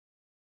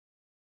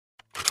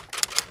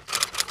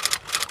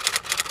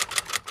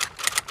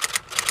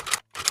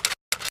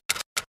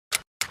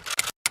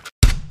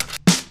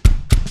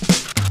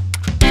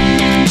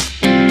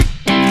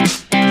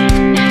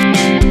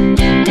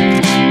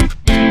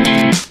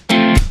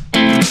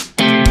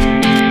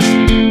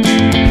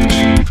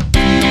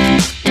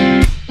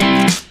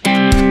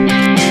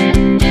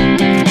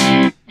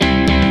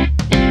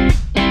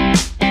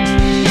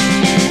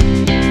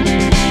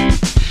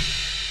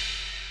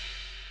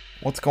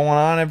going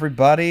on,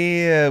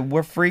 everybody?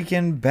 We're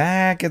freaking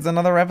back. It's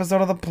another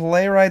episode of the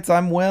PlayWrights.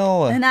 I'm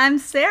Will. And I'm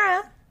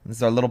Sarah. This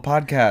is our little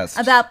podcast.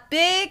 About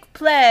big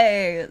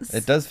plays.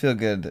 It does feel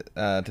good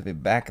to be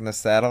back in the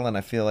saddle, and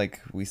I feel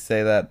like we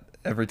say that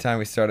every time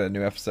we start a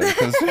new episode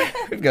because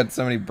we've got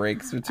so many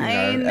breaks between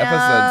our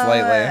episodes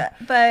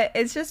lately. But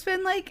it's just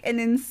been like an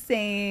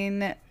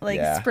insane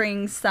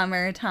spring,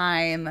 summer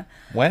time.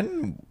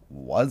 When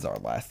was our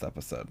last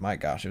episode? My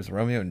gosh, it was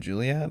Romeo and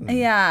Juliet?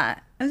 Yeah.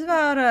 It was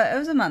about it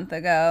was a month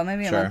ago,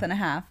 maybe a month and a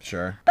half.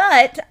 Sure.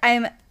 But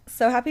I'm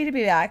so happy to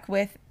be back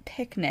with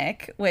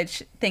Picnic,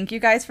 which thank you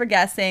guys for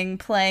guessing,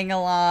 playing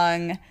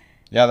along.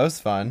 Yeah, that was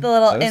fun. The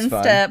little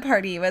Insta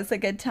party was a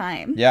good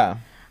time. Yeah.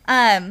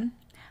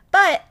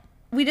 But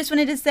we just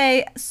wanted to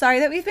say sorry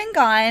that we've been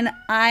gone.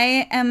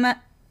 I am,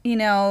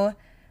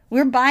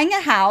 we're buying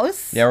a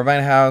house. Yeah, we're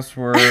buying a house.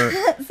 We're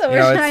so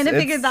we're trying to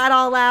figure that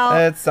all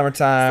out. It's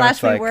summertime.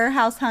 We were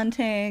house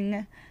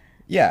hunting.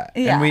 Yeah,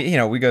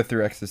 and we go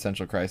through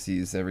existential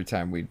crises every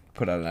time we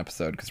put out an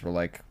episode because we're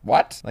like,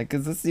 what? Like,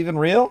 is this even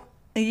real?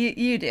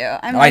 You do.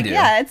 I do.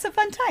 Yeah, it's a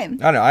fun time.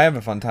 I know. I have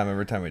a fun time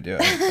every time we do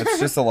it. It's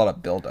just a lot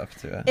of build up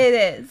to it. It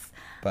is.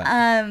 But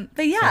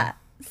yeah.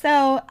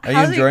 So are you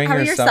enjoying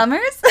your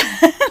summers?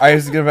 I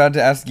was about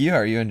to ask you,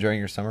 are you enjoying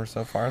your summer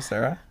so far,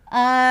 Sarah?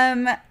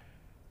 I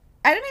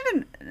don't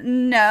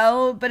even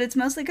know, but it's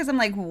mostly because I'm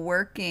like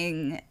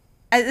working.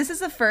 This is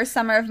the first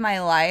summer of my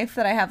life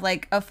that I have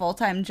like a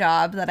full-time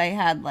job that I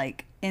had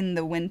like in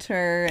the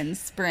winter and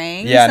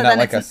spring. Yeah, so not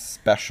like a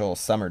special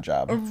summer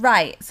job.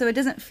 Right. So it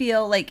doesn't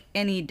feel like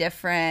any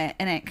different,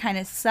 and it kind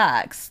of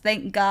sucks.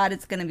 Thank God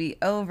it's going to be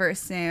over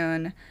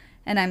soon,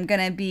 and I'm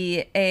going to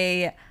be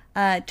a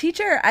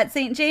teacher at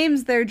St.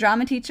 James, their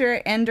drama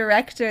teacher and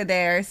director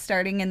there,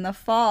 starting in the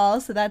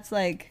fall. So that's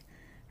like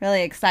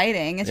really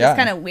exciting. It's just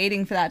kind of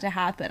waiting for that to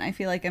happen. I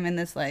feel like I'm in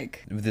this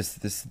like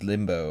this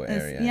limbo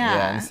area.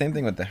 Yeah. And the same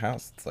thing with the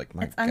house. It's like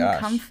it's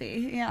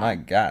uncomfy. Yeah. My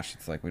gosh,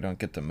 it's like we don't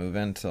get to move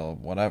in till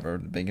whatever,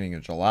 the beginning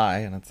of July,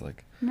 and it's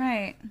like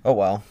right. Oh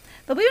well.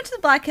 But we went to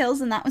the Black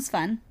Hills and that was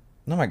fun.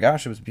 Oh my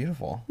gosh, it was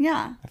beautiful.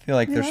 Yeah. I feel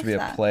like there should be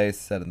a play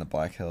set in the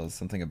Black Hills.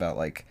 Something about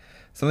like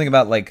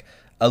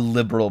a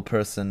liberal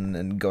person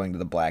and going to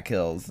the Black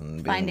Hills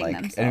and being finding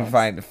like themselves.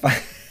 and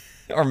find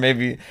or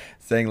maybe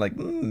saying like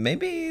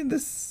maybe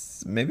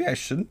I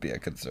shouldn't be a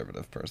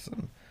conservative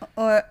person,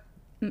 or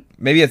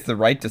maybe it's the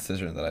right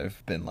decision that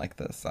I've been like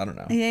this. I don't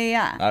know.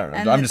 Yeah. I don't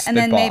know. I'm just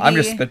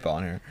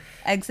spitballing here.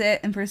 Exit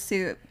in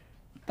pursuit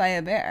by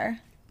a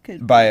bear.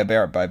 By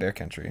bear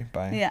country.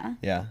 Yeah.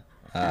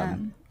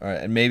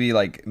 And maybe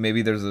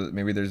there's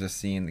a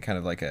scene kind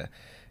of like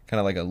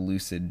a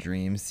lucid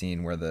dream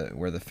scene where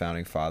the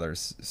founding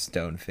fathers'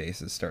 stone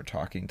faces start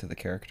talking to the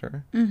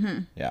character.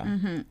 Mm-hmm. Yeah.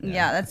 Mm-hmm.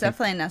 Yeah, that's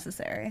definitely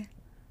necessary.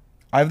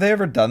 Have they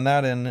ever done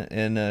that in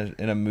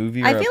a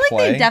movie or a play? I feel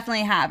like they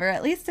definitely have, or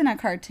at least in a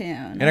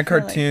cartoon. In a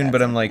cartoon,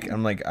 but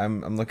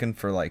I'm looking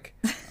for like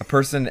a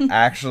person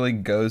actually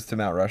goes to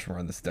Mount Rushmore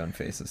and the stone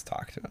faces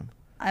talk to him.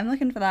 I'm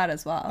looking for that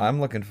as well. I'm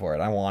looking for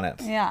it. I want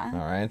it. Yeah. All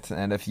right.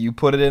 And if you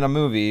put it in a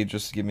movie,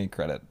 just give me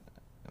credit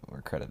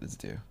where credit is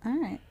due. All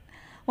right.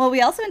 Well,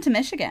 we also went to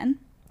Michigan.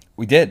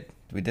 We did.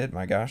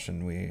 My gosh,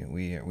 and we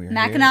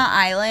Mackinac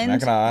Island.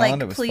 Mackinac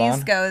Island. It was please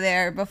fun. go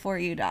there before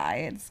you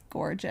die. It's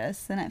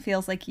gorgeous, and it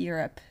feels like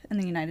Europe in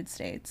the United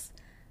States.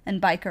 And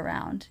bike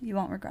around. You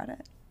won't regret it.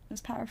 It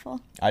was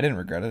powerful. I didn't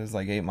regret it. It was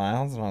like 8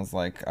 miles, and I was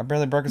like, I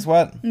barely broke a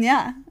sweat.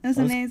 Yeah, it was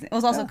amazing. It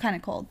was also kind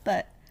of cold,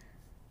 but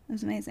it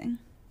was amazing.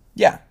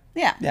 Yeah.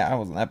 Yeah. Yeah, I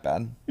wasn't that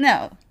bad.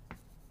 No.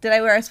 Did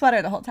I wear a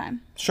sweater the whole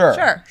time?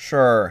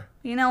 Sure.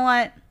 You know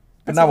what?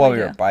 But not while we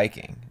were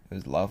biking. It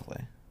was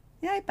lovely.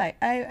 Yeah,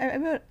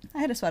 I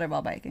had a sweater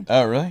while biking.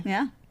 Oh, really?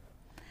 Yeah.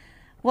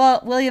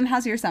 Well, William,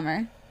 how's your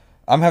summer?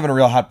 I'm having a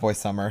real hot boy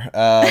summer.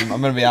 I'm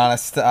gonna be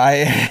honest.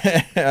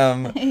 I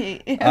am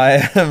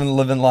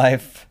living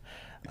life.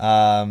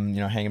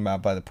 Hanging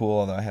out by the pool.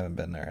 Although I haven't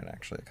been there in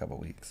actually a couple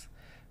weeks,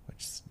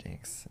 which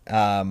stinks.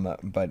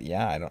 But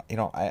yeah,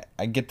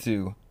 I get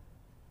to.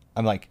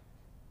 I'm like,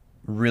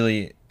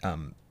 really.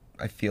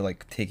 I feel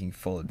like taking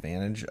full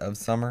advantage of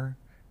summer.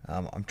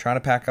 I'm trying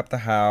to pack up the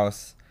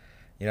house.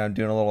 I'm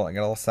doing I got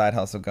a little side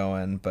hustle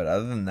going, but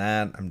other than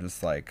that, I'm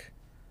just like,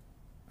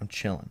 I'm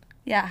chilling.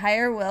 Yeah,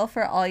 hire Will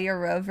for all your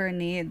rover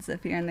needs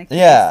if you're in the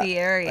KC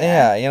area.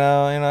 Yeah, I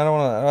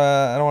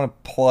don't want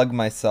to plug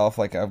myself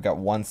like I've got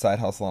one side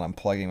hustle and I'm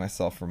plugging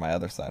myself for my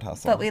other side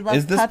hustle. But we love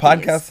Is this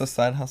puppies. podcast a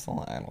side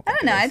hustle? I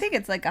don't know. I think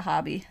it's like a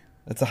hobby.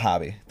 It's a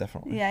hobby,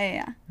 definitely.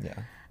 Yeah.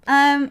 Yeah.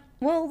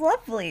 Well,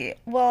 lovely.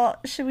 Well,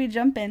 should we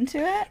jump into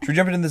it? Should we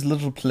jump into this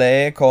little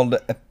play called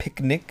A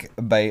Picnic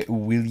by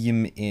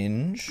William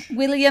Inge?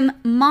 William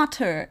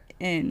Mater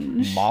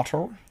Inge.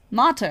 Mater.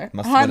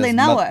 Hardly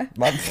know her.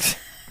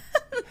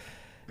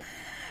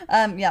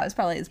 Yeah, it was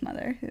probably his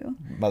mother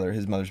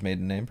His mother's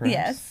maiden name,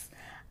 perhaps?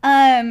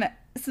 Yes.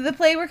 So the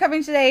play we're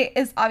covering today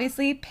is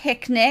obviously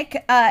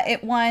Picnic.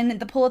 It won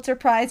the Pulitzer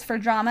Prize for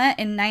Drama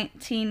in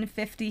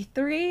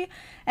 1953,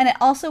 and it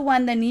also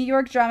won the New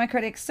York Drama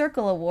Critics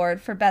Circle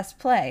Award for Best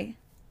Play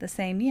the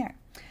same year.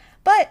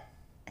 But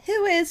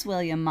Who is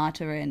William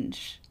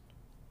Motteridge?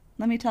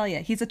 Let me tell you,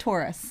 he's a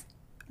Taurus.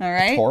 All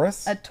right? A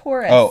Taurus? A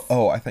Taurus.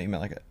 Oh, I thought you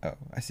meant like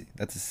I see.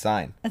 That's a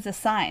sign. It's a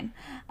sign.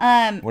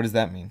 What does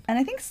that mean? And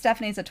I think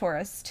Stephanie's a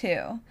Taurus,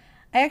 too.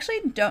 I actually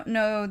don't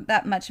know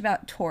that much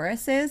about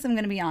Tauruses, I'm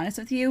going to be honest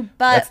with you.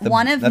 But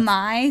one of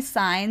my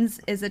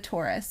signs is a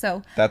Taurus.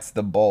 So that's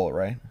the bull,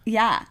 right?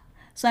 Yeah.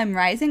 So I'm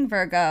rising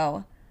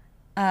Virgo.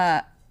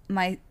 Sun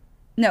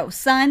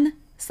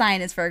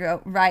sign is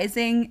Virgo.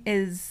 Rising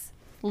is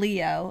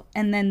Leo.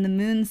 And then the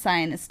moon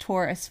sign is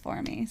Taurus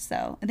for me.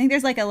 So I think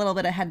there's like a little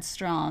bit of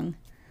headstrong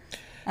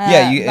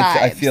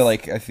I feel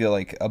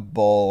like a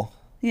bull.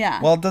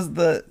 Yeah. Well, does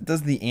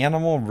the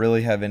animal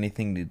really have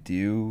anything to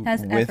do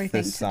with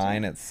the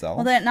sign itself?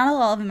 Well, not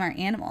all of them are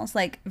animals.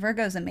 Like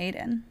Virgo's a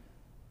maiden.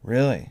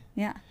 Really?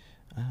 Yeah.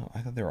 Oh, I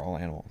thought they were all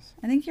animals.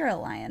 I think you're a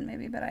lion,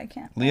 maybe, but I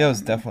can't.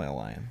 Leo's definitely a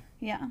lion.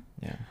 Yeah.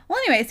 Yeah. Well,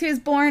 anyways, he was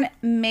born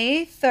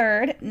May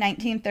 3rd,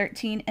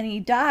 1913, and he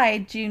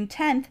died June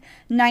 10th,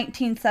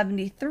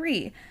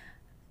 1973.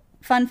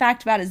 Fun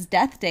fact about his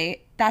death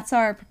date, that's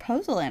our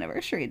proposal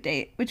anniversary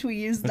date, which we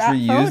used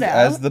photo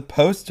as the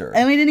poster.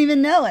 And we didn't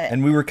even know it.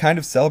 And we were kind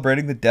of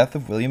celebrating the death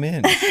of William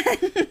Inge.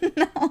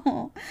 No.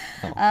 Oh.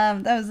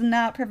 That was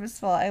not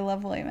purposeful. I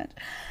love William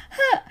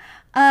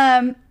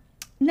Inge.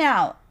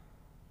 Now,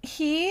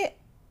 he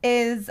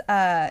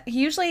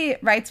usually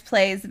writes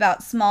plays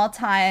about small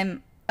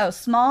town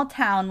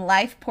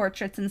life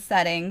portraits and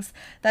settings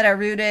that are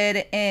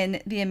rooted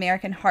in the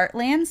American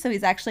heartland. So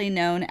he's actually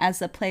known as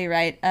the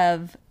playwright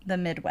of the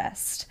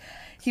Midwest.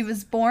 He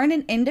was born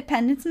in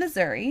Independence,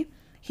 Missouri.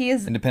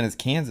 Independence,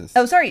 Kansas.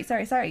 Oh, sorry.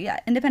 Yeah,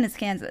 Independence,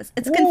 Kansas.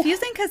 It's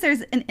confusing because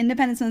there's an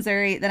Independence,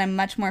 Missouri that I'm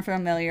much more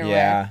familiar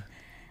with,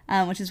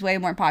 which is way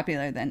more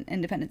popular than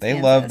Independence, Kansas.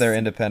 They love their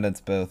independence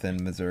both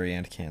in Missouri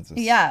and Kansas.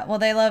 Yeah, well,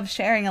 they love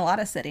sharing a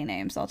lot of city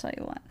names, I'll tell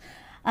you what.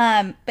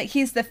 But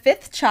he's the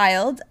fifth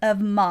child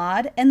of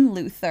Maud and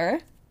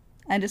Luther.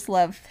 I just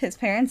love his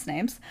parents'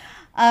 names.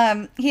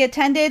 He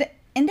attended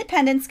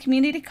Independence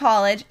Community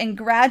College and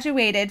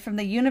graduated from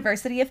the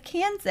University of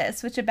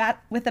Kansas, with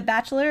a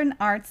Bachelor in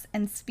Arts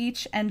in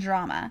Speech and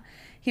Drama.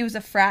 He was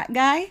a frat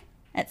guy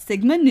at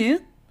Sigma Nu.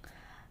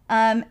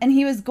 And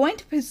he was going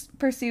to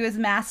pursue his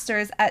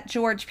master's at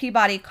George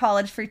Peabody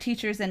College for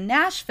Teachers in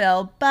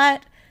Nashville,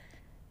 but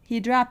he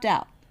dropped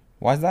out.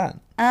 Why's that?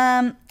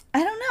 I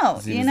don't know.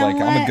 He was like,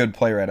 I'm a good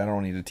playwright. I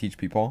don't need to teach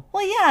people.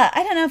 Well, yeah.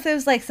 I don't know if there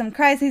was like some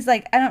crisis. He's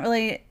like,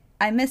 I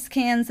miss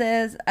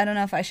Kansas. I don't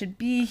know if I should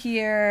be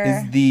here.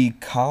 Is the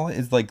college,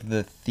 is like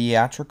the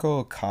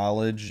theatrical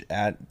college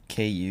at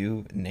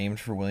KU named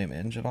for William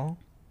Inge at all?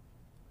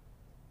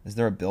 Is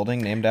there a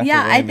building named after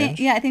William Inge?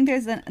 Yeah, I think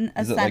there's a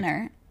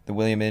center. Like the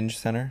William Inge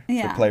Center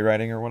for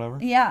playwriting or whatever?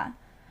 Yeah.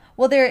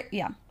 Well,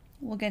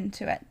 we'll get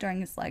into it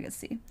during his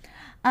legacy.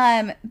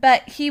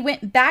 But he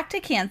went back to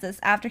Kansas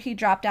after he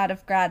dropped out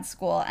of grad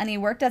school, and he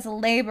worked as a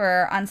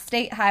laborer on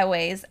state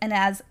highways and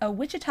as a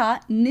Wichita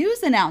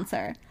news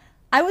announcer.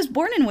 I was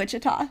born in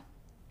Wichita.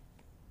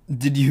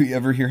 Did you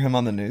ever hear him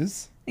on the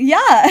news?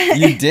 Yeah.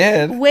 You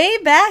did? Way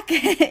back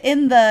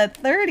in the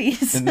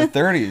 30s. In the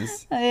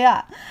 30s?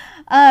 Yeah.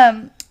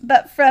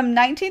 But from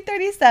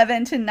 1937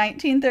 to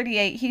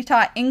 1938, he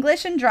taught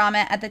English and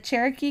drama at the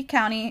Cherokee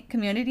County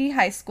Community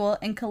High School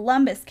in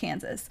Columbus,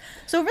 Kansas.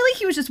 So really,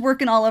 he was just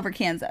working all over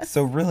Kansas.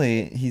 So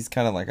really, he's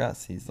kind of like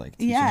us. He's like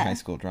teaching high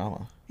school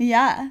drama.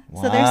 Yeah.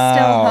 Wow. So there's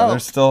still hope.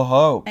 There's still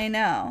hope. I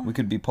know. We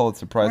could be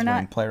Pulitzer Prize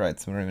winning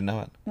playwrights. We don't even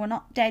know it. We're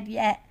not dead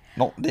yet.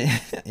 No.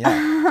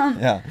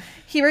 Yeah.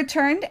 He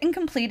returned and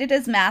completed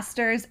his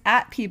master's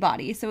at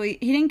Peabody. So he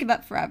didn't give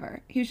up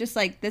forever. He was just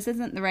like, this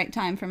isn't the right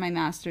time for my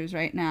master's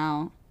right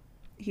now.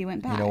 He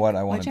went back. You know what?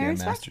 I want to be a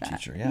master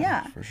teacher.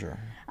 Yeah, for sure.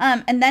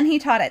 And then he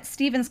taught at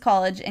Stevens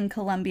College in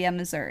Columbia,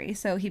 Missouri.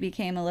 So he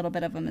became a little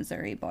bit of a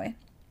Missouri boy.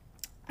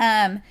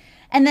 And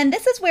then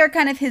this is where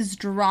kind of his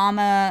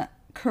drama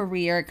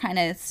career kind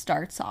of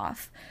starts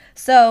off.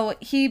 So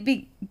he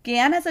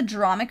began as a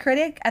drama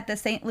critic at the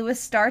St. Louis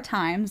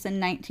Star-Times in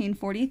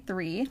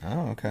 1943. Oh,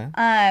 okay.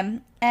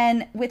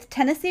 And with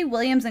Tennessee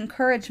Williams'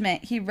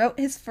 encouragement, he wrote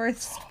his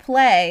first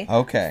play,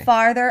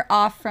 Farther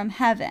Off from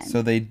Heaven.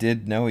 So they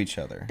did know each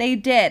other. They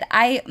did.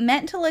 I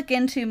meant to look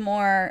into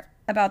more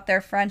about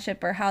their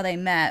friendship or how they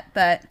met,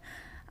 but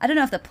I don't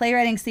know if the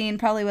playwriting scene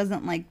probably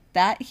wasn't like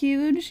that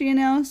huge, you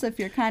know? So if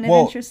you're kind of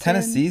interested.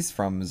 Tennessee's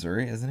from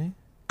Missouri, isn't he?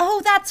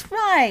 Oh, that's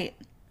right.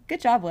 Good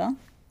job, Will.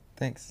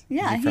 Thanks.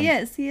 Yeah, he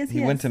is.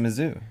 He went to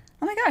Mizzou.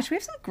 Oh my gosh, we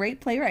have some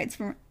great playwrights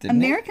from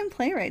American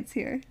playwrights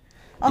here.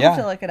 I'll have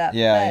to look it up.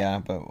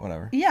 But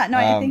whatever. Yeah, no,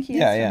 I think he is.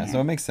 Yeah.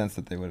 So it makes sense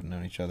that they would have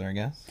known each other, I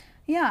guess.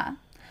 Yeah.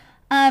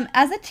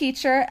 As a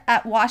teacher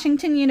at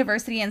Washington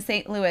University in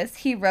St. Louis,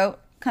 he wrote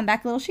Come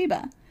Back Little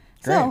Sheba.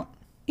 Great. So,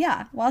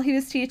 yeah, while he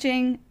was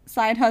teaching,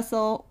 side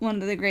hustle,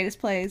 one of the greatest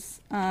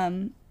plays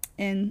in,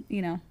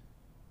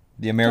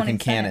 The American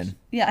don't even canon.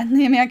 Yeah,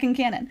 the American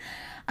canon.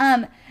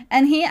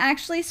 And he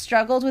actually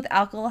struggled with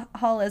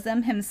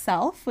alcoholism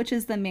himself, which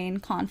is the main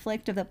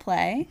conflict of the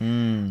play.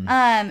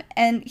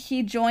 And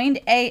he joined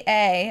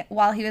AA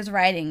while he was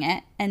writing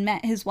it and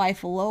met his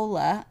wife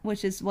Lola,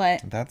 which is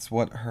what... That's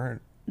what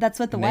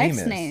the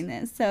wife's name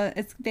is. So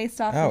it's based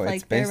off of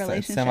like their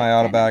relationship. It's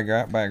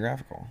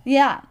semi-autobiographical.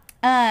 Yeah.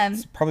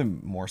 It's probably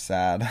more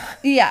sad.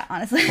 Yeah,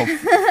 honestly.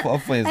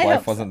 Hopefully his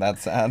life wasn't that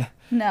sad.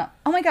 No.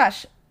 Oh my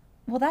gosh.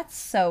 Well, that's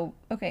so...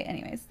 Okay,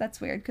 anyways,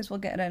 that's weird because we'll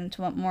get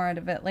into more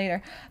of it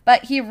later.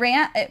 But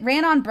it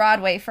ran on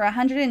Broadway for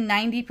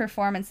 190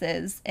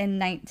 performances in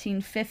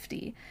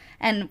 1950.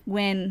 And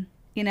when,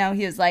 he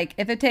was like,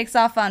 if it takes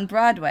off on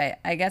Broadway,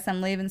 I guess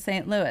I'm leaving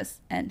St. Louis.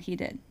 And he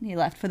did. He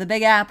left for the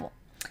Big Apple.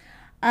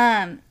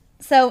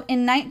 So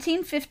in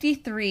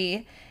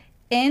 1953,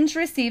 Inge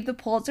received the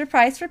Pulitzer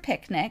Prize for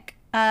Picnic,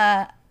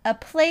 a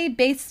play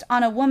based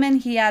on a woman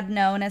he had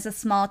known as a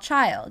small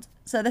child.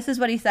 So this is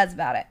what he says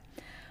about it.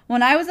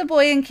 When I was a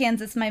boy in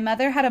Kansas, my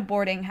mother had a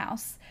boarding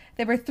house.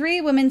 There were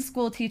 3 women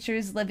school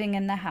teachers living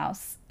in the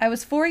house. I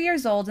was 4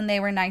 years old and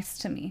they were nice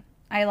to me.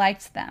 I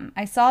liked them.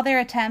 I saw their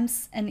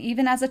attempts, and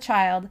even as a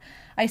child,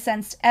 I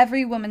sensed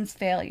every woman's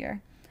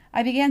failure.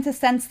 I began to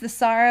sense the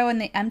sorrow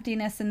and the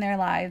emptiness in their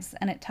lives,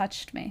 and it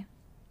touched me.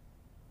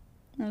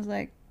 I was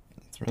like,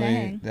 it's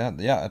really, dang.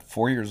 Yeah, at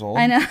 4 years old.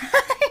 I know.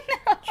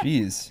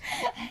 Jeez.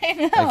 I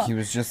know. Like he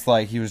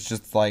was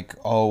just like,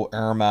 oh,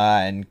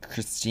 Irma and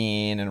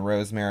Christine and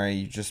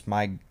Rosemary,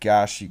 my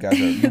gosh, you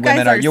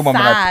women are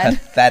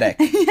pathetic.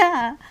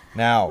 Yeah.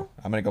 Now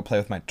I'm gonna go play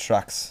with my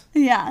trucks.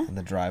 Yeah. In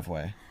the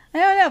driveway. I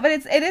don't know, but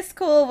it is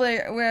cool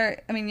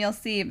where I mean you'll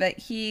see, but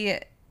he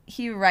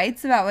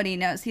writes about what he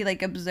knows. He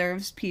like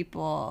observes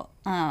people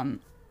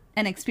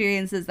and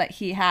experiences that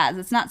he has.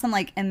 It's not some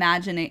like I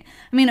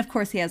mean, of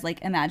course he has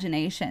like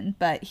imagination,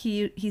 but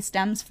he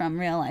stems from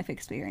real life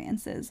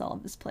experiences. All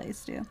of his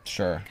plays do.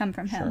 Sure. Come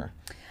from him.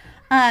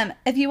 Sure.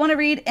 If you want to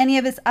read any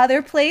of his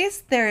other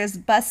plays, there is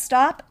Bus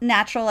Stop,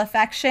 Natural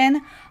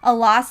Affection, A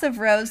Loss of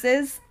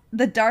Roses,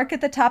 The Dark at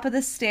the Top of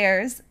the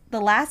Stairs,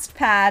 The Last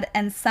Pad,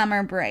 and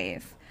Summer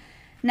Brave.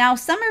 Now,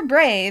 Summer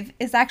Brave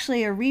is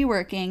actually a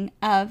reworking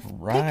of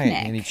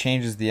Picnic. And he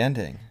changes the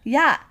ending.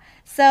 Yeah.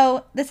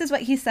 So this is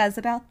what he says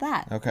about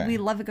that. Okay. We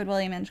love a good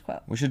William Inge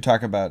quote. We should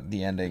talk about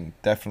the ending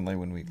definitely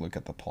when we look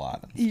at the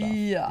plot and stuff.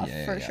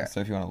 Yeah, for sure.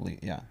 So if you want to leave,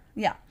 yeah.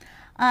 Yeah.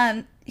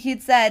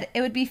 He'd said, it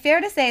would be fair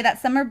to say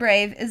that Summer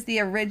Brave is the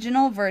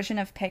original version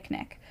of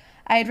Picnic.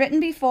 I had written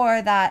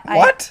before that...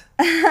 What?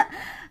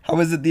 How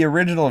is it the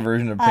original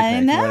version of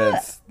Picnic when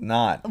it's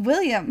not?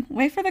 William,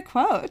 wait for the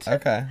quote.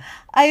 Okay.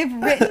 I have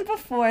written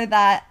before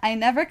that I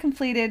never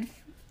completely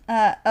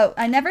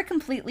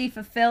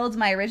fulfilled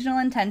my original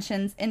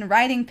intentions in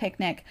writing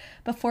Picnic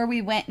before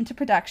we went into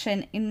production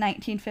in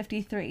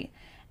 1953,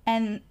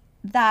 and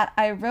that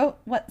I wrote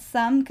what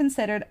some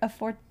considered a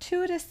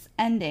fortuitous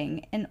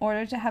ending in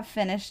order to have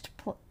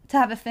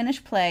a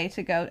finished play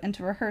to go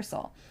into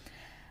rehearsal.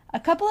 A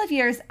couple of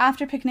years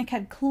after Picnic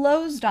had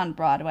closed on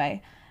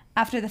Broadway,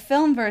 after the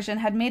film version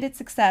had made its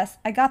success,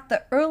 I got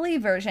the early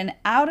version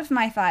out of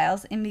my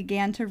files and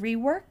began to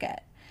rework it,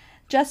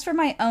 just for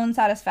my own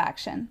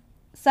satisfaction.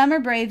 Summer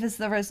Brave is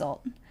the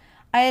result.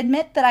 I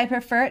admit that I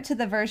prefer it to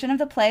the version of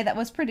the play that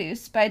was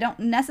produced, but I don't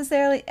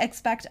necessarily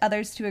expect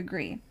others to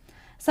agree.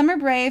 Summer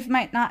Brave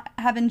might not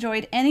have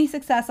enjoyed any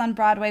success on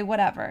Broadway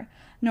whatever,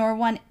 nor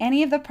won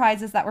any of the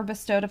prizes that were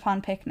bestowed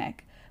upon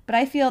Picnic, but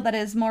I feel that it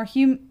is more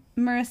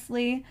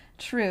humorously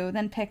true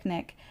than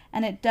Picnic,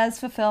 and it does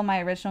fulfill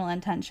my original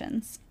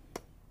intentions.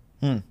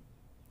 I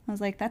was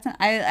like,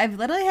 I've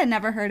literally had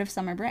never heard of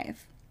Summer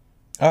Brave.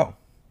 Oh.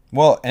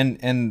 Well,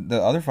 and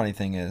the other funny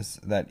thing is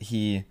that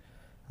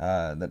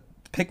that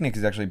Picnic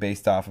is actually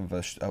based off of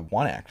a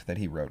one act that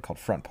he wrote called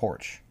Front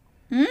Porch.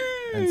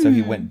 And so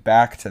he went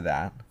back to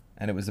that,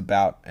 and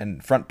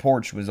and Front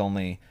Porch was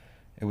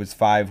it was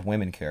 5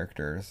 women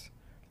characters.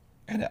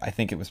 And I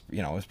think it was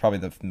probably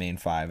the main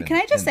 5. Can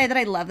I just say that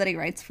I love that he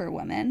writes for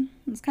women?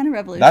 It's kind of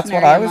revolutionary. That's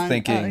what I was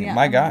thinking. Yeah,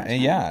 my God.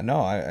 Yeah,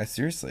 no, I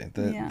seriously.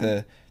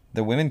 The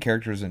women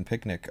characters in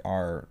Picnic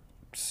are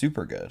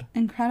super good.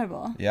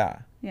 Incredible. Yeah.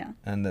 Yeah.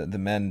 And the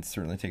men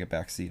certainly take a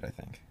back seat, I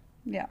think.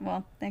 Yeah,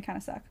 well, they kind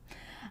of suck.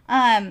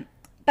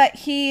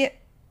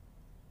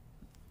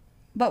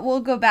 But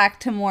we'll go back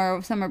to more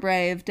of Summer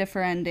Brave,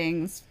 different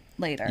endings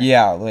later.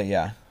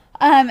 Yeah.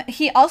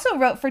 He also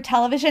wrote for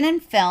television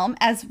and film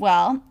as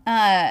well.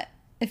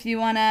 If you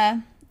want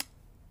to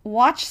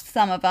watch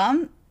some of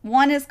them,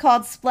 one is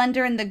called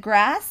Splendor in the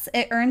Grass.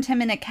 It earned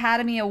him an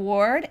Academy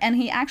Award, and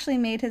he actually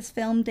made his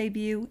film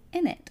debut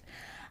in it.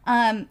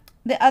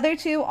 The other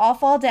 2, All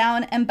Fall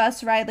Down and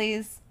Bus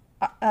Riley's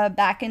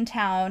Back in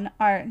Town,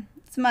 are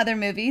some other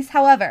movies.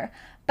 However,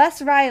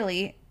 Bus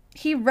Riley,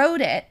 he wrote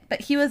it,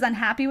 but he was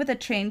unhappy with the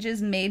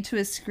changes made to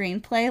his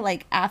screenplay,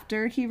 like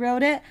after he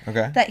wrote it.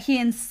 Okay. That he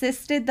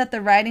insisted that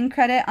the writing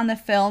credit on the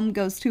film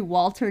goes to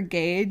Walter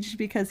Gage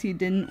because he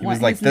didn't want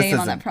his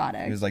name on the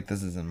product. He was like,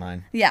 this isn't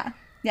mine. Yeah.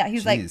 Yeah,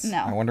 he's like, Jeez,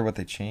 no. I wonder what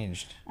they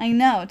changed. I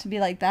know, to be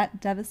like that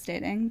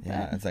devastating.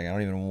 Yeah, it's like I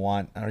don't even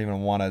want a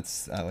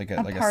like a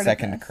part of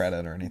second this.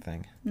 credit or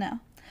anything. No.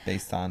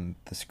 Based on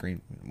the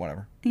screen,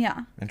 whatever.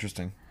 Yeah.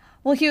 Interesting.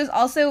 Well, he was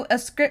also a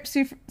script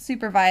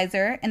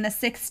supervisor in the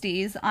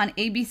 60s on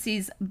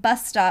ABC's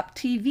Bus Stop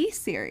TV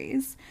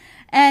series.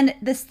 And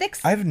the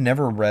sixth... I've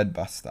never read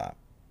Bus Stop.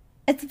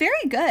 It's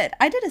very good.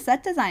 I did a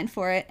set design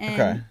for it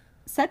in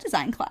set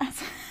design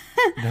class.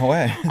 No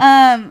way.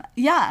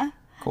 Yeah.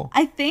 Cool.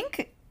 I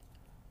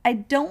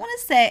don't want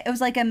to say, it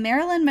was like a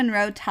Marilyn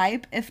Monroe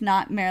type, if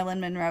not Marilyn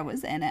Monroe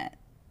was in it.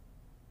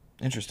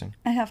 Interesting.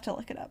 I have to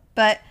look it up.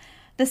 But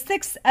the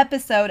 6th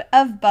episode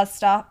of Bus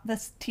Stop,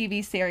 this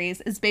TV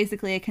series, is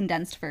basically a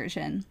condensed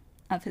version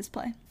of his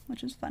play,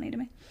 which is funny to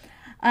me.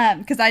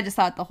 Because I just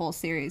thought the whole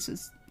series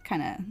was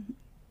kind of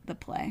the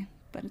play,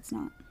 but it's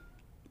not.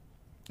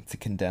 It's a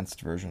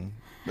condensed version.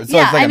 So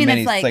Yeah, it's like I mean,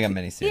 it's like a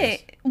mini series.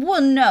 Yeah,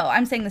 well, no,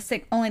 I'm saying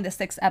only the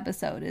 6th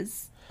episode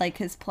is like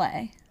his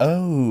play.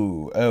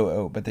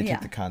 Oh, but they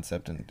took the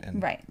concept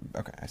and right.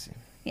 Okay, I see.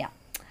 Yeah.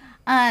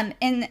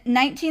 In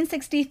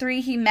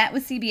 1963, he met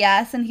with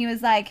CBS and he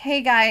was like,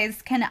 "Hey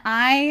guys, can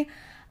I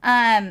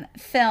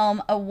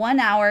film a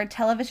 1-hour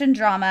television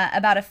drama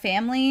about a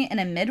family in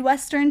a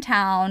Midwestern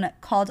town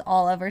called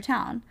Oliver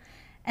Town?"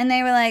 And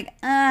they were like,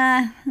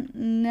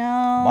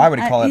 no. Why would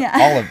he call it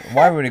Oliver?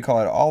 Why would he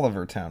call it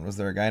Oliver Town? Was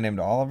there a guy named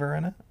Oliver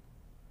in it?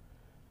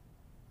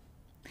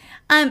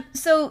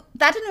 So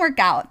that didn't work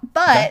out,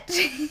 but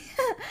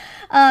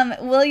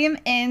William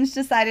Inge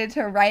decided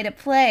to write a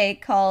play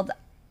called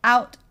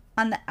Out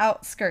on the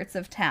Outskirts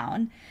of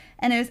Town,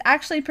 and it was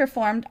actually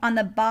performed on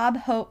the Bob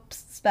Hope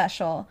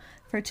special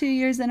for 2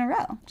 years in a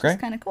row, which is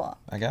kind of cool.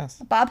 I guess.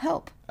 Bob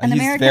Hope, an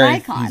American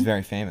icon. He's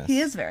very famous. He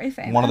is very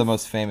famous. One of the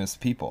most famous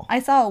people. I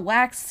saw a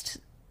waxed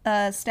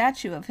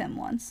statue of him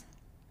once.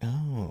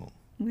 Oh.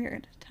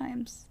 Weird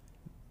times.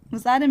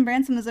 Was that in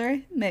Branson,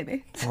 Missouri?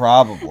 Maybe.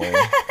 Probably.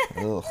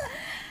 Ugh.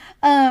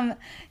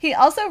 He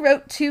also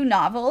wrote 2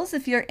 novels,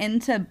 if you're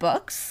into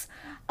books.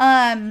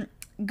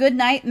 Good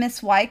Night,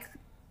 Miss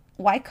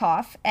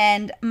Wyckoff,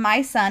 and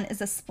My Son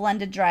is a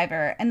Splendid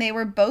Driver. And they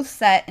were both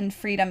set in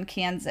Freedom,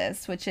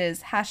 Kansas, which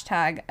is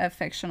hashtag a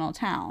fictional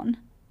town.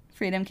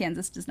 Freedom,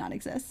 Kansas does not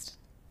exist.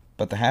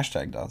 But the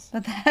hashtag does.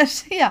 But the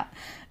hashtag, yeah.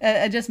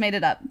 I just made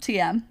it up.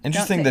 TM.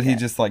 Interesting that he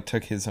just like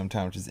took his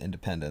hometown, which is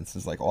Independence.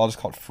 Is like, I'll just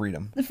call it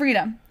Freedom. The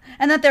Freedom.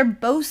 And that they're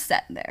both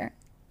set there.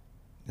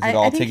 Is it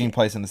all taking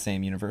place in the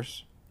same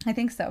universe? I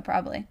think so,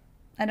 probably.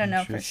 I don't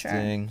know for sure.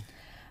 Interesting.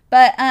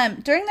 But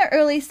during the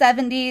early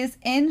 70s,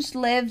 Inge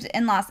lived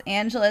in Los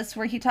Angeles,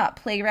 where he taught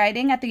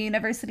playwriting at the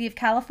University of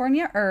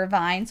California,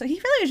 Irvine. So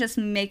he really was just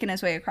making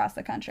his way across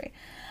the country.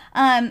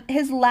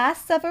 His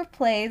last several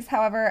plays,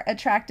 however,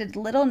 attracted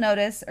little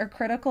notice or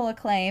critical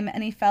acclaim,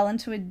 and he fell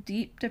into a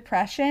deep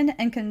depression,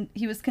 and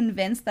he was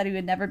convinced that he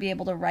would never be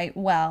able to write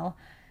well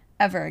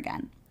ever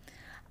again.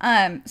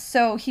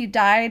 So he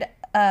died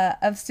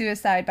of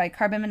suicide by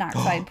carbon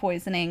monoxide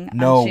poisoning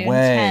on June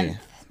 10th.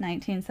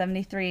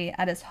 1973,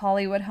 at his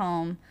Hollywood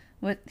home,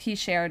 he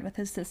shared with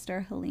his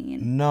sister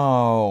Helene.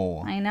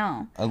 No. I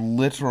know. A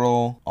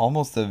literal,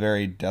 almost the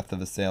very death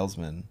of a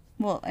salesman.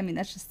 Well, I mean,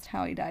 that's just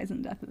how he dies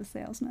in Death of a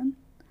Salesman.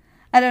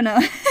 I don't know.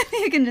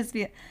 You can just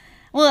be...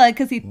 Well,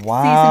 because he sees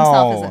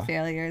himself as a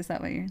failure. Is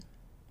that what you're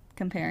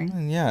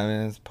comparing? Yeah, I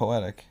mean, it's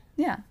poetic.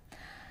 Yeah.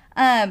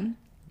 I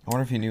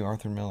wonder if he knew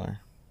Arthur Miller.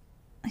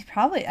 He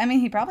probably did.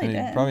 He probably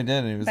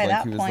did, and he was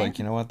like,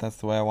 you know what? That's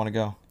the way I want to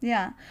go.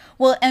 Yeah.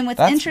 Well, and what's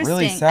interesting... That's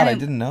really sad. I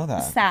didn't know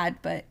that. Sad,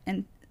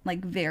 and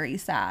very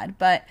sad.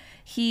 But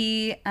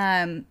he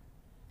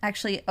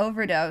actually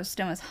overdosed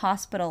and was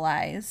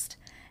hospitalized,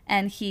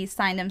 and he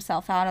signed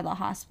himself out of the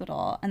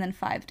hospital, and then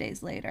 5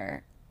 days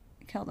later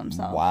killed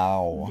himself.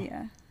 Wow.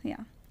 Yeah.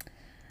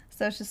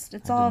 So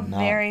it's all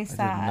very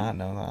sad. I did not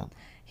know that.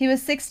 He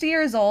was 60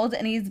 years old,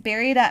 and he's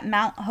buried at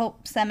Mount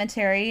Hope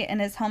Cemetery in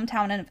his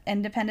hometown of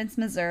Independence,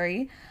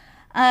 Missouri.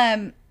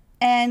 And,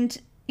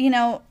 you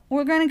know,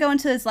 we're going to go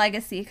into his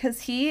legacy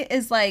because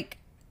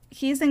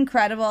he's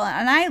incredible.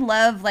 And I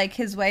love,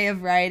 his way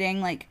of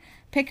writing.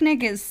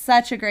 Picnic is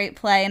such a great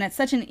play, and it's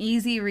such an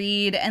easy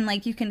read.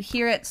 And, you can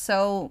hear it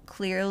so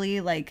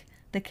clearly,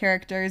 the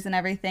characters and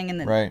everything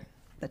and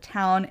the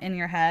town in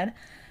your head.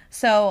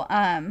 So,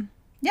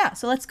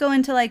 so let's go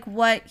into,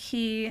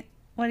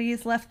 what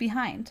he's left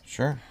behind.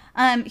 Sure.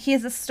 He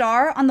is a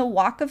star on the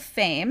Walk of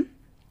Fame,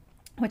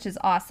 which is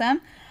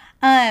awesome.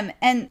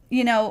 And,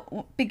 you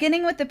know,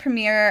 beginning with the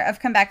premiere of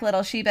Come Back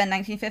Little Sheba in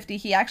 1950,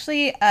 he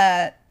actually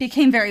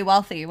became very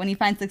wealthy. When you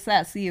find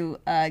success, you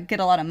get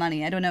a lot of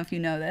money. I don't know if you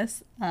know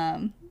this.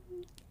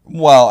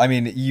 Well, I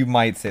mean, you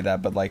might say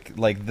that, but like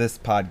this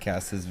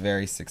podcast is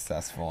very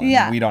successful,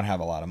 and we don't have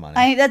a lot of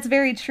money. That's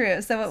very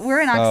true. So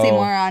we're an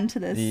oxymoron to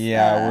this.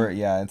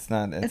 Yeah, it's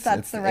not. If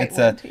that's the right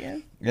word to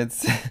use.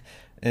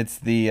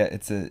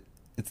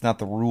 It's not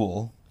the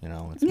rule. You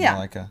know, it's more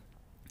like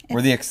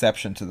we're the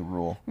exception to the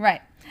rule.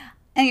 Right.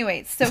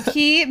 Anyway, so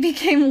he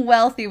became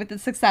wealthy with the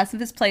success of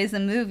his plays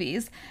and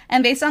movies.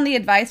 And based on the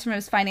advice from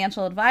his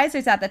financial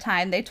advisors at the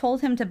time, they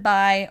told him to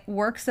buy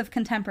works of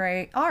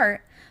contemporary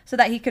art so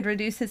that he could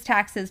reduce his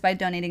taxes by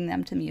donating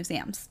them to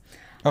museums.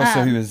 Oh,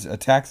 so he was a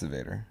tax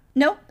evader.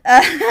 Nope.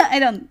 I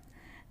don't.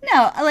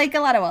 No, like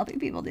a lot of wealthy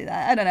people do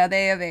that. I don't know.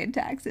 They evade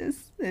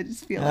taxes. They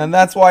just feel. And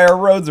that's why our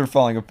roads are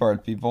falling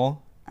apart,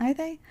 people. Are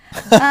they?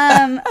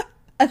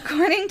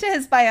 According to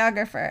his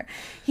biographer,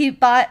 he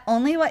bought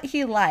only what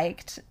he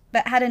liked,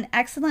 but had an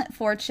excellent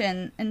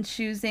fortune in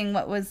choosing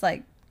what was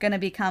like going to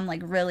become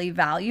like really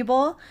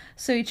valuable.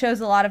 So he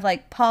chose a lot of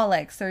like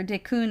Pollocks or de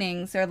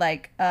Koonings or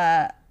like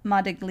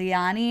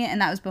Modigliani,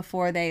 and that was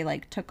before they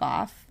like took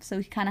off. So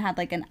he kind of had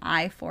like an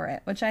eye for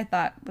it, which I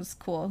thought was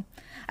cool.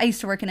 I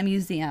used to work in a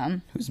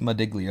museum. Who's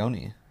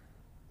Modigliani?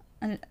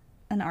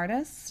 An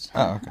artist.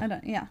 Oh, okay. I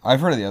don't. Yeah. I've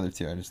heard of the other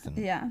two. I just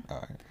didn't. Yeah. Oh,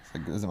 okay.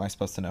 Am I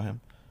supposed to know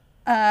him?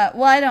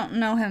 Well, I don't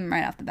know him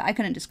right off the bat. I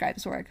couldn't describe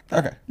his work.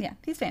 Okay. Yeah,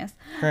 he's famous.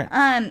 Great.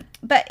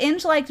 But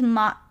Inge liked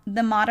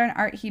the modern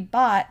art he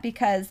bought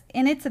because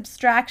in its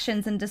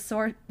abstractions and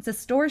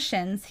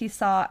distortions, he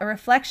saw a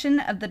reflection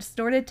of the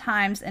distorted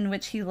times in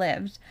which he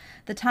lived,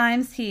 the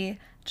times he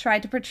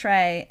tried to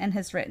portray in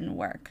his written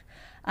work.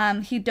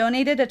 He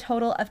donated a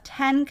total of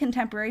 10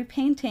 contemporary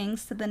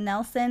paintings to the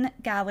Nelson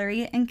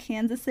Gallery in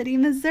Kansas City,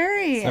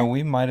 Missouri. So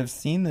we might have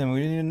seen them. We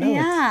didn't even know.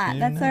 Yeah,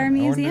 that's our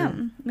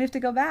museum. We have to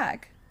go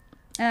back.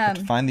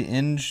 To find the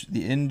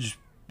Inge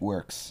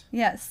works.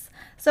 Yes.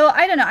 So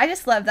I don't know. I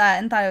just love that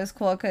and thought it was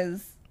cool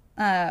because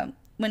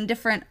when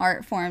different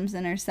art forms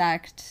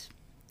intersect,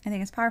 I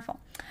think it's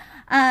powerful.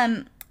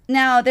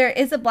 Now, there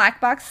is a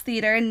black box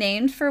theater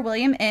named for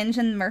William Inge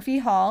in Murphy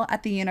Hall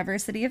at the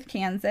University of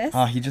Kansas.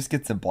 Oh, he just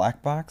gets a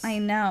black box? I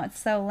know. It's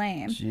so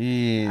lame.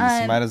 Jeez.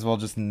 You might as well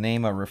just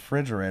name a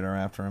refrigerator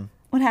after him.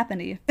 What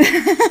happened to you?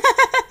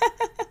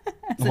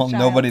 Well,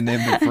 nobody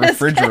named a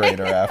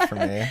refrigerator after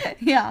me.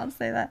 Yeah, I'll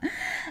say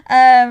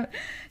that.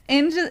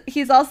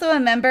 He's also a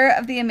member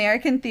of the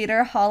American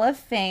Theater Hall of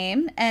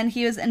Fame, and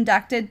he was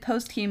inducted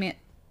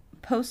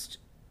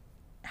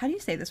how do you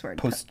say this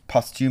word?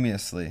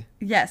 Posthumously.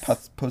 Yes.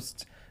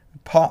 Post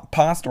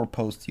or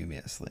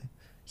posthumously?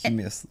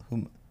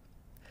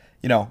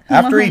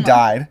 After he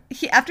died.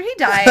 After he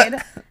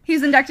died, he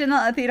was inducted in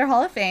the Theater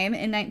Hall of Fame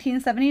in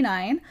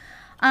 1979.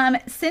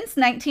 Since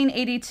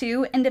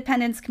 1982,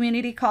 Independence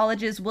Community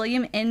College's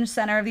William Inge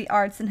Center of the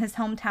Arts in his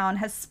hometown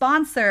has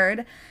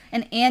sponsored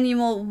an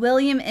annual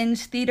William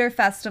Inge Theater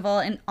Festival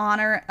in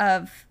honor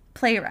of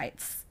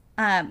PlayWrights,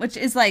 which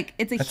is like,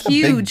 it's a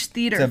huge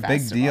theater festival.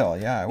 It's a big deal.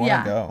 Yeah, I want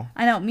to go.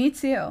 I know, me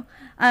too.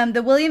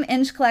 The William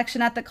Inge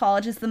collection at the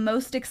college is the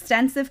most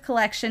extensive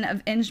collection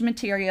of Inge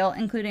material,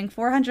 including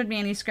 400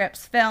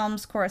 manuscripts,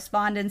 films,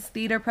 correspondence,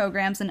 theater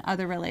programs, and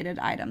other related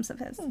items of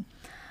his.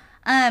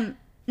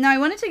 Now, I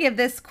wanted to give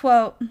this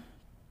quote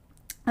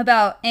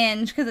about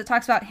Inge because it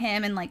talks about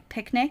him and, like,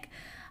 Picnic.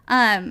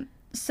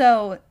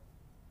 So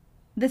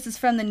this is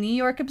from the New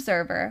York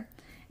Observer.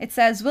 It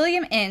says,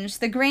 William Inge,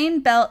 the Grain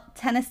Belt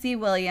Tennessee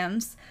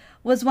Williams,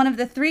 was one of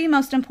the three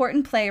most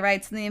important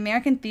playwrights in the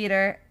American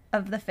theater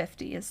of the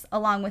 50s,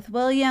 along with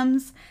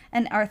Williams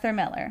and Arthur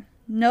Miller.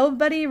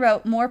 Nobody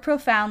wrote more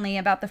profoundly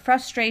about the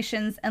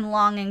frustrations and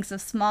longings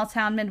of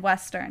small-town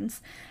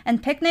Midwesterns,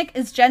 and Picnic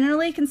is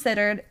generally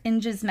considered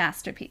Inge's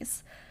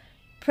masterpiece.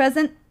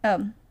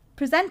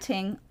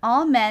 Presenting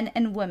all men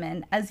and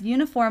women as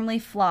uniformly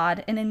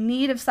flawed and in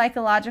need of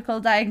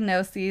psychological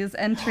diagnoses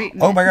and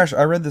treatment. Oh my gosh,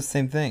 I read the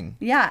same thing.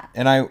 Yeah.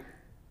 And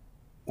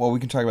we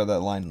can talk about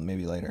that line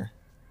maybe later.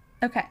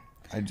 Okay.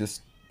 I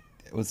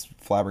was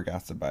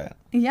flabbergasted by it.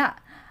 Yeah.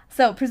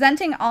 So,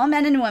 presenting all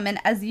men and women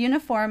as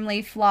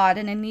uniformly flawed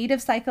and in need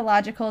of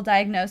psychological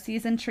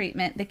diagnoses and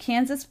treatment, the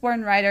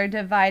Kansas-born writer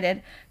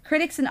divided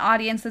critics and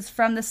audiences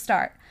from the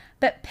start.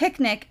 But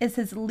Picnic is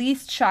his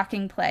least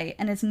shocking play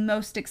and his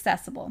most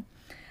accessible.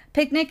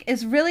 Picnic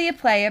is really a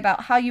play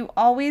about how you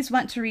always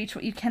want to reach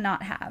what you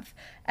cannot have.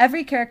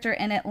 Every character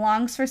in it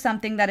longs for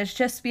something that is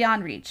just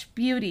beyond reach: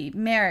 beauty,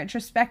 marriage,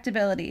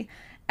 respectability,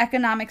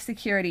 economic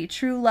security,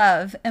 true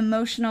love,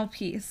 emotional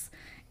peace.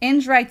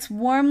 Inge writes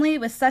warmly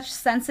with such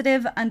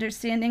sensitive,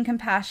 understanding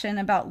compassion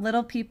about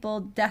little people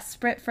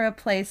desperate for a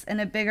place in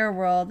a bigger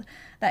world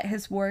that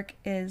his work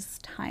is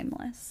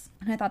timeless.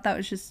 And I thought that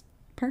was just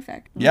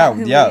perfect. Yeah.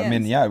 We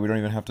don't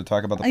even have to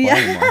talk about the play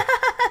anymore.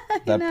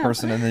 That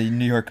person in the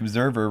New York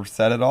Observer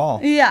said it all.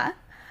 Yeah.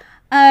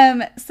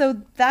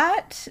 So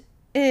that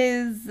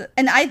is,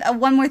 and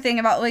one more thing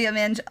about William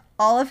Inge,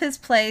 all of his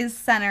plays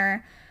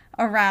center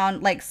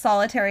around like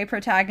solitary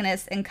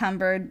protagonists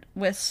encumbered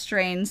with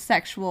strange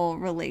sexual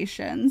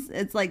relations.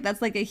 It's like,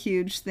 that's like a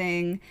huge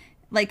thing.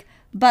 Like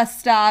Bus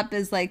Stop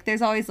is like,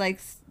 there's always like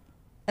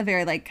a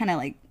very like kind of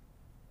like,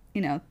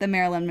 the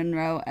Marilyn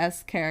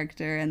Monroe-esque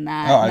character in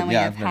that. Oh, and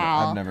then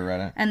I've never read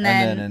it. And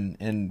then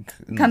in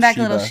Come Back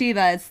Little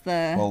Sheba, it's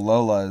the... Well,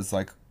 Lola is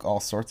like all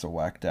sorts of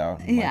whacked out.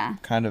 And, yeah.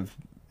 Like, kind of,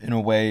 in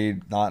a way,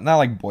 not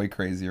like boy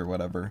crazy or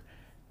whatever,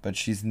 but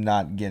she's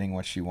not getting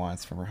what she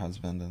wants from her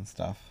husband and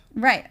stuff.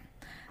 Right.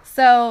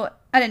 So,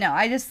 I don't know.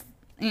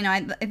 you know,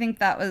 I think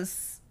that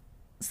was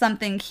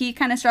something he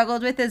kind of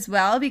struggled with as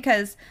well,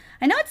 because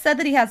I know it's said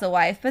that he has a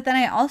wife, but then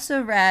I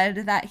also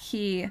read that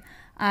he's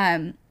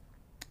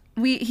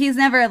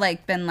never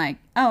like been like,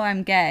 oh,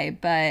 I'm gay,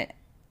 but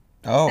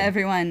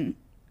everyone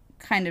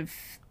kind of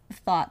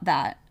thought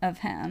that of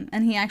him,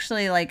 and he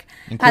actually like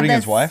including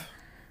his wife.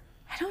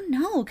 I don't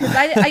know, because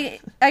I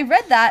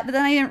read that, but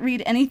then I didn't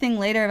read anything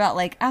later about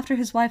like after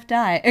his wife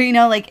died, or you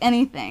know, like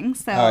anything.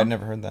 So I'd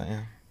never heard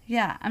that.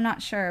 Yeah, I'm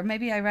not sure.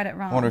 Maybe I read it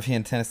wrong. I wonder if he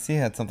in Tennessee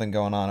had something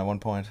going on at one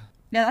point.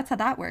 Yeah, that's how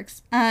that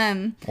works.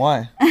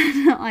 Why?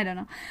 I don't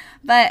know,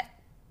 but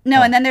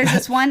no. And then there's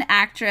this one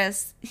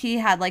actress he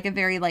had like a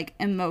very like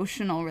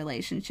emotional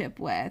relationship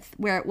with,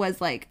 where it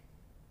was like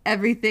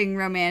everything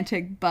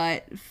romantic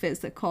but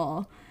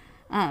physical.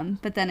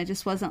 But then it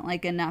just wasn't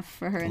like enough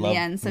for her in the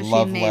end, so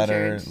she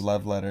majored.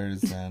 Love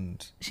letters,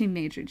 and she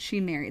majored.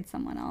 She married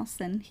someone else,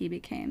 and he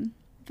became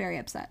very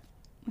upset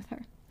with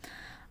her.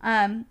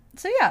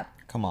 So yeah.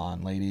 Come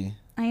on, lady.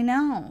 I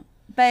know,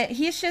 but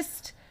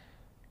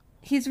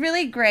he's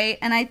really great,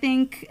 and I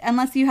think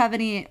unless you have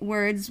any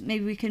words,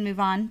 maybe we can move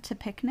on to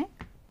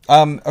Picnic.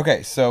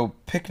 Okay, so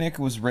Picnic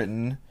was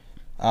written,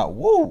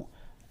 on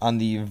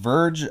the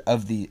verge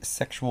of the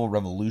sexual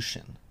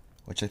revolution,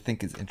 which I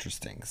think is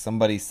interesting.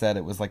 Somebody said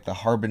it was like the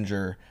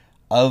harbinger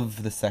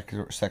of the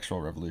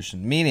sexual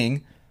revolution,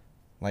 meaning,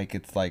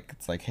 it's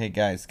like, hey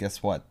guys,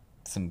 guess what?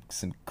 Some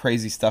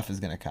crazy stuff is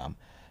gonna come,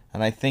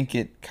 and I think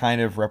it kind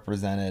of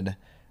represented,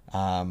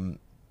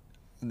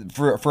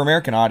 for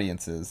American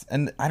audiences,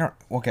 and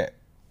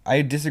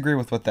I disagree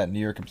with what that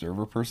New York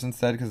Observer person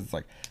said, because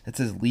it's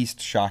his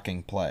least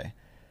shocking play,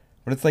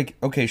 but it's like,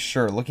 okay,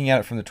 sure, looking at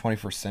it from the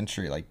 21st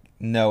century, like,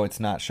 no, it's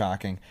not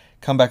shocking.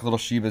 Come Back Little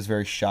Sheba is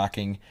very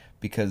shocking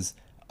because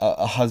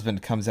a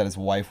husband comes at his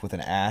wife with an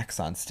axe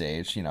on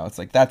stage. You know, it's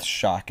like, that's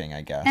shocking,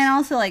 I guess. And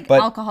also,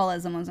 but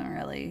alcoholism wasn't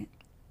really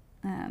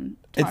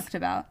talked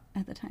about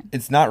at the time.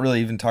 It's not really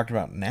even talked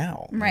about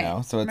now. Right. You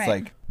know? So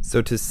it's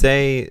so to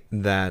say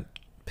that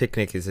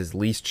Picnic is his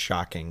least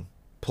shocking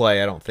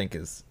play, I don't think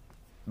is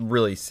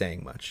really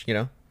saying much, you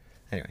know?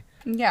 Anyway.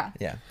 Yeah.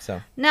 Yeah,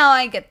 so. No,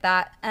 I get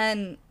that.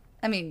 And,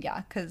 I mean,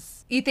 yeah,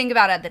 because you think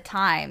about it at the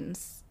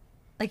times,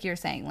 like you were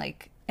saying,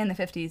 like, in the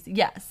 50s,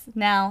 yes.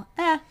 Now,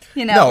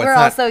 you know, we're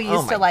also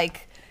used to,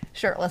 like,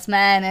 shirtless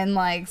men and,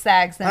 like,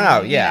 sex. And,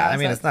 yeah. You know, I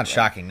mean, it's not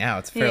shocking now.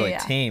 It's fairly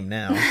tame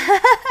now.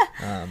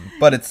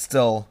 But it's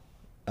still,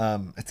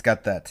 it's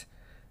got that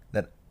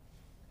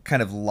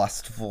kind of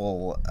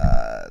lustful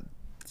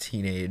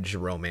teenage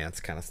romance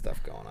kind of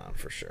stuff going on,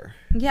 for sure.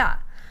 Yeah.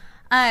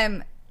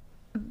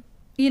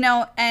 You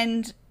know,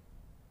 and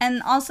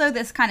also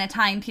this kind of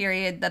time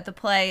period that the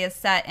play is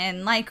set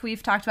in, like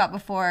we've talked about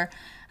before,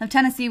 of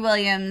Tennessee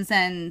Williams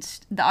and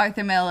the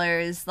Arthur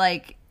Millers,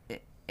 like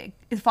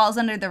it falls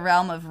under the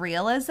realm of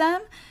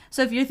realism.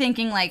 So if you're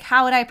thinking like,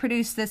 how would I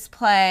produce this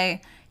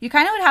play? You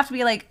kind of would have to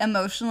be like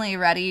emotionally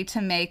ready to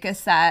make a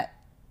set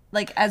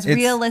like as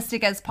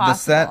realistic as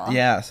possible. The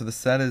set, so the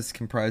set is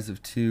comprised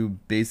of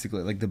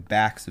basically like the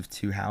backs of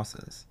two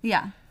houses.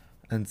 Yeah.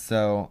 And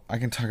so I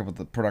can talk about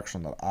the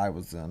production that I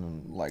was in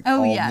and like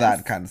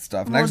that kind of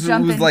stuff. We'll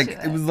jump into it.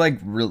 It was like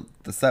real.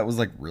 The set was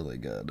like really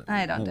good.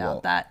 I don't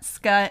doubt that.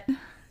 Scut.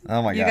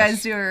 Oh my gosh. You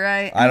guys do it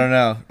right. I don't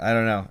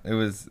know. It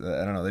was,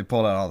 I don't know. They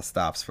pulled out all the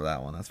stops for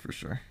that one. That's for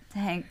sure.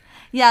 Dang.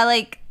 Yeah.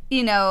 Like,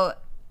 you know,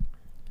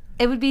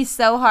 it would be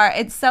so hard.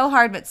 It's so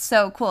hard, but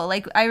so cool.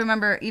 Like I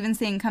remember even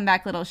seeing Come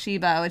Back Little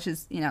Sheba, which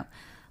is, you know,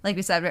 like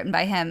we said, written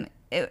by him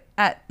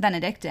at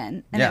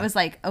Benedictine. And it was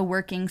like a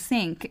working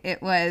sink.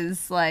 It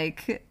was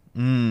like,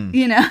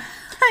 you know,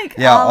 like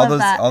all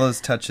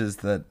those touches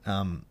that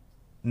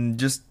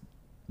just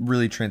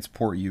really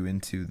transport you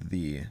into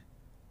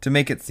to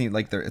make it seem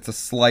like it's a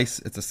slice,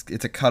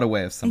 it's a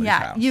cutaway of somebody's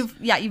house.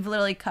 You've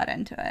literally cut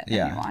into it and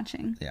you're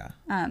watching.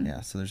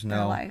 Yeah. So there's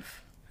no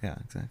life. Yeah,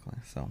 exactly.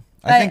 So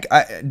I think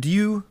do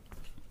you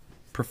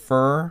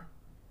prefer,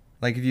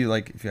 like if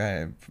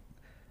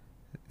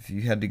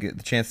you had to get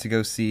the chance to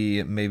go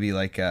see maybe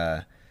like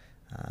I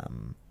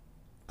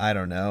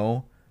don't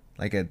know,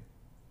 like a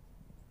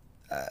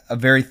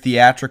very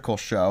theatrical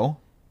show,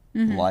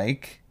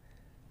 like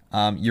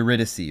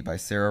Eurydice by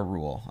Sarah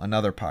Rule,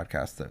 another play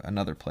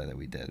that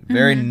we did.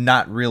 Very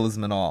not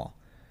realism at all.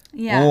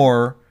 Yeah.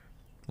 Or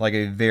like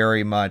a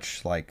very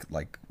much like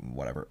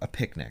whatever, a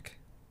Picnic.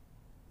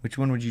 Which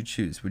one would you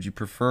choose? Would you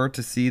prefer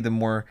to see the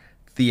more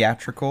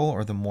theatrical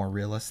or the more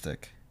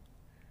realistic?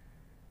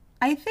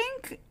 I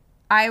think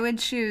I would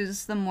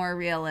choose the more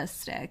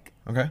realistic.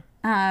 Okay.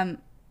 I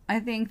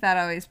think that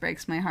always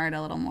breaks my heart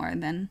a little more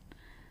than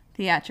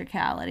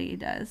theatricality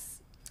does.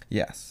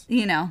 Yes.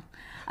 You know.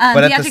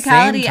 But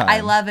theatricality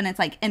I love, and it's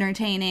like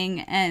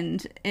entertaining,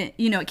 and it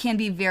can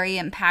be very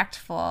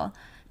impactful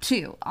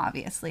too,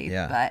 obviously.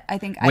 Yeah. But I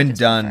think when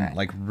done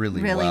like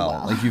really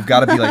well. Like you've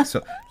got to be like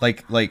so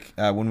like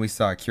when we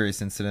saw A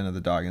Curious Incident of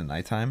the Dog in the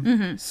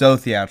Nighttime, so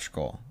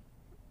theatrical.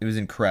 It was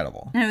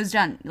incredible. And it was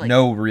done like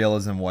no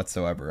realism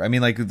whatsoever. I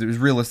mean, like it was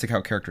realistic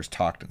how characters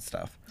talked and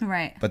stuff.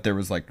 Right. But there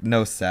was like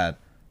no set.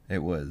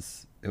 It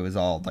was it was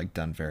all like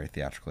done very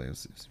theatrically. It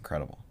was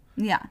incredible.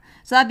 Yeah.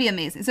 So that'd be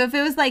amazing. So if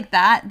it was like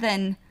that,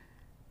 then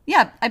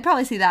yeah, I'd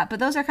probably see that. But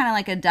those are kind of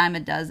like a dime a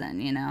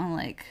dozen, you know,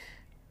 like.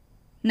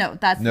 No,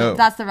 that's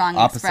the wrong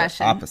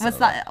expression.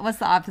 What's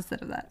the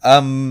opposite of that?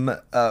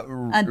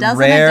 A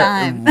dozen a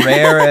dime.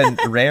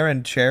 rare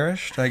and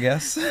cherished, I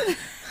guess.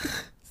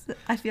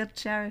 I feel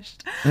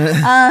cherished.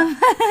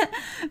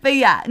 But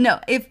yeah, no,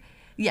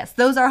 yes,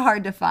 those are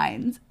hard to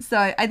find. So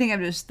I think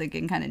I'm just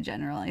thinking kind of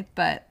generally.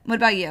 But what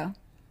about you?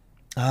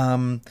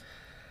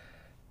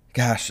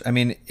 Gosh, I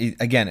mean,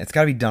 again, it's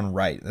got to be done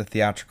right. The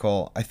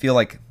theatrical, I feel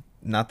like,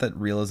 not that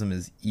realism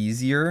is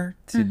easier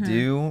to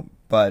do,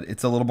 but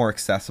it's a little more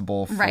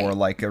accessible for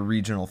like a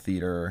regional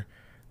theater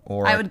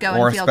or I would go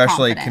or and feel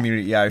especially confident.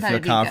 community. Yeah, I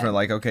feel confident. Good.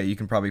 Like, okay, you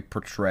can probably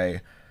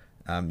portray.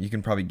 You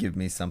can probably give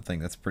me something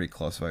that's pretty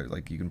close.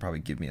 Like, you can probably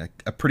give me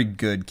a pretty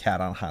good Cat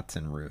on Hot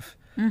Tin Roof.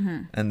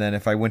 Mm-hmm. And then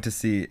if I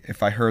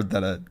heard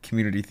that a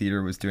community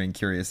theater was doing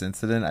Curious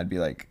Incident, I'd be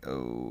like,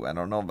 oh, I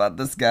don't know about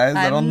this, guys.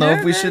 I don't know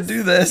if we should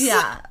do this.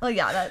 Yeah. Well,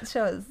 yeah, that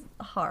show is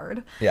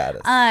hard. Yeah, it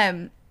is.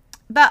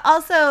 But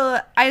also,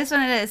 I just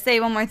wanted to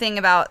say one more thing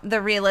about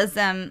the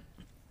realism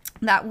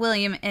that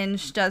William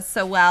Inge does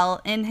so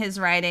well in his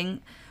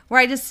writing,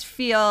 where I just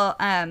feel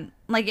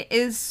like it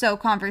is so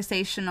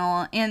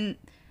conversational, and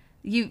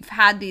you've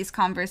had these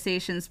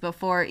conversations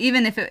before,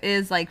 even if it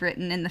is like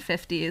written in the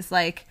 50s,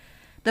 like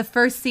the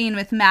first scene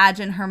with Madge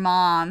and her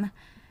mom,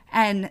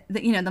 and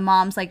the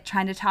mom's like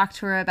trying to talk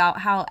to her about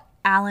how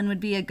Alan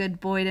would be a good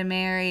boy to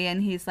marry,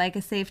 and he's like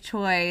a safe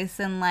choice,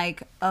 and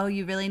like, oh,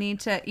 you really need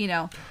to,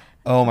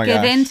 oh my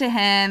give gosh. into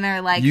him, or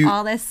like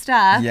all this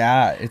stuff.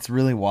 Yeah, it's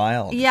really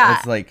wild. Yeah.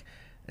 It's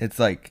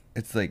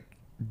like,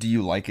 do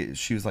you like it?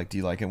 She was like, do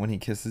you like it when he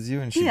kisses you?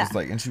 And she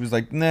was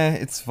like, nah,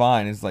 it's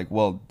fine. It's like,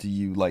 well, do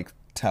you like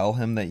tell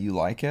him that you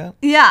like it?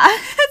 Yeah.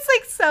 It's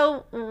like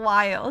so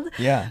wild.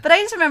 Yeah. But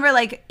I just remember,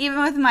 like,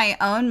 even with my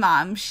own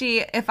mom,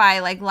 if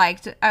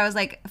I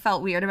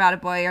felt weird about a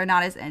boy or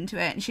not as into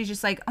it, and she's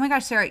just like, oh my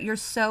gosh, Sarah, you're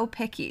so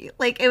picky.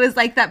 Like, it was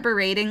like that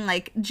berating,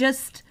 like,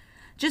 just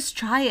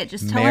try it.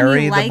 Just tell him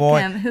you like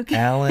him. Who cares?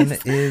 Alan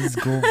is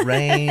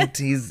great.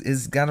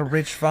 He's got a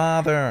rich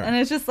father. And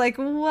it's just like,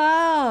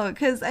 whoa.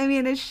 Because, I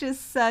mean, it's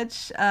just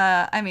such,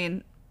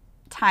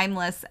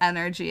 timeless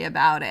energy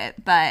about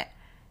it. But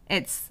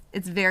it's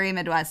very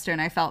Midwestern.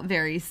 I felt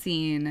very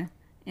seen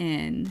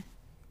in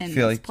I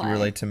feel like play. You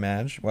relate to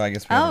Madge? Well, I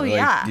guess we haven't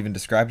really even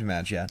described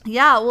Madge yet.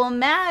 Yeah, well,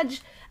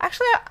 Madge...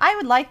 Actually, I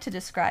would like to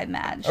describe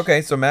Madge.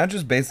 Okay, so Madge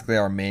is basically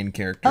our main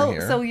character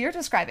here. Oh, so you're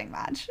describing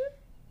Madge.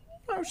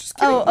 I was just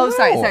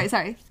kidding.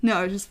 Sorry.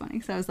 No, it was just funny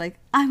because I was like,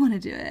 I want to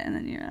do it, and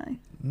then you're like,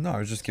 no, I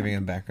was just giving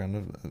a background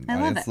of I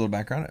love audience, it. a little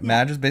background. Yeah.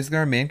 Madge is basically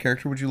our main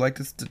character. Would you like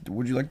to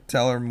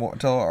tell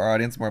our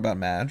audience more about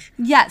Madge?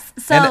 Yes.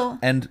 So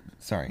and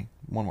sorry,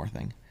 one more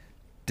thing.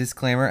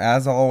 Disclaimer: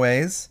 as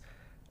always,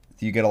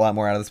 you get a lot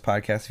more out of this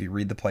podcast if you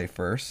read the play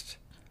first.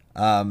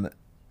 Anyway,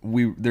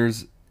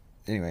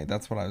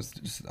 that's what I was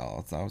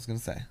gonna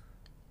say.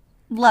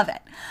 Love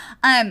it.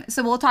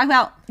 So we'll talk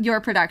about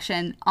your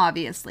production,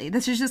 obviously.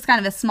 This is just kind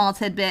of a small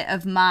tidbit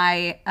of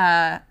my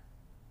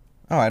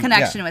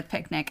connection with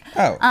Picnic.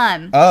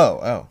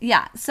 Oh.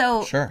 Yeah.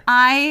 So sure.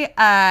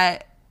 I,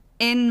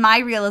 in my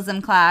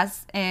realism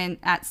class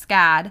at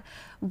SCAD,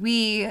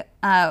 we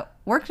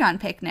worked on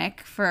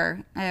Picnic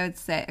for, I would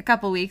say, a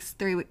couple weeks,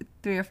 3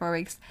 or 4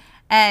 weeks.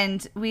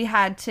 And we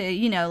had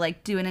to,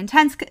 do an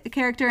intense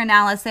character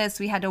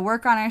analysis. We had to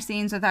work on our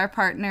scenes with our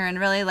partner and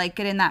really,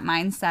 get in that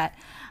mindset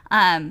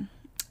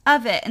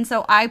of it. And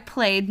so I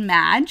played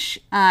Madge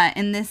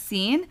in this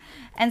scene.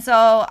 And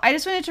so I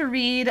just wanted to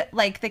read,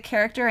 the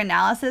character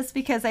analysis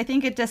because I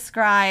think it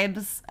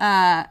describes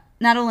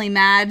not only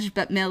Madge,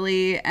 but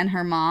Millie and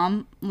her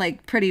mom,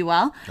 pretty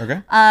well.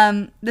 Okay.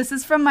 This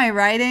is from my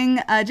writing.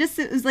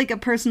 It was a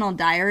personal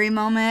diary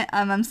moment.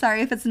 I'm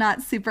sorry if it's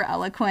not super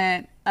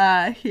eloquent.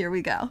 Here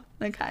we go.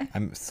 Okay.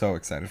 I'm so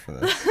excited for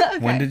this. Okay.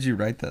 When did you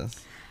write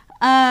this?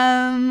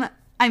 I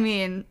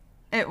mean,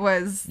 it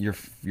was your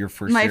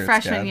first my year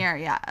freshman year,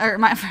 yeah, or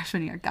my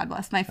freshman year. God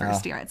bless, my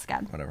first year at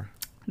SCAD. Whatever.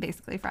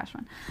 Basically,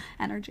 freshman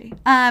energy.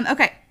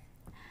 Okay.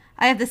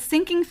 I have this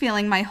sinking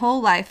feeling my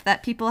whole life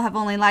that people have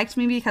only liked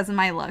me because of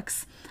my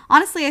looks.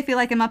 Honestly, I feel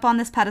like I'm up on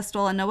this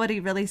pedestal and nobody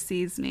really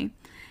sees me.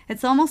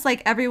 It's almost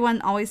like everyone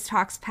always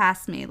talks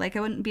past me, like I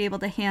wouldn't be able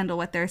to handle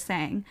what they're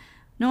saying.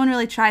 No one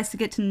really tries to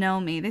get to know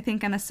me. They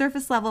think I'm a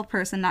surface-level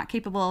person, not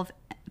capable of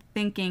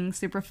thinking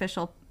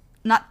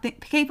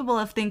capable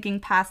of thinking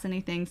past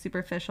anything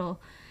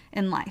superficial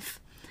in life.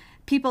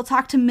 People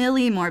talk to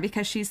Millie more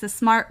because she's the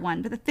smart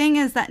one, but the thing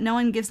is that no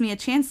one gives me a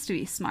chance to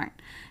be smart.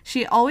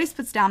 She always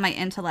puts down my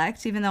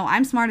intellect, even though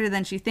I'm smarter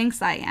than she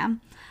thinks I am.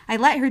 I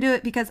let her do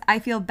it because I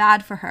feel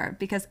bad for her,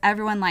 because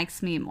everyone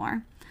likes me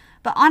more.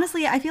 But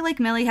honestly, I feel like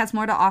Millie has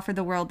more to offer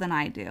the world than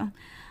I do.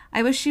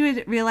 I wish she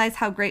would realize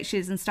how great she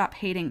is and stop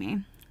hating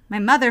me. My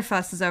mother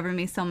fusses over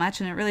me so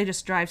much, and it really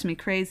just drives me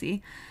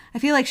crazy. I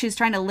feel like she's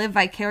trying to live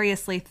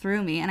vicariously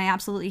through me, and I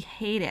absolutely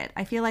hate it.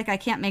 I feel like I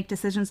can't make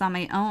decisions on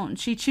my own.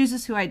 She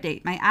chooses who I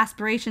date, my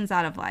aspirations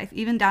out of life,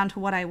 even down to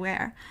what I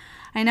wear.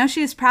 I know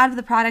she is proud of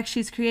the product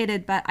she's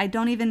created, but I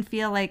don't even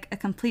feel like a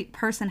complete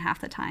person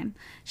half the time.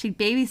 She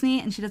babies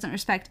me, and she doesn't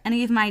respect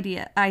any of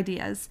my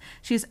ideas.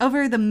 She's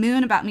over the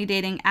moon about me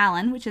dating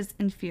Alan, which is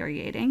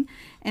infuriating.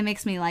 It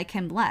makes me like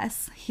him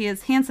less. He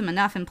is handsome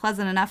enough and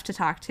pleasant enough to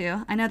talk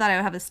to. I know that I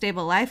will have a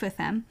stable life with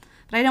him,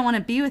 but I don't want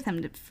to be with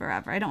him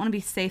forever. I don't want to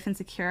be safe and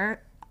secure.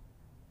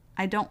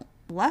 I don't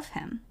love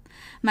him.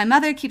 My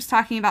mother keeps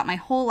talking about my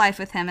whole life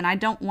with him, and I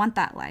don't want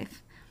that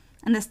life.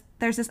 And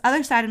there's this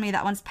other side of me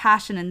that wants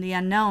passion and the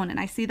unknown, and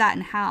I see that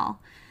in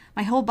Hal.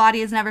 My whole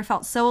body has never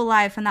felt so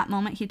alive from that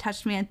moment he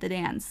touched me at the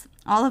dance.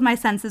 All of my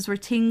senses were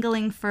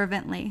tingling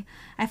fervently.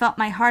 I felt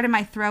my heart in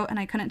my throat, and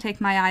I couldn't take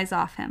my eyes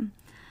off him.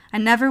 I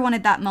never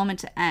wanted that moment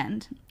to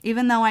end.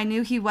 Even though I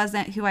knew he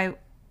wasn't who I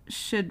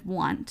should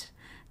want,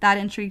 that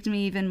intrigued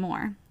me even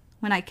more.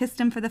 When I kissed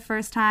him for the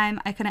first time,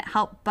 I couldn't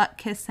help but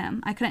kiss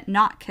him. I couldn't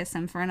not kiss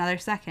him for another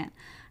second.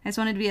 I just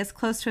wanted to be as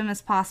close to him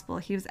as possible.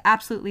 He was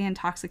absolutely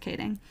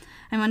intoxicating.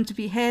 I wanted to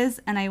be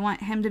his, and I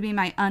want him to be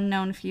my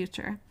unknown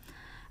future.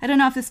 I don't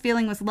know if this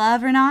feeling was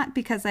love or not,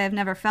 because I have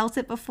never felt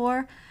it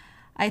before.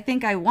 I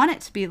think I want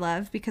it to be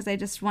love, because I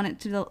just want it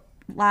to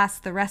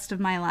last the rest of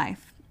my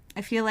life.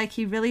 I feel like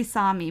he really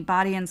saw me,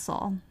 body and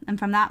soul, and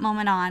from that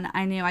moment on,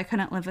 I knew I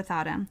couldn't live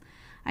without him.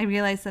 I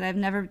realized that I've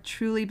never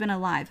truly been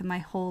alive in my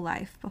whole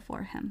life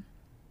before him.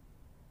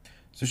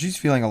 So she's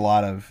feeling a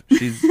lot of...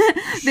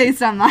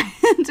 Based on my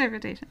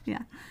interpretation,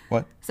 yeah.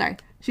 What? Sorry.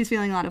 She's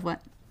feeling a lot of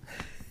what?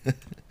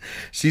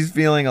 She's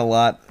feeling a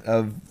lot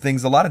of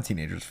things a lot of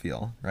teenagers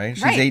feel, right?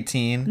 She's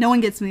 18. No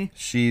one gets me.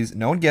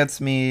 No one gets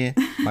me.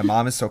 My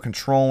mom is so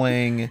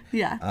controlling.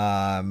 Yeah.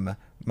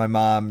 My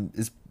mom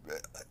is...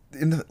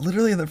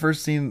 literally in the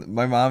first scene,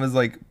 my mom is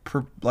like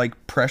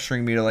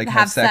pressuring me to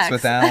have sex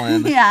with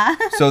Alan. Yeah.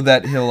 So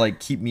that he'll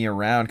keep me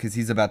around because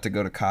he's about to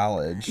go to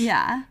college.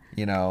 Yeah.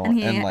 You know,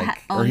 and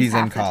or he's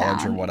in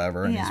college or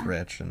whatever, and he's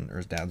rich, or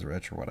his dad's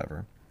rich or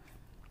whatever.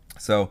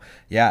 So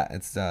yeah,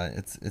 it's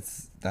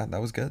that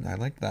was good. I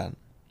liked that.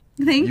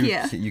 Thank you.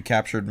 You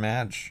captured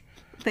Madge.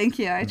 Thank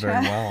you. I very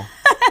tried. well.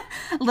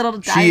 A little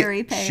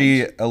diary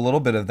page. A little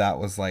bit of that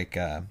was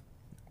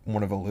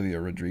one of Olivia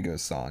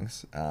Rodrigo's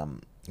songs.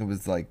 It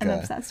was I'm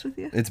obsessed with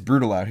you. It's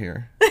brutal out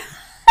here.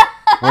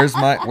 Where's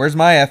my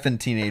effing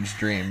teenage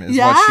dream is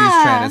what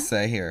she's trying to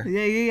say here.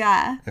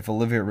 Yeah. If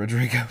Olivia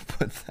Rodrigo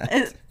put that.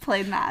 It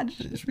played Madge.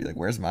 It should be like,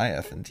 where's my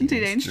effing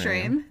teenage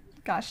dream?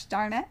 Gosh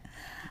darn it.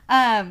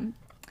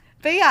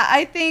 But yeah,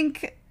 I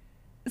think,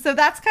 so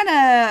that's kind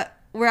of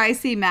where I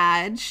see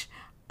Madge.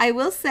 I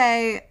will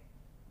say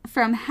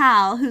from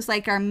Hal, who's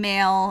our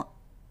male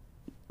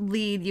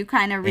lead, you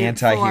kind of root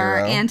for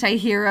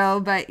anti-hero,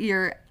 but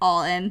you're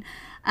all in.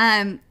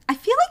 I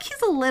feel like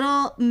he's a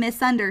little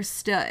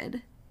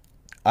misunderstood.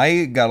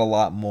 I got a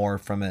lot more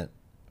from it.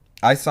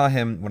 I saw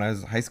him when I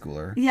was a high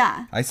schooler.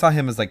 Yeah. I saw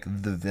him as the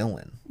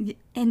villain.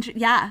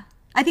 Yeah.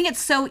 I think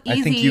it's so easy.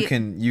 I think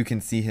you can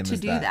see him to as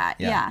do that.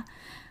 Yeah.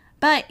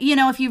 But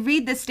if you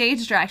read the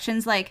stage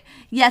directions,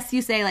 yes,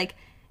 you say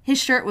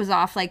his shirt was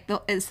off,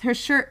 her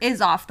shirt is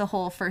off the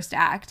whole first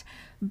act,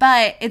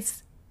 but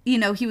it's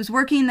he was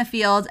working in the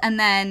field, and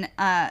then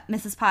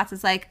Mrs. Potts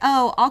is like,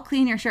 "Oh, I'll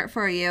clean your shirt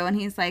for you," and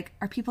he's like,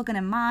 "Are people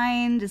gonna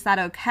mind? Is that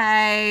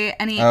okay?"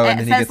 And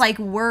it says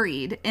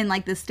worried in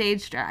the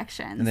stage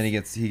directions. And then he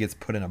gets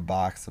put in a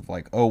box of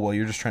 "Oh, well,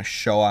 you're just trying to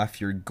show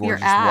off your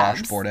gorgeous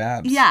washboard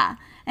abs." Yeah,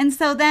 and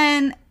so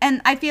then,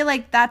 and I feel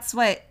like that's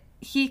what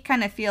he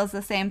kind of feels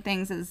the same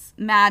things as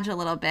Madge a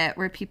little bit,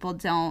 where people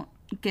don't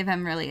give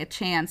him really a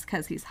chance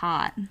because he's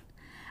hot.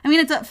 I mean,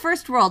 it's a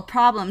first world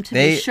problem to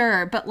be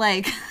sure, but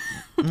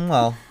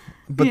well,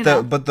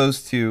 but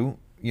those two,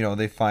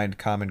 they find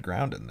common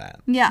ground in that.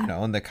 Yeah.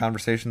 And the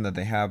conversation that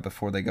they have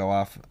before they go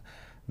off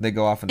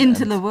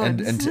into the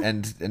woods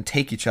and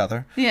take each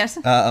other. Yes.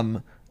 They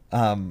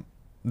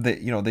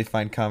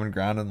find common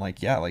ground and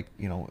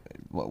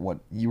what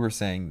you were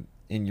saying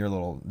in your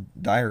little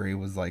diary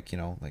was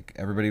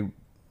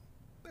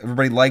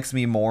everybody likes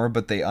me more,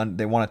 but they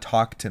want to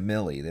talk to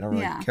Millie. They don't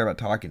really care about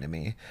talking to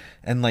me.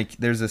 And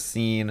there's a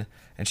scene,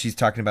 and she's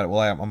talking about it. Well,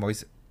 I'm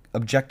always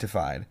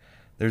objectified.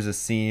 There's a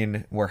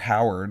scene where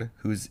Howard,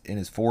 who's in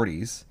his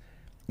 40s,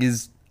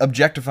 is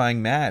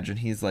objectifying Madge, and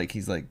he's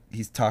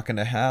talking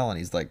to Hal, and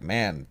he's like,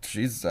 "Man,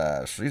 she's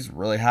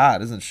really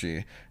hot, isn't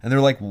she?" And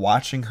they're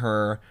watching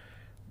her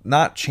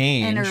not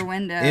change in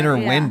her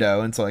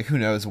window, and so who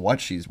knows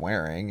what she's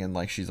wearing,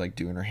 and she's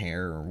doing her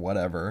hair or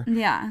whatever.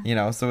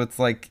 Yeah. So it's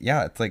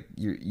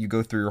you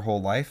go through your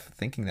whole life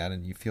thinking that,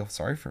 and you feel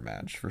sorry for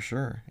Madge for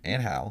sure,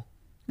 and Hal.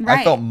 Right.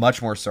 I felt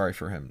much more sorry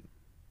for him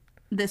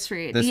this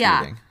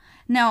reading.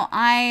 No,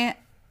 I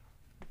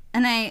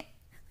don't know,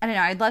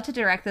 I'd love to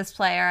direct this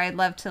play, or I'd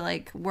love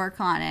to work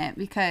on it,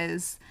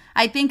 because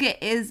I think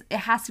it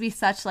has to be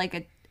such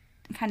a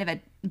kind of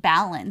a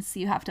balance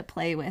you have to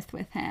play with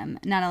him,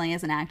 not only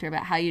as an actor,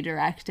 but how you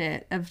direct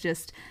it, of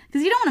just,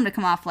 because you don't want him to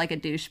come off like a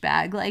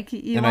douchebag. Like,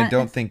 I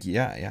don't think,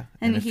 yeah.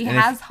 And he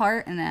has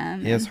heart in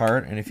him. He has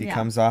heart, and if he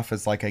comes off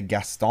as like a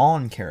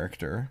Gaston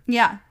character,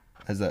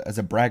 as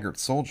a braggart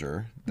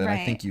soldier, then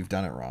I think you've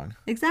done it wrong.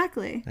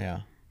 Exactly.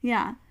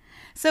 Yeah.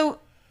 So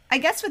I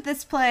guess with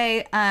this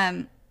play,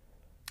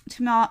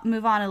 to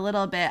move on a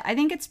little bit, I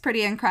think it's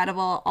pretty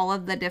incredible, all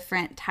of the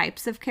different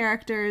types of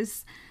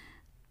characters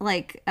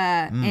like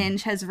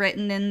Inge has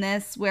written in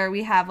this, where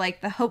we have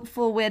like the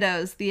hopeful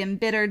widows, the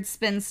embittered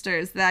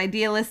spinsters, the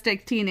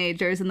idealistic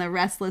teenagers, and the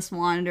restless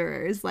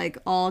wanderers, like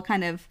all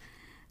kind of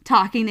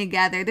talking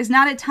together. There's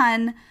not a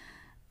ton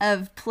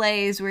of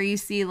plays where you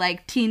see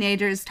like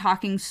teenagers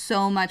talking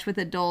so much with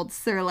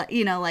adults, or like,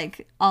 you know,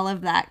 like all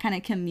of that kind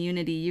of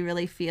community. You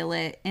really feel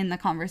it in the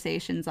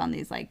conversations on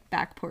these like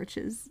back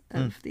porches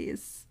of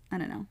these, I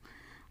don't know,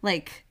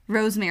 like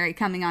Rosemary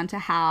coming on to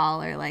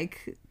Hal, or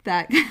like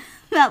that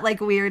that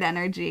like weird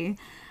energy.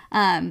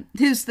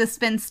 Who's the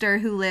spinster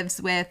who lives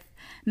with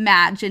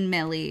Madge and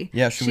Millie?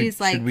 Yeah, should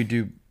we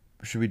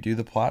do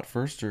the plot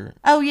first, or?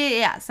 Oh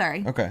yeah,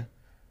 sorry. Okay,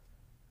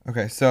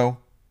 so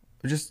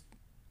just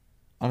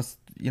honest,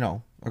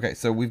 okay,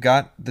 so we've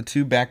got the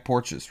two back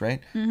porches, right?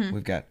 Mm-hmm.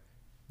 We've got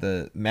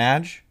the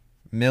Madge,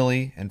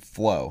 Millie, and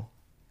Flo.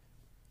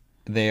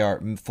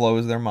 Flo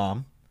is their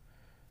mom.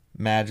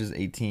 Madge is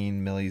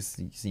 18, Millie's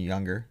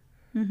younger.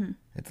 Mm-hmm.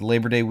 It's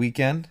Labor Day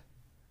weekend,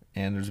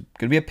 and there's going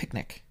to be a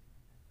picnic.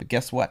 But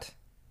guess what?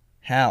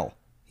 Hal,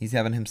 he's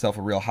having himself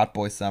a real hot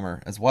boy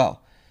summer as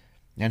well.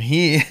 And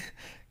he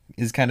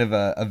is kind of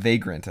a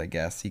vagrant, I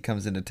guess. He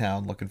comes into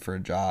town looking for a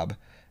job,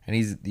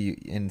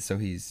 and so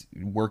he's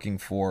working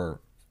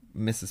for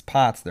Mrs.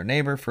 Potts, their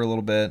neighbor, for a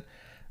little bit.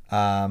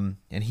 And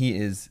Hal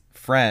is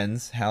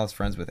friends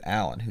with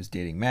Alan, who's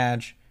dating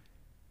Madge,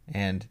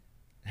 and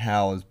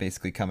Hal is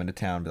basically coming to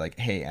town and be like,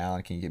 hey,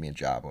 Alan, can you get me a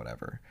job,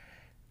 whatever.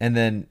 And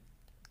then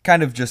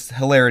kind of just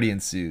hilarity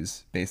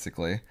ensues,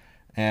 basically.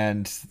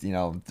 And,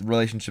 the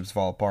relationships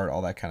fall apart,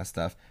 all that kind of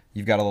stuff.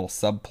 You've got a little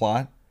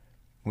subplot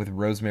with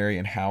Rosemary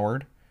and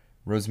Howard.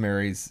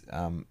 Rosemary's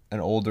an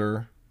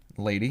older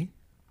lady.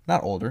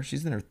 Not older.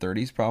 She's in her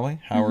 30s, probably.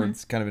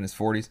 Howard's kind of in his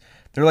 40s.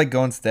 They're, like,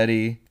 going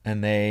steady,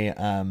 and they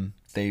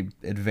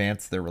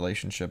advance their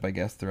relationship, I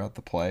guess, throughout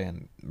the play.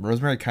 And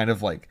Rosemary kind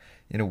of, like,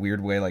 in a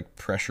weird way, like,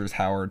 pressures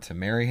Howard to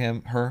marry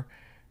her,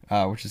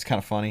 which is kind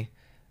of funny.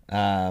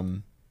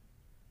 And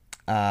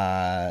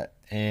at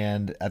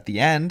the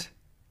end,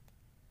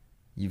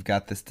 you've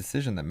got this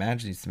decision that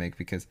Madge needs to make,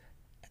 because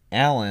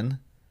Alan,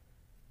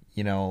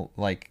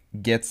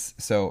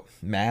 so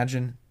Madge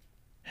and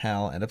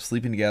Hal end up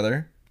sleeping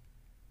together.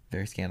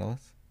 Very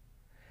scandalous.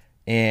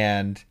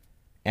 And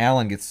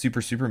Alan gets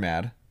super, super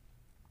mad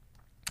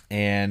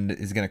and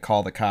is going to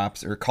call the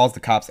cops, or calls the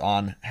cops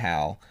on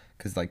Hal,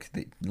 because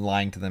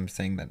lying to them,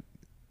 saying that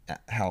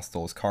Hal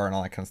stole his car and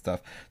all that kind of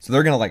stuff. So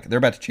they're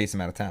about to chase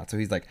him out of town. So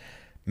he's like,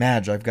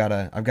 Madge, I've got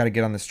to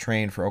get on this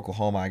train for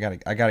Oklahoma. I got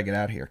to get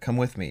out of here. Come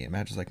with me. And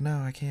Madge is like,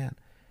 no, I can't.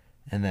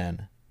 And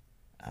then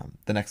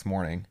the next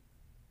morning,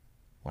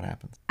 what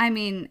happens? I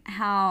mean,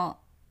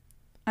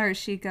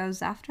 she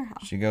goes after Hal.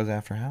 She goes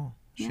after Hal.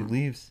 Yeah. She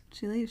leaves.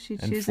 She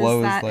chooses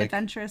that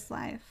adventurous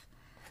life.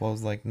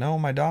 Flo's like, no,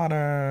 my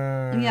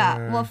daughter.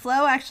 Yeah. Well,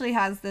 Flo actually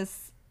has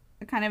this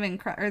kind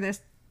of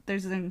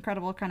there's an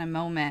incredible kind of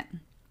moment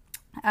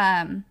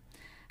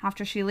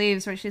after she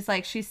leaves, where she's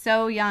like, she's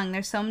so young.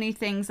 There's so many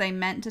things I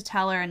meant to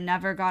tell her and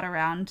never got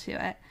around to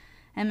it.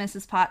 And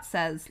Mrs. Potts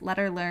says, let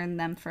her learn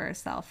them for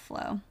herself,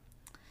 Flo.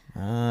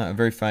 A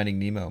very Finding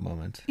Nemo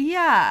moment.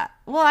 Yeah.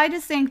 Well, I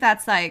just think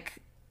that's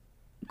like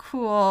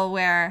cool,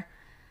 where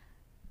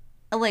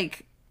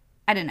like,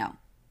 I don't know,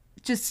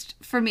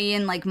 just for me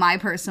in like my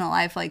personal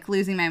life, like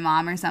losing my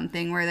mom or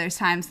something, where there's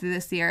times through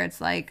this year it's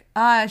like,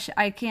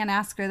 I can't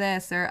ask her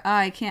this, or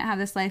I can't have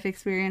this life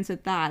experience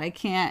with that. I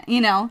can't,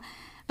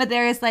 but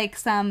there is like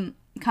some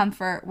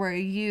comfort where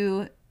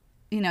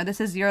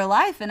this is your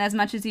life, and as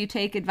much as you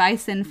take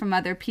advice in from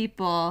other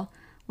people,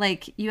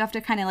 like you have to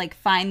kind of like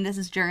find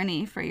this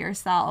journey for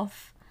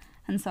yourself.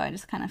 And so I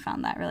just kind of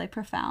found that really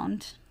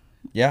profound.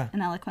 Yeah.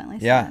 And eloquently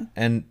said. Yeah.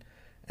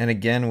 And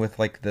again, with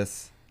like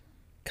this,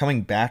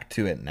 coming back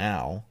to it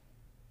now,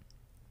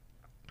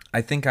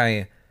 I think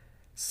I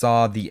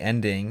saw the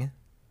ending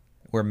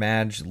where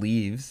Madge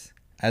leaves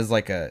as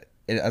a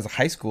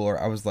high schooler.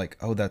 I was like,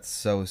 oh, that's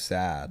so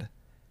sad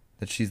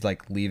that she's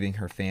like leaving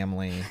her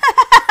family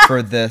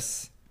for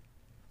this.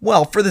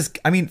 Well,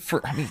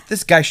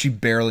 this guy she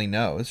barely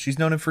knows. She's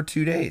known him for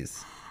 2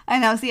 days. I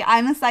know. See,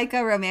 I'm a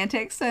psycho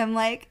romantic, so I'm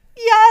like,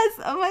 yes,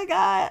 oh my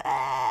god.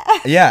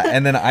 Yeah,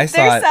 and then I saw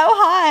they're so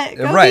hot.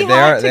 Go right, they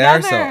are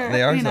together.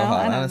 They are so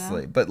hot,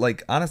 honestly. Know.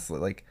 But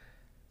honestly,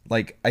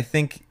 I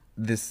think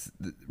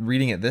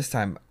reading it this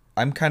time,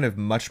 I'm kind of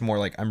much more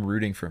like, I'm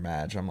rooting for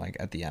Madge. I'm like,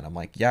 at the end, I'm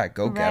like, yeah,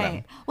 go get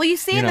him. Well, you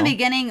see in the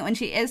beginning when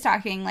she is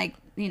talking, like,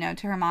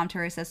 to her mom, to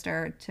her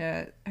sister,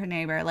 to her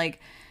neighbor, like,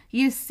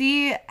 you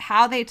see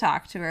how they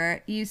talk to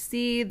her. You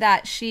see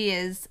that she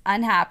is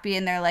unhappy,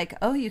 and they're like,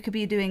 oh, you could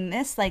be doing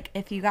this. Like,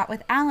 if you got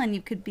with Alan,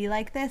 you could be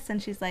like this.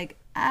 And she's like,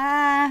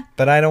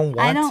 but I don't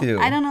want to.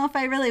 I don't know if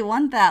I really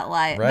want that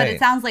life. Right. But it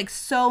sounds like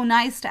so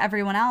nice to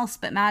everyone else.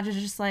 But Madge is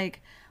just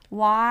like,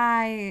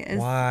 why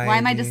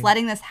am I just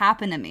letting this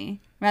happen to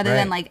me? Rather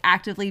than like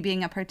actively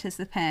being a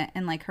participant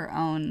in like her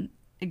own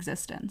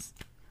existence.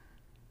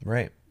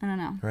 Right. I don't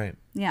know. Right.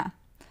 Yeah.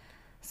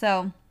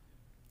 So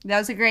that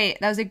was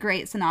a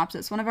great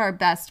synopsis. One of our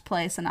best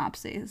play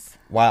synopses.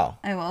 Wow.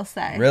 I will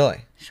say.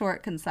 Really?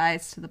 Short,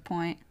 concise, to the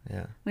point.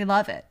 Yeah. We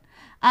love it.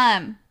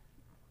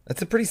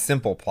 It's a pretty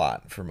simple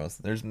plot for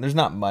most. There's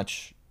not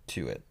much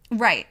to it.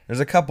 Right. There's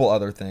a couple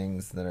other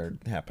things that are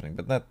happening,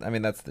 but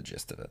that's the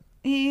gist of it.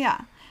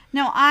 Yeah.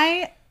 No,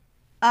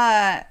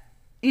 and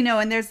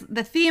there's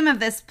the theme of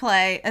this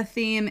play. A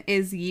theme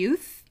is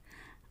youth,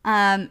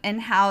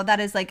 and how that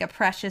is like a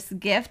precious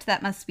gift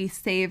that must be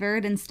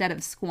savored instead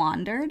of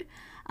squandered.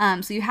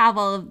 So you have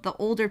all of the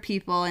older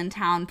people in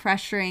town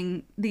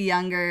pressuring the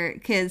younger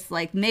kids,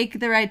 like, make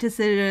the right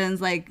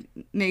decisions, like,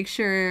 make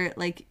sure,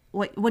 like,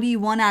 what do you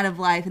want out of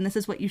life, and this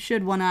is what you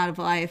should want out of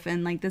life,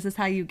 and like this is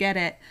how you get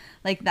it,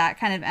 like that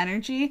kind of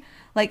energy.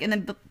 Like in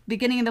the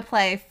beginning of the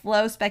play,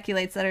 Flo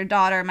speculates that her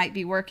daughter might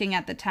be working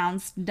at the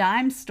town's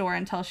dime store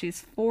until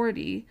she's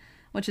 40,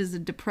 which is a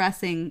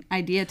depressing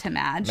idea to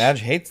Madge.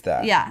 Madge hates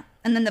that. Yeah.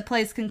 And then the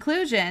play's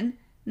conclusion,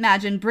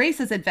 Madge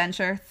embraces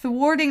adventure,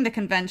 thwarting the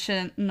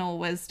conventional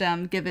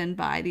wisdom given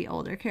by the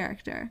older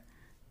character,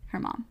 her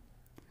mom.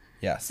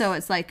 Yes. So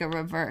it's like a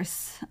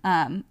reverse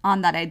on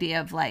that idea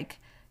of like,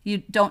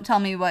 you don't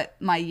tell me what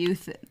my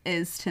youth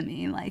is to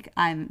me. Like,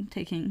 I'm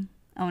taking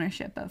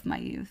ownership of my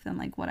youth and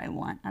like what I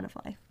want out of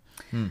life.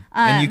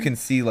 And you can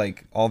see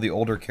like all the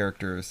older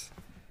characters.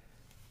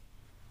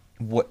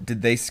 What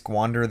did they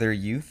squander their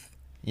youth?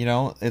 You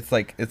know, it's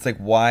like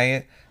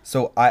why?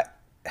 So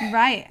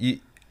Right.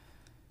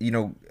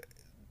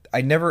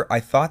 I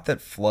thought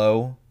that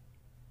Flo,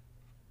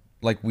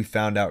 like we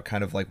found out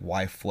kind of like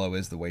why Flo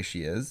is the way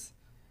she is.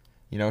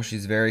 You know,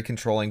 she's very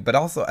controlling, but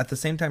also at the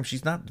same time,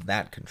 she's not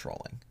that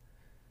controlling.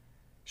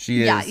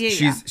 She is,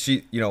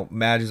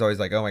 Madge is always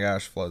like, oh my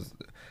gosh, Flo's,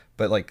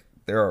 but like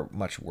there are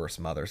much worse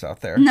mothers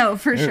out there. No,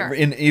 for sure.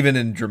 Even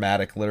in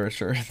dramatic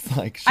literature, it's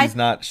like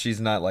she's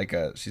not like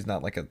a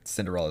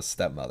Cinderella's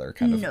stepmother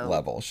kind of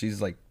level.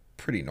 She's like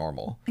pretty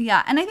normal.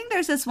 Yeah, and I think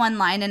there's this one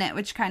line in it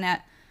which kind of,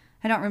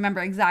 I don't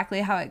remember exactly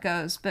how it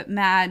goes, but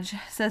Madge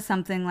says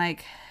something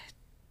like,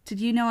 did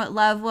you know what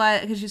love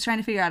was? Because she's trying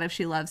to figure out if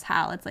she loves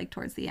Hal. It's like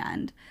towards the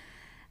end.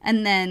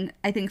 And then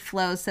I think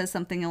Flo says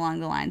something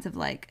along the lines of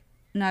like,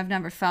 no, I've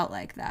never felt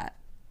like that.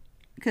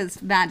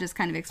 Because Madge is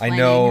kind of explaining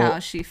how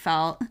she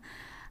felt.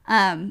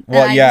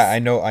 I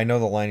know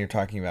the line you're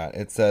talking about.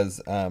 It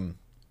says,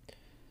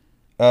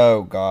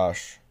 oh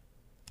gosh.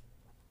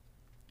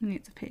 Maybe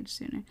it's a page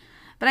sooner.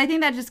 But I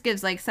think that just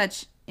gives like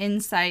such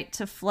insight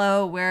to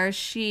Flo, where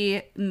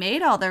she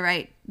made all the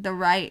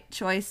right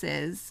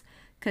choices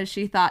because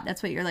she thought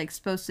that's what you're like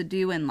supposed to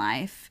do in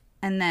life.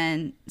 And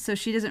then, so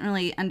she doesn't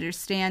really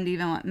understand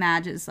even what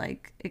Madge is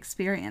like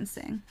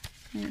experiencing.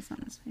 Maybe it's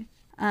on this page.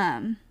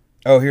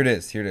 Oh, here it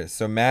is.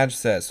 So Madge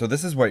says, so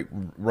this is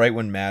right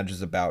when Madge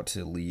is about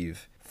to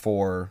leave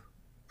for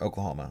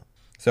Oklahoma.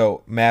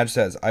 So Madge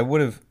says, I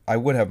would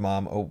have,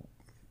 Mom. Oh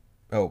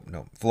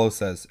no. Flo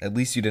says, at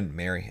least you didn't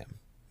marry him.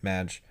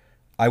 Madge,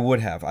 I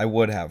would have.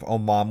 Oh,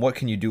 Mom, what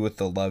can you do with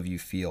the love you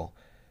feel?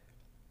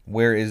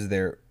 Where is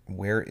there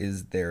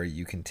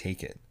you can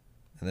take it?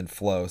 And then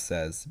Flo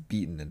says,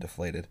 beaten and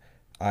deflated,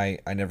 I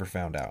never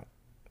found out.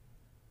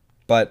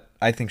 But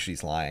I think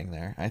she's lying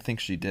there. I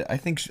think she did. I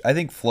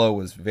think Flo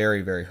was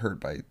very, very hurt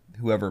by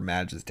whoever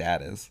Madge's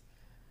dad is.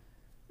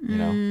 You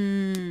know?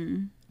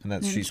 And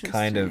that she's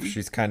kind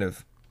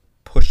of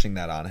pushing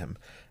that on him.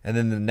 And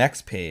then the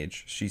next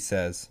page, she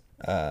says,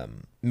 Flo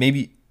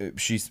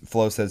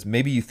says,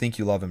 maybe you think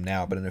you love him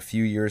now, but in a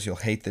few years you'll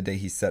hate the day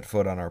he set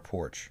foot on our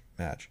porch.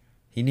 Madge,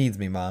 he needs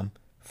me, Mom.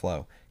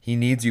 Flo, he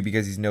needs you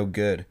because he's no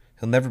good.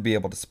 He'll never be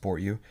able to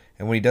support you.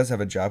 And when he does have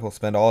a job, he'll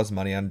spend all his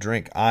money on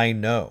drink. I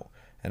know.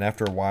 And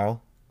after a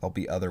while, there'll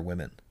be other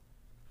women.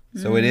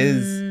 So it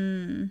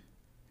is.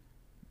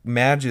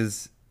 Madge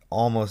is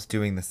almost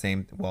doing the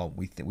same. Well,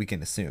 we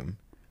can assume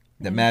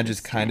that Madge is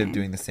kind of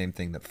doing the same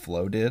thing that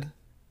Flo did.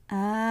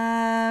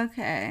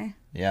 Okay.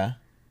 Yeah.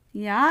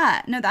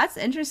 Yeah. No, that's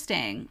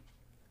interesting.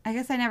 I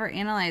guess I never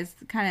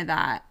analyzed kind of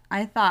that.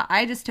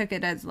 I just took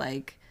it as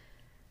like,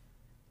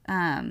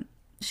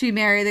 she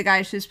married the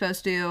guy she was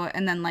supposed to,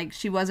 and then like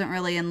she wasn't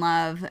really in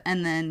love,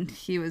 and then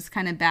he was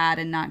kind of bad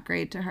and not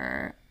great to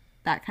her.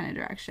 That kind of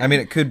direction. I mean,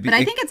 it could be. But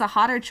I think it's a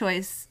hotter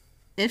choice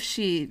if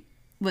she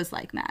was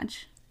like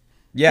Madge.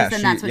 Yeah,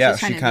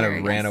 she kind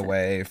of ran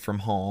away from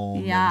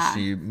home. Yeah. And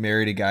she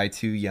married a guy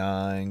too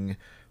young.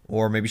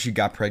 Or maybe she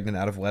got pregnant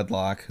out of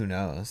wedlock. Who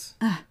knows?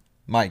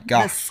 My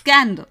gosh. The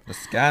scandal. The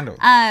scandal.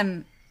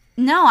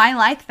 No, I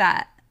like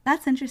that.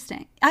 That's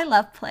interesting. I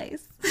love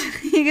plays.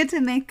 You get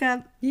to make up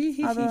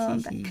all the little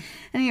things.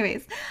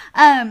 Anyways,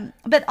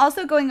 but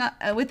also going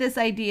with this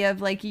idea of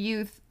like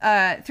youth,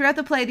 throughout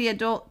the play, the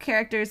adult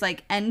characters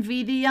like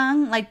envy the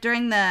young. Like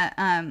during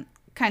the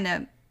kind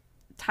of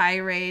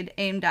tirade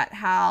aimed at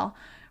Hal,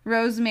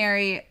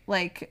 Rosemary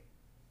like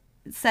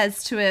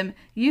says to him,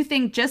 you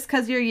think just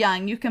because you're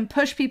young, you can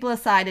push people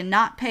aside and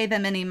not pay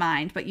them any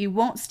mind, but you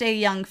won't stay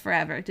young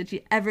forever. Did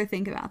you ever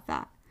think about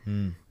that?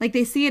 Like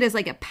they see it as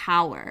like a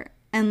power.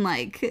 And,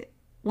 like,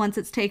 once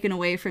it's taken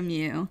away from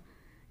you,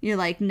 you're,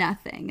 like,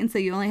 nothing. And so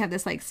you only have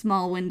this, like,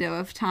 small window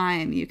of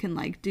time you can,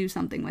 like, do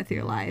something with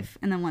your life.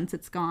 And then once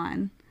it's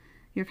gone,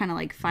 you're kind of,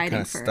 like,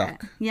 fighting for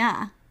stuck. It.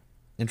 Yeah.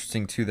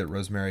 Interesting, too, that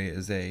Rosemary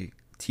is a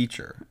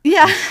teacher.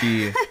 Yeah.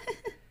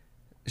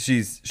 She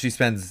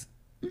spends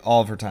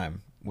all of her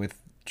time with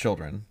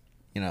children,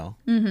 you know,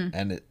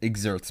 and it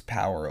exerts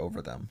power over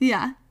them.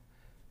 Yeah.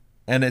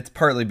 And it's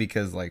partly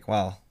because, like,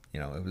 well, you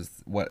know, it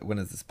was, when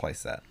is this play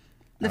set?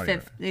 The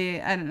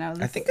 50s, I don't know.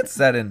 I think it's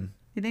set in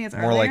you think it's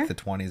more earlier? like the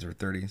 20s or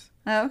 30s.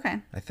 Oh,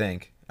 okay. I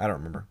think. I don't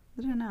remember.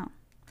 I don't know.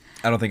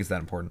 I don't think it's that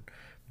important.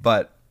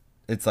 But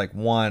it's like,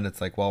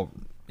 it's like, well,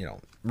 you know,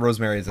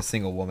 Rosemary is a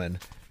single woman.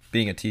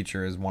 Being a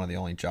teacher is one of the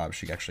only jobs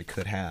she actually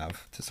could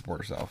have to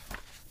support herself.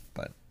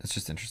 But it's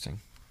just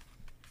interesting.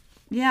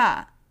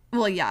 Yeah.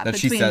 Well, yeah, that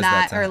between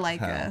that or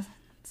like a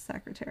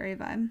secretary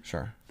vibe.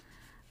 Sure.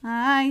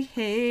 I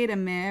hate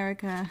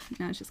America.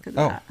 No, it's just because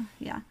of that.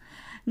 Yeah.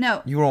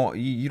 No.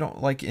 You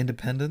don't like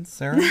Independence,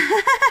 Sarah?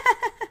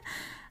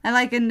 I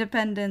like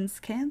Independence,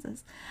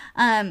 Kansas.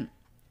 I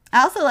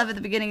also love at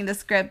the beginning of the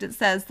script, it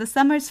says, the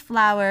summer's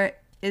flower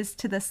is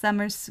to the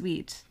summer's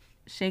sweet.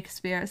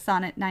 Shakespeare,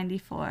 Sonnet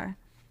 94.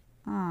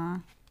 Aw.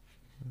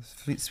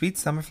 Sweet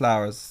summer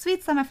flowers.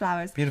 Sweet summer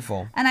flowers.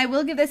 Beautiful. And I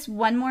will give this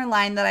one more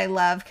line that I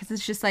love because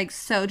it's just like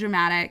so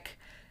dramatic.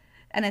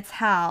 And it's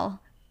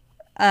Hal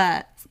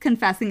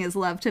confessing his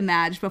love to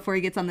Madge before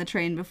he gets on the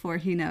train, before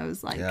he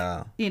knows, like,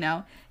 you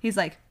know, he's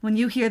like, when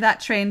you hear that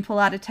train pull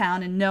out of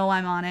town and know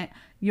I'm on it,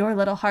 your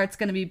little heart's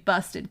going to be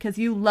busted because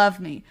you love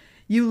me.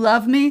 You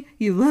love me.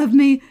 You love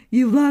me.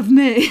 You love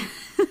me.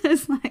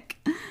 It's like,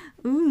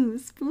 ooh,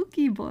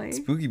 spooky boy.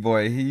 Spooky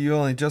boy. You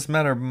only just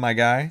met her, my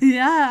guy.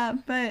 Yeah,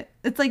 but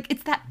it's like,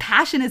 it's that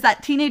passion. It's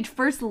that teenage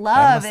first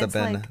love.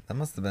 That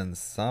must have been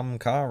some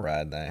car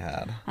ride I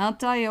had. I'll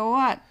tell you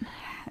what.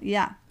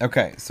 Yeah.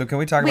 Okay, so can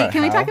we talk about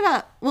can we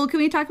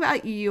talk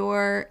about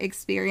your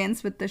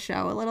experience with the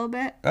show a little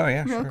bit? Oh,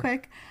 yeah, real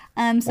quick.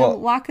 So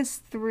walk us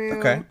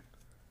through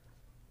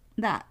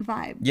that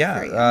vibe.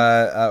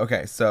 Yeah.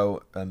 Okay,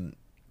 so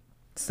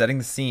setting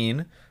the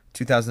scene,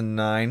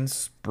 2009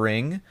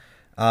 spring.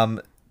 A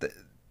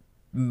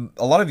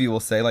lot of you will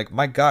say, like,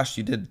 my gosh,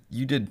 you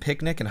did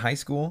Picnic in high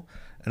school?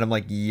 And I'm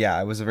like, yeah,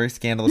 it was a very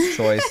scandalous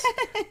choice.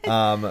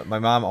 My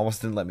mom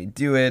almost didn't let me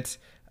do it.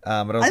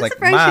 But I was like,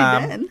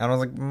 Mom, and I was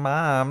like,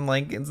 Mom,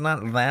 like, it's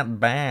not that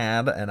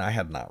bad. And I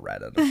had not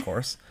read it, of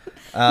course.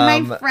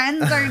 My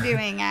friends are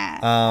doing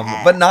it.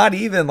 But not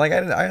even, like,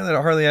 I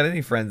hardly had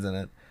any friends in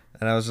it.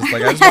 And I was just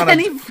like, I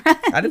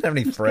didn't have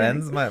any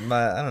friends. I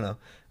don't know.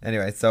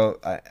 Anyway, so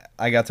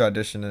I got to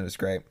audition and it was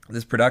great.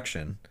 This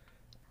production,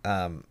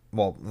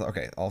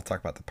 okay, I'll talk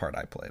about the part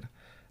I played.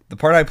 The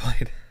part I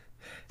played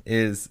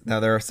is,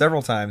 now there are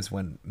several times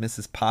when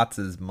Mrs.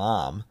 Potts's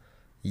mom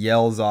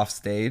yells off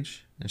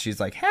stage and she's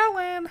like,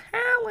 Helen.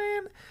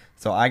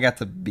 So I got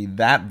to be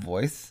that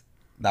voice.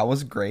 That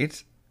was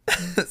great.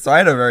 So I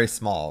had a very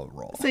small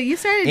role. So you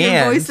started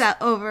your voice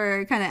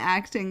over kind of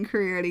acting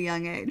career at a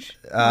young age.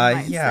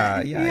 Yeah,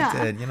 I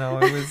did. You know,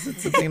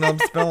 it's been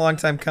a long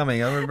time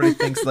coming. Everybody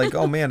thinks like,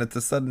 oh man, it's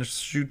a sudden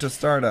shoot to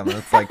stardom. And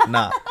it's like,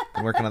 nah, I've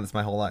been working on this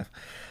my whole life.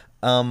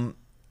 And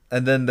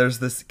then there's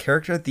this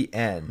character at the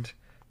end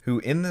who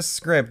in the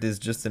script is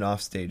just an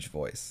offstage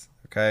voice.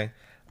 Okay.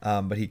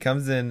 But he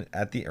comes in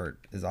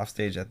is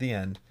offstage at the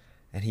end,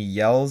 and he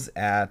yells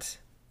at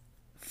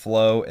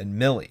Flo and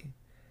Millie.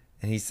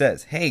 And he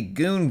says, hey,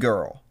 goon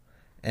girl.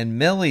 And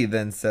Millie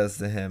then says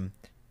to him,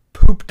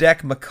 poop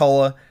deck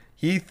McCullough,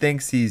 he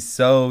thinks he's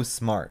so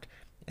smart.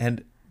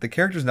 And the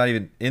character's not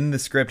even in the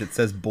script. It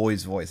says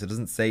boy's voice. It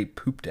doesn't say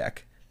poop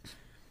deck.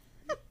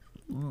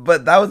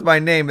 But that was my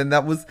name.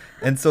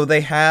 And so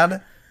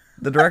the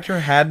director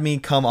had me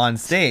come on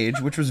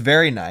stage, which was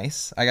very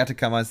nice. I got to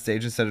come on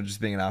stage instead of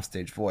just being an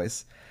offstage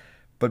voice.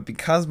 But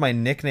because my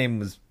nickname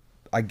was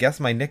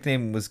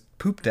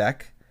Poop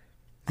Deck,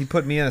 he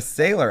put me in a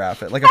sailor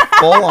outfit, like a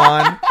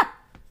full-on,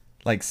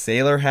 like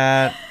sailor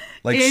hat,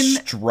 like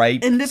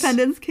striped.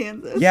 Independence,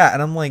 Kansas. Yeah,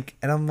 and I'm like,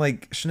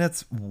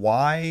 Schnitz,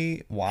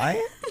 why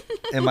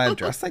am I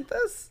dressed like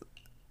this?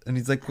 And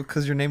he's like, well,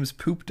 because your name is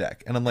Poop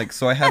Deck. And I'm like,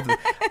 so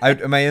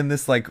am I in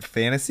this like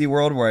fantasy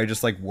world where I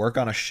just like work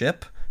on a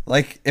ship?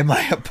 Like, am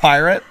I a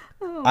pirate?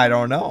 Oh, I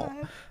don't know.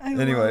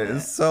 Anyway,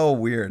 it's so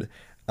weird.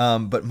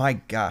 But my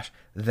gosh,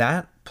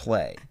 that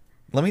play.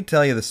 Let me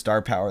tell you the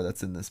star power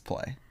that's in this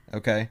play.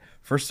 Okay.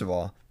 First of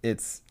all,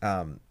 it's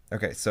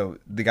okay. So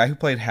the guy who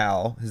played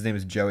Hal, his name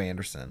is Joe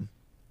Anderson.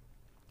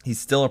 He's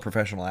still a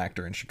professional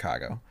actor in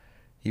Chicago.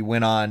 he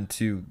went on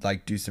to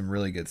like do some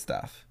really good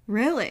stuff.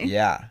 Really?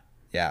 Yeah.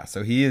 Yeah.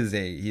 So he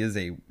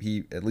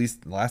at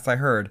least last I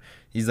heard,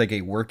 he's like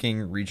a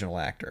working regional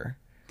actor.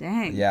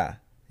 Dang. Yeah.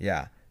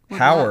 Yeah. Would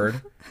Howard,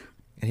 love.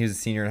 and he was a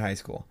senior in high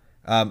school.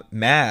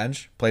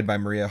 Madge, played by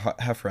Maria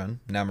Heffron,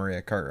 now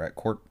Maria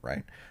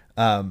Courtwright.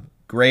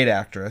 Great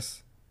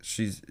actress.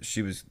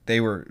 They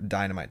were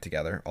dynamite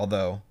together.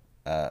 Although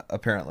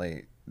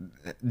apparently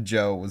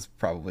Joe was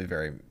probably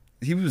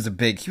he was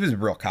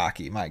real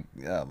cocky.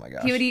 Oh my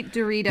gosh. He would eat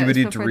Doritos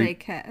before they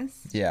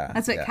kiss. Yeah.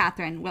 That's what yeah.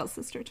 Catherine, Will's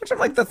sister, told Which I'm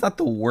like, that's not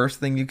the worst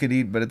thing you could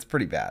eat, but it's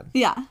pretty bad.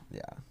 Yeah.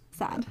 Yeah.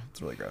 Sad. Yeah,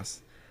 it's really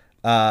gross.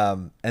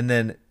 And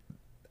then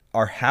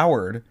our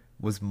Howard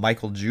was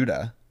Michael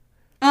Judah,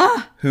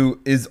 who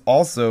is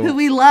also who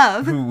we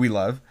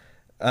love.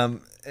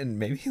 And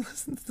maybe he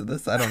listens to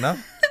this. I don't know.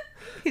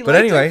 But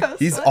anyway,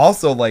 he's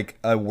also like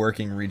a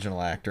working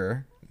regional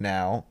actor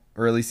now,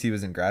 or at least he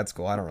was in grad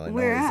school. I don't really know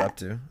what he's up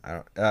to.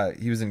 I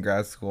don't. He was in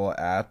grad school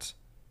at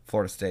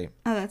Florida State.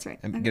 Oh, that's right.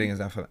 And getting his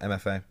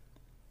MFA.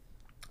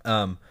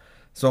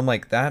 So I'm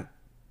like, that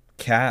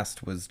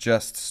cast was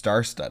just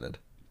star-studded.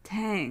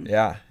 Dang.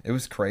 Yeah, it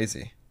was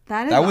crazy.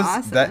 That was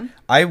awesome.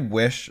 I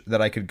wish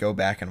that I could go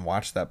back and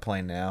watch that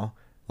play now,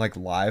 like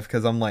live,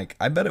 because I'm like,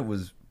 I bet it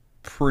was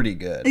pretty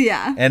good.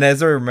 Yeah. And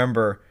as I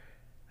remember,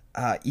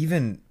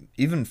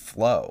 even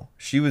Flo,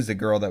 she was a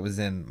girl that was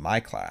in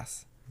my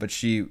class, but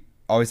she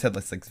always had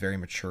this like very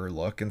mature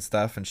look and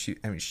stuff, and she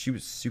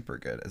was super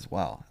good as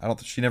well.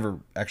 She never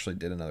actually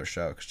did another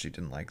show because she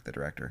didn't like the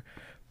director,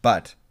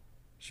 but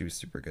she was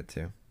super good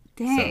too.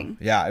 Dang.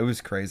 So, yeah, it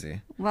was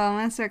crazy. Well, I'm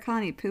gonna start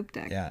calling you Poop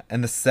Dick. Yeah,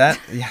 and the set,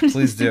 yeah,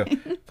 please do,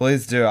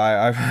 please do.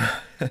 I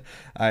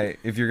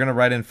if you're gonna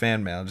write in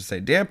fan mail, just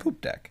say "Dear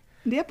Poop Deck."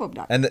 Dear Poop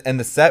Deck. And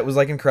the set was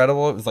like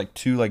incredible. It was like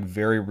two like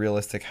very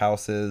realistic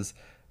houses.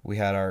 We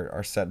had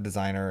our set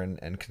designer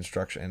and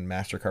construction and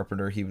master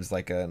carpenter. He was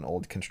like an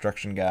old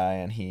construction guy,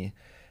 and he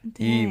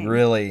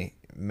really,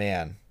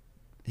 man,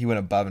 he went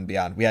above and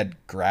beyond. We had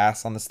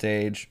grass on the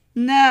stage.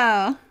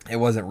 No, it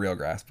wasn't real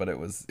grass, but it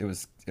was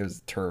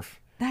turf.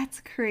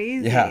 That's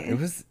crazy. Yeah, it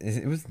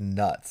was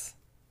nuts.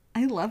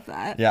 I love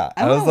that. Yeah,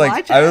 I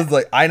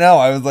know.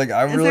 I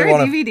really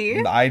want to.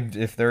 DVD?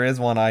 If there is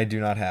one, I do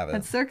not have it.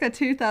 It's circa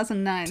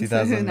 2009.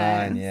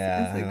 2009,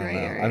 yeah. It's a gray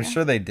area. I'm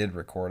sure they did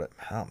record it.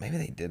 Oh, maybe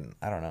they didn't.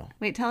 I don't know.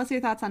 Wait, tell us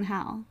your thoughts on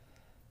Hal.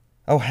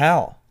 Oh,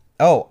 Hal.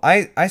 Oh,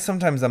 I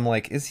sometimes I'm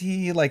like, is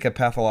he like a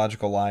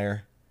pathological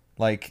liar?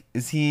 Like,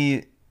 is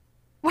he?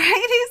 Why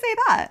did you say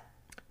that?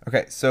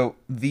 Okay, so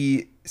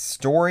the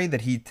story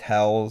that he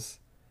tells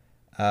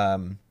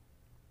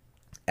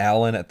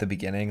Alan at the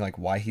beginning, like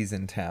why he's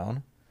in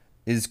town,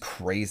 is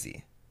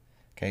crazy.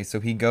 Okay,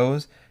 so he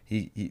goes,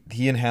 he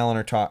and Alan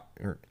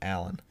or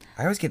Alan.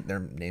 I always get their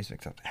names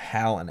mixed up.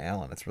 Hal and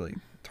Alan. It's really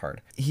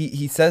hard.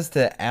 He says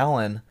to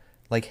Alan,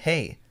 like,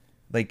 hey,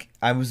 like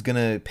I was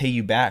gonna pay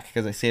you back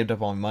because I saved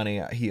up all my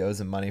money. He owes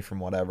him money from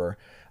whatever,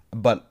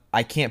 but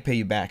I can't pay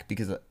you back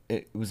because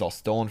it was all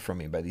stolen from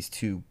me by these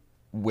two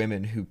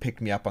women who picked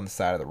me up on the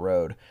side of the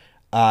road.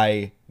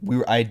 I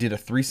did a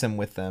threesome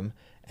with them,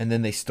 and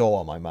then they stole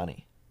all my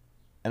money.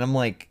 And I'm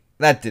like,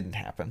 that didn't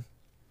happen.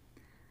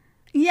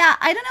 Yeah,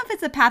 I don't know if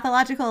it's a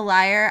pathological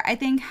liar. I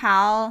think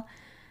Hal,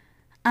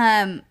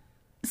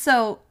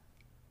 so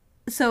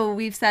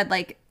we've said,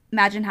 like,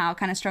 Madge and Hal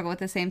kind of struggle with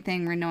the same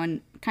thing where no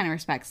one kind of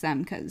respects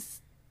them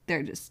because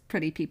they're just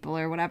pretty people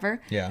or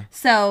whatever. Yeah.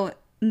 So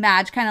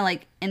Madge kind of,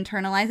 like,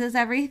 internalizes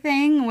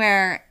everything,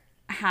 where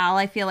Hal,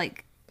 I feel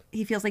like,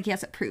 he feels like he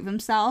has to prove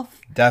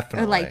himself.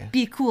 Definitely. Or, like,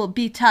 be cool,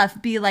 be tough,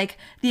 be, like,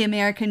 the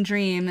American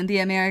dream and the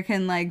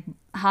American, like,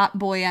 hot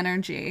boy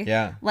energy.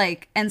 Yeah.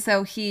 Like, and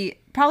so he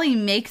probably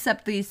makes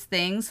up these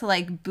things to,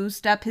 like,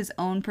 boost up his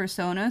own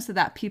persona so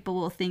that people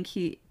will think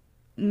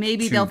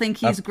they'll think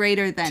he's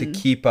greater than... To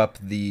keep up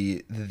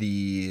the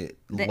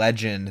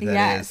legend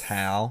that is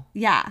Hal.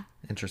 Yeah.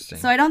 Interesting.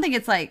 So I don't think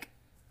it's, like...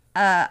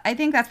 I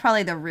think that's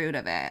probably the root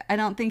of it. I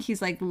don't think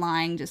he's, like,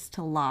 lying just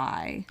to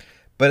lie.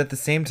 But at the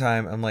same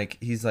time, I'm like,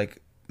 he's like,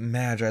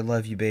 Madge, I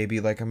love you, baby.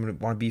 Like, I'm going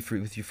to want to be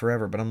with you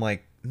forever. But I'm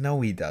like, no,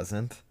 he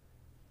doesn't.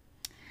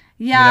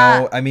 Yeah.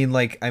 You know, I mean,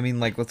 like,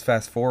 let's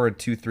fast forward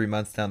 2-3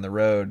 months down the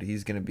road.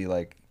 He's going to be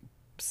like,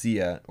 see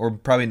ya. Or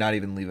probably not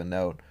even leave a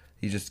note.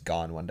 He's just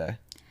gone one day.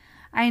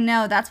 I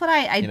know. That's what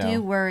I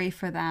do worry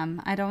for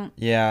them. I don't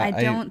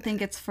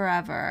think it's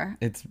forever.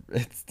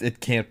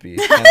 It can't be.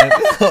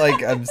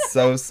 Like, I'm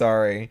so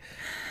sorry,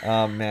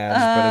 Madge,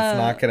 but it's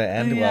not going to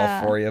end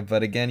well for you.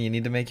 But again, you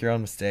need to make your own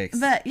mistakes.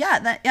 But you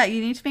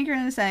need to make your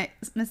own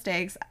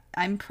mistakes.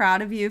 I'm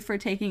proud of you for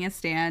taking a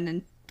stand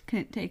and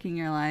taking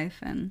your life.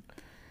 And,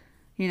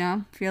 you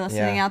know, if you're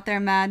listening out there,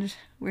 Madge,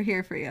 we're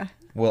here for you.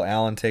 Will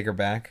Alan take her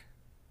back?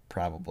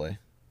 Probably.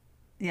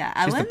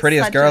 Yeah, she's the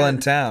prettiest girl in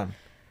town.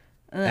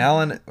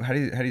 Alan, how do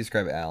you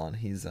describe Alan?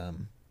 He's a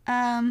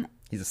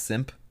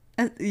simp.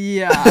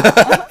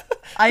 Yeah.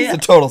 He's a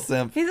total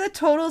simp. He's a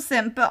total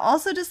simp, but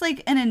also just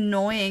like an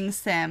annoying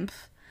simp,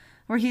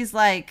 where he's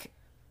like,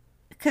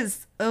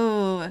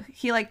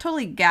 he like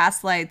totally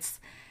gaslights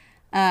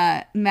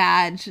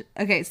Madge.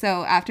 Okay,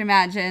 so after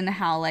Madge and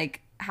Hal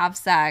like have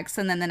sex,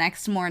 and then the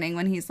next morning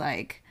when he's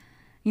like,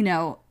 you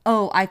know,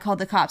 oh, I called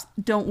the cops.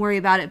 Don't worry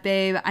about it,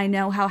 babe. I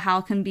know how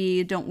Hal can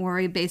be. Don't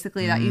worry,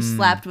 basically, that you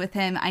slept with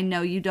him. I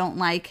know you don't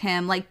like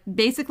him. Like,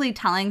 basically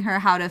telling her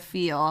how to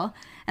feel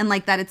and,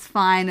 like, that it's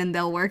fine and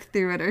they'll work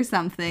through it or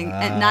something.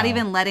 And not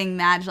even letting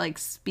Madge, like,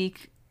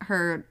 speak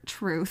her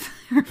truth,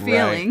 her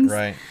feelings.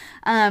 Right.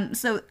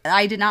 So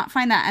I did not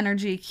find that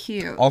energy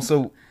cute.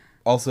 Also,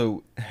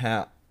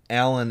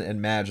 Alan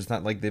and Madge, it's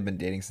not like they've been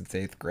dating since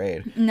 8th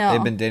grade. No.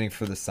 They've been dating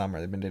for the summer.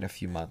 They've been dating a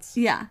few months.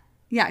 Yeah.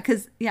 Yeah,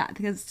 because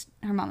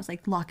her mom was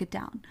like, lock it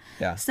down.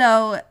 Yeah.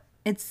 So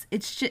it's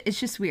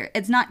just weird.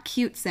 It's not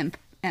cute simp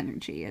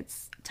energy.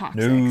 It's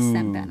toxic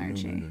simp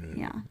energy. No.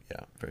 Yeah.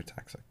 Yeah, very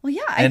toxic. Well,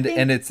 yeah,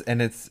 and it's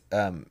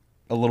a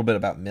little bit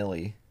about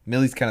Millie.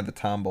 Millie's kind of the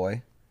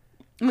tomboy.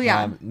 Well,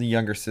 yeah. The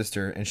younger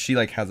sister, and she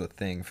like has a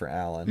thing for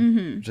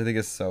Alan, which I think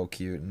is so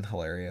cute and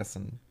hilarious.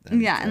 And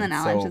then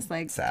Alan's so just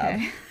like, sad.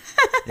 okay.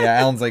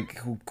 Yeah, Alan's like,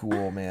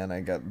 cool, man.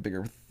 I got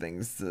bigger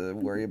things to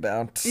worry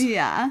about.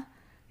 Yeah.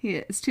 He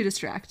is too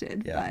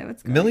distracted by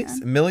what's going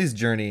on. Millie's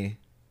journey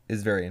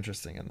is very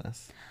interesting in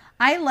this.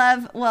 I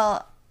love,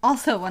 well,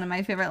 also one of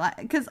my favorite,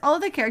 because all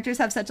of the characters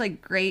have such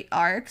like great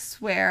arcs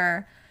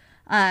where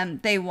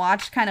they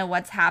watch kind of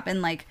what's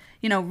happened. Like,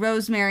 you know,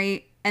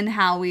 Rosemary and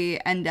Howie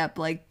end up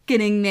like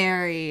getting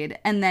married,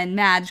 and then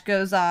Madge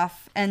goes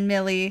off, and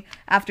Millie,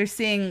 after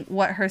seeing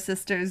what her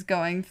sister's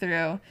going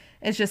through,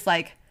 is just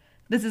like,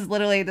 this is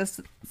literally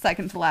the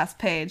second to last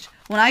page.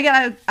 When I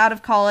get out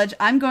of college,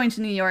 I'm going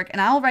to New York, and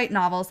I'll write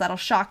novels that'll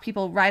shock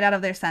people right out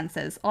of their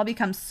senses. I'll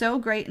become so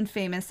great and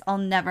famous, I'll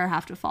never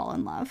have to fall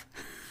in love.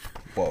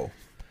 Whoa.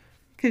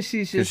 Because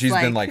she's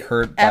been like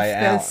hurt by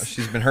Alan.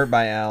 She's been hurt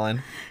by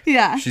Alan.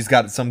 Yeah. She's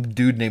got some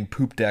dude named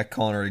Poop Deck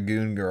calling her a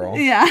goon girl.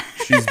 Yeah.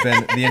 She's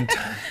been the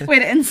entire way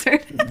to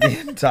insert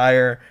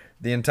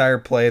the entire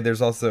play.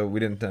 There's also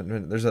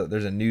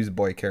there's a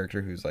newsboy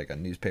character who's like a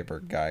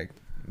newspaper guy.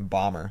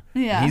 Bomber.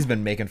 Yeah. And he's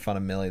been making fun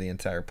of Millie the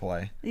entire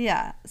play.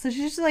 Yeah. So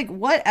she's just like,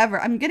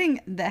 whatever. I'm getting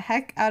the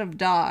heck out of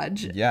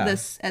Dodge. Yeah.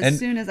 As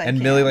soon as I can.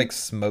 And Millie like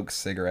smokes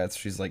cigarettes.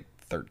 She's like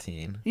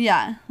 13.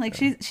 Yeah. Like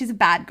she's a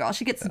bad girl.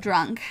 She gets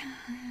drunk.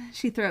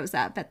 She throws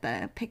up at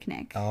the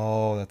picnic.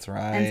 Oh, that's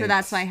right. And so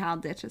that's why Hal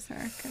ditches her.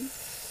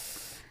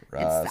 'Cause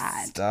it's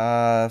sad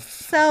stuff.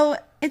 So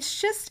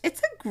it's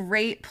a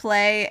great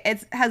play.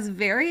 It has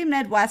very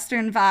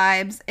Midwestern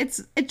vibes.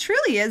 It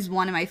truly is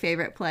one of my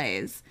favorite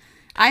plays.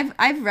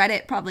 I've read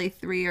it probably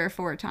 3 or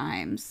 4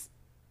 times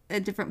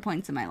at different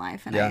points in my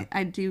life, and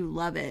I do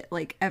love it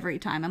like every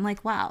time. I'm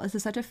like, wow, this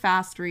is such a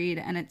fast read,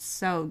 and it's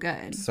so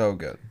good. So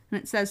good.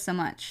 And it says so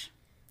much.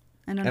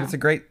 I don't know. And it's a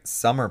great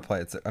summer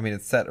play.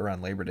 It's set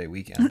around Labor Day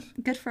weekend.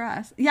 Good for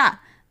us. Yeah.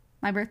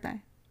 My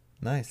birthday.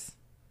 Nice.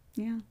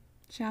 Yeah.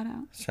 Shout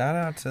out. Shout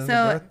out to the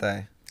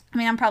birthday. I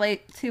mean, I'm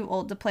probably too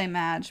old to play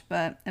Madge,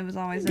 but it was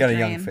always a dream. You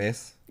got a young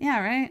face.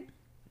 Yeah, right?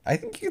 I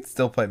think you could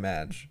still play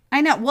Madge. I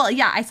know. Well,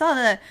 yeah, I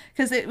saw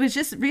because it was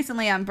just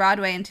recently on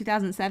Broadway in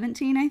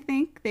 2017, I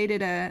think. They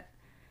did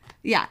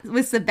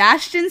with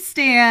Sebastian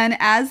Stan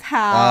as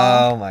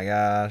Hal. Oh my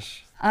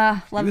gosh.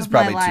 Love he was of my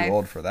probably life. too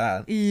old for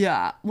that.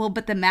 Yeah. Well,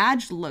 but the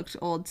Madge looked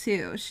old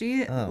too.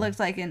 She looked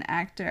like an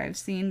actor I've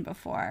seen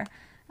before,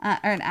 or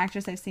an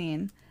actress I've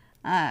seen.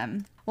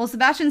 Well,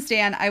 Sebastian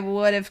Stan, I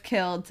would have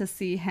killed to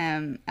see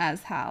him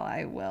as Hal,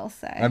 I will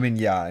say. I mean,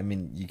 yeah. I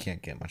mean, you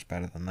can't get much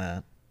better than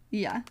that.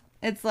 Yeah.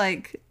 It's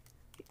like,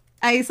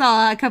 I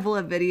saw a couple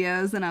of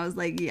videos and I was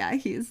like, yeah,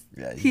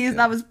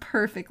 that was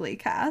perfectly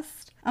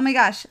cast. Oh my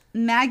gosh.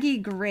 Maggie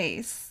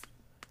Grace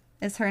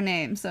is her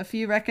name. So if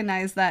you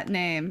recognize that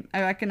name,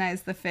 I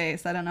recognize the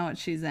face. I don't know what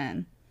she's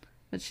in,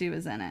 but she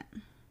was in it.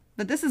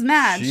 But this is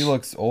Madge. She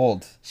looks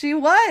old. She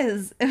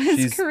was. It was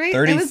She's crazy.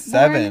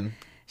 37.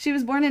 She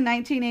was born in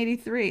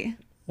 1983.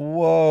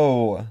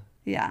 Whoa.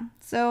 Yeah.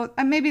 So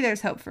maybe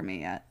there's hope for me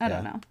yet. I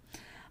don't know.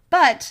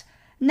 But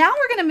now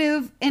we're going to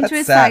move into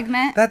a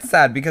segment. That's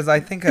sad because I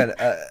think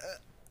a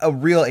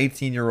real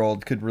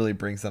 18-year-old could really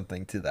bring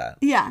something to that.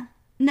 Yeah.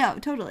 No,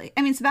 totally.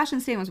 I mean, Sebastian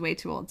Stan was way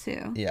too old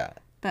too. Yeah.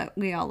 But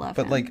we all love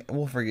him. But like,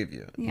 we'll forgive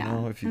you. Yeah. You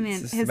know, if you, I mean,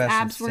 his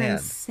abs were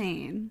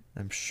insane.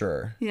 I'm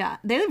sure. Yeah.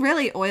 They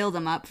really oiled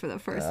him up for the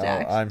first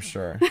act. I'm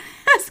sure.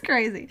 That's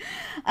crazy.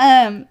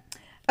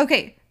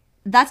 Okay.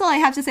 That's all I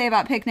have to say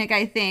about Picnic,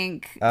 I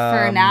think,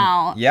 for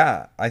now.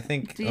 Yeah. I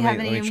think, let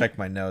me check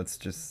my notes.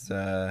 Just,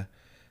 it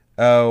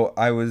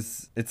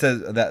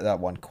says that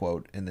one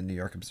quote in the New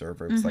York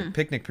Observer. It's like,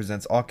 Picnic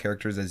presents all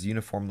characters as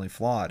uniformly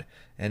flawed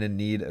and in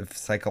need of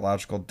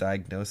psychological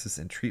diagnosis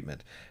and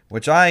treatment,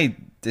 which I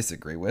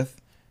disagree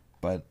with,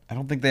 but I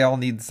don't think they all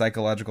need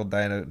psychological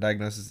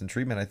diagnosis and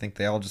treatment. I think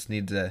they all just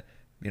need to,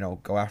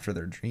 go after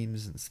their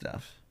dreams and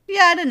stuff.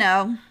 Yeah, I don't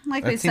know.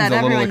 Like we said,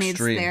 everyone needs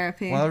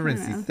therapy. Well,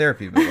 everyone needs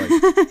therapy, but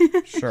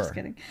like, sure. Just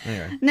kidding.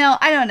 Anyway. No,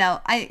 I don't know.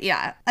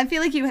 I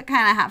feel like you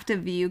kind of have to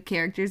view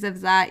characters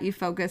as that. You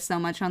focus so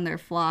much on their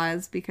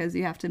flaws because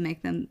you have to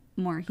make them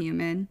more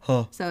human.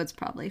 Huh. So it's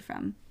probably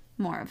from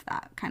more of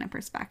that kind of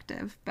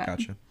perspective. But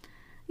gotcha.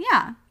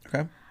 Yeah.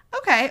 Okay.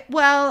 Okay.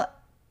 Well,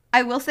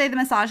 I will say the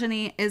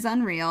misogyny is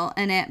unreal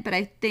in it, but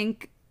I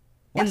think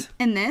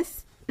in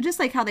this, just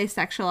like how they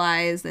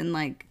sexualize and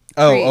like.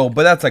 But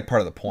that's like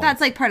part of the point.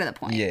 That's like part of the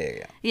point.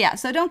 Yeah. Yeah.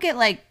 So don't get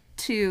like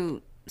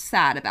too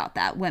sad about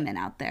that, women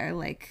out there.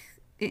 Like,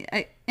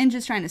 and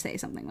just trying to say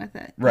something with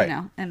it, right? You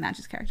know, and match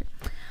his character.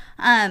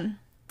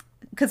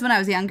 Because when I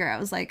was younger, I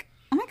was like,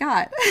 oh my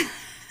god,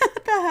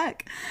 what the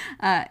heck?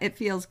 It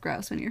feels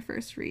gross when you're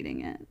first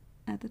reading it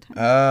at the time.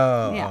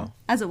 Oh, yeah.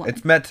 As a woman,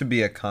 it's meant to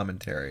be a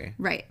commentary,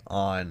 right,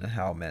 on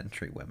how men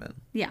treat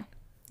women. Yeah.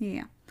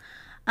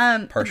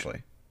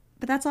 Partially.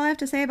 But that's all I have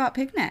to say about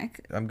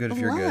Picnic. I'm good if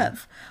you're good.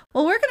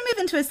 Well, we're going to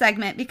move into a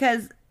segment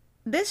because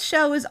this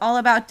show is all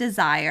about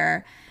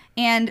desire.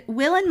 And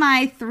Will and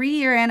my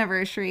 3-year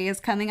anniversary is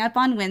coming up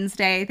on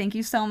Wednesday. Thank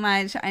you so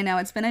much. I know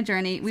it's been a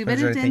journey. We've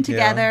been in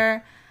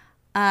together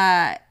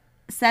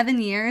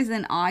 7 years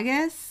in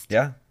August.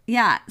 Yeah.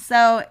 Yeah.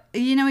 So,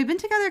 you know, we've been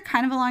together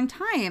kind of a long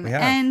time. Yeah.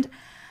 And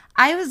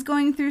I was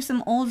going through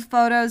some old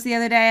photos the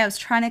other day. I was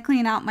trying to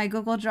clean out my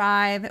Google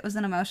Drive. It was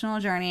an emotional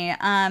journey.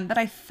 But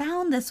I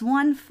found this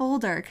one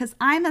folder because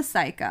I'm a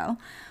psycho.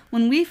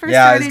 When we first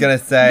started, I was gonna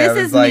say,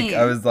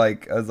 I was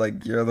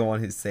like, you're the one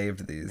who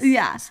saved these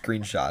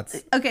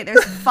screenshots. Okay,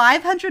 there's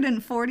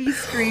 540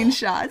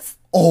 screenshots.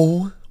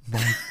 Oh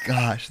my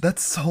gosh,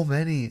 that's so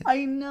many.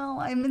 I know,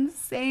 I'm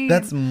insane.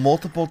 That's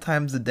multiple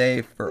times a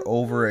day for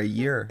over a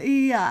year.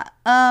 Yeah.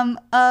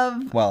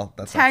 Of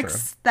that's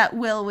texts that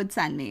Will would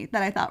send me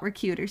that I thought were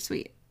cute or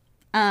sweet.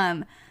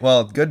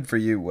 Well, good for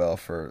you, Will,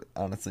 for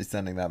honestly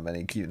sending that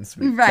many cute and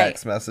sweet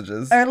text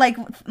messages. Or like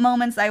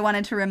moments I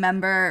wanted to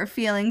remember,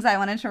 feelings I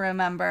wanted to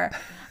remember.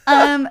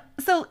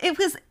 So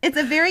it's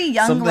a very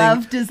young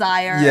love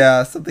desire.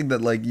 Yeah, something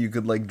that like you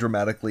could like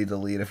dramatically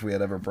delete if we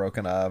had ever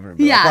broken up. And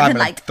be yeah, I'm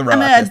gonna throw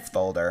out this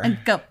folder and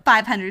go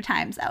 500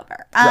 times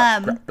over.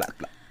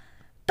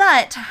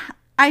 But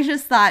I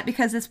just thought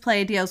because this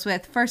play deals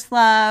with first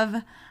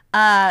love,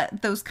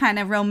 those kind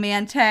of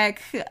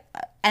romantic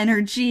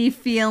energy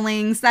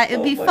feelings, that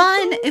it'd be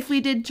fun if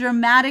we did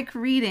dramatic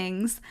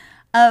readings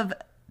of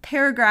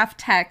paragraph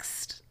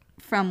text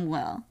from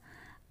Will.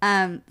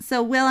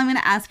 So Will, I'm going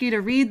to ask you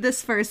to read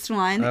this first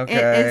one. Okay.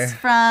 It is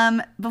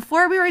from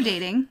before we were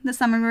dating, the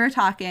summer we were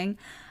talking.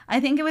 I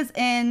think it was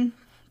in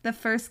the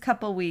first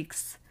couple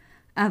weeks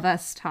of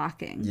us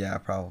talking. Yeah,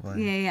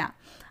 probably. Yeah.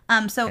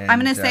 So I'm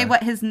going to say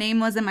what his name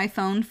was in my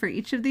phone for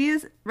each of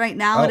these. Right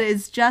now it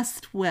is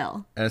just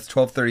Will. And it's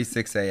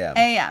 12:36 a.m.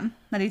 A.m.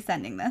 that he's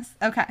sending this.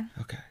 Okay.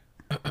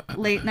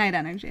 Late night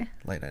energy.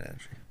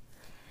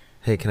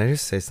 Hey, can I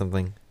just say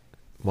something?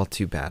 Well,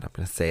 too bad. I'm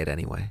going to say it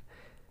anyway.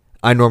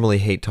 I normally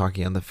hate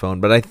talking on the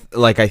phone, but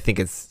I think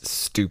it's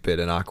stupid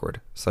and awkward.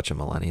 Such a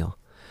millennial.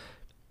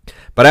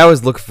 But I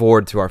always look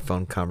forward to our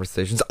phone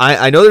conversations.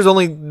 I know there's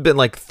only been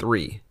like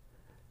 3,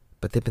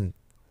 but they've been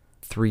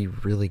 3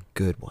 really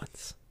good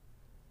ones.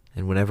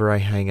 And whenever I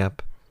hang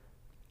up,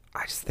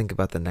 I just think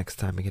about the next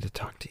time I get to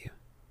talk to you.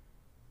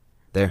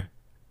 There.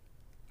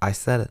 I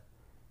said it.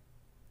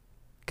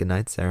 Good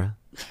night, Sarah.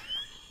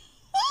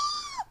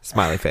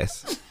 Smiley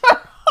face.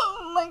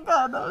 Oh my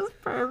god, that was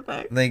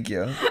perfect. Thank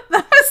you.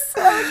 That was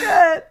so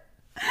good.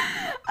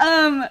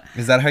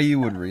 Is that how you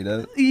would read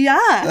it?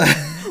 Yeah.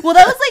 Well,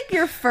 that was like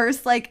your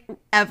first like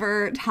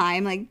ever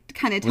time like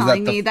kind of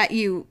telling me that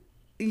you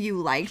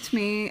liked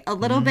me a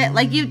little bit.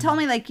 Like you told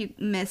me like you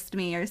missed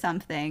me or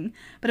something,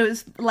 but it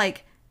was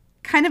like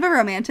kind of a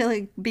romantic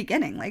like,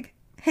 beginning. Like,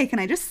 hey, can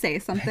I just say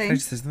something? Can I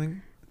just say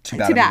something? Too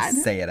bad.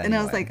 Say it anyway. And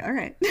I was like, all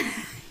right,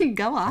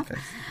 go off. Okay.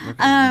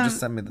 You just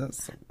send me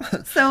this.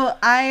 So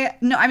I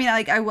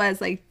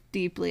was like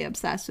deeply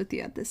obsessed with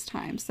you at this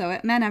time. So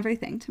it meant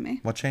everything to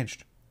me. What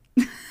changed?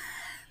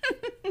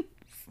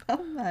 So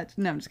much.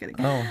 No, I'm just kidding.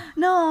 Oh.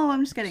 No,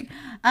 I'm just kidding.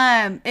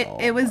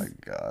 It was. Oh my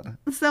god.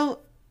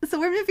 So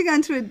we're moving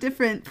on to a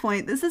different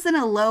point. This isn't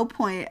a low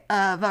point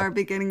of our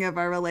beginning of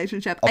our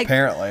relationship.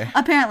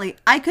 Apparently.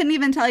 I couldn't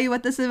even tell you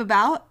what this is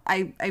about.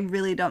 I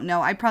really don't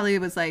know. I probably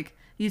was like,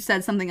 you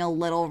said something a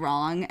little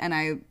wrong, and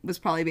I was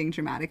probably being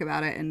dramatic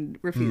about it and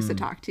refused to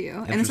talk to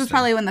you. And this was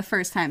probably one of the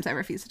first times I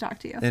refused to talk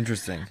to you.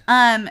 Interesting.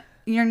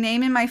 Your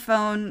name in my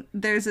phone,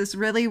 there's this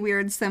really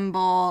weird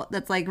symbol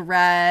that's like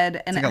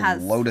red, and it's like it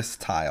has a lotus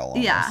tile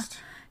almost.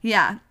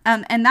 Yeah.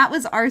 And that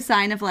was our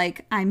sign of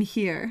like, I'm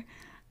here.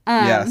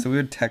 So we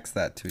would text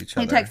that to each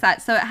other. We text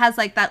that. So it has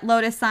like that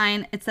lotus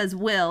sign. It says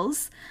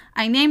Wills.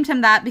 I named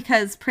him that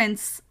because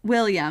Prince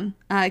William,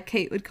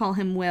 Kate would call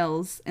him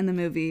Wills in the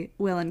movie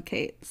Will and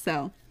Kate.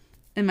 So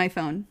in my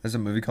phone. There's a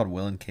movie called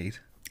Will and Kate.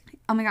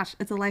 Oh my gosh,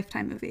 it's a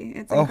Lifetime movie.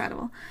 It's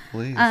incredible.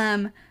 Please.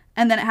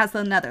 And then it has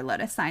another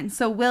lotus sign.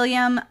 So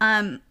William,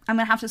 I'm going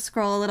to have to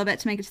scroll a little bit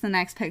to make it to the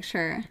next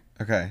picture.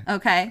 Okay.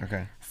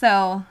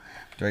 So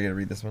do I get to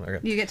read this one?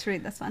 Okay. You get to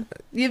read this one.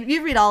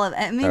 You read all of it.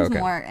 It means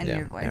more in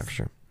your voice. Yeah, for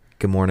sure.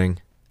 Good morning. ...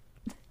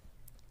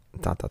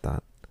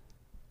 I'm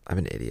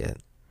an idiot.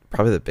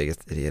 Probably the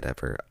biggest idiot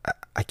ever.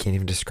 I can't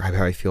even describe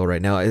how I feel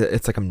right now.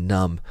 It's like I'm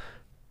numb.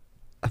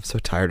 I'm so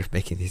tired of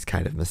making these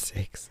kind of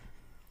mistakes.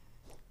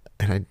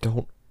 And I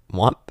don't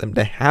want them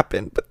to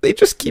happen, but they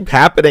just keep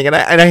happening, and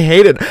I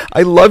hate it.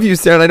 I love you,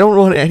 Sarah, and I don't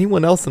want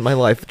anyone else in my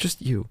life,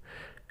 just you.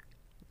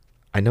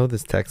 I know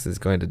this text is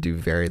going to do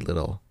very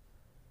little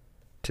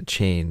to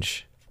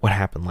change what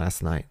happened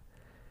last night.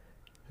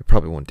 It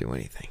probably won't do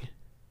anything.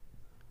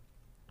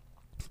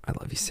 I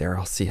love you, Sarah.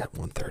 I'll see you at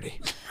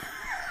 1:30.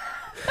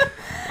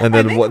 And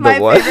then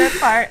my favorite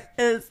part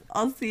is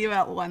I'll see you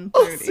at 1:30.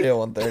 I'll see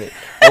you at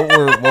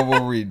 1:30. What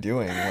were we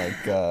doing?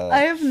 Like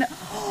I have no.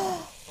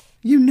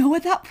 You know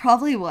what that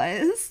probably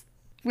was?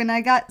 When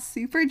I got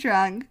super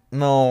drunk.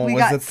 No, we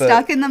got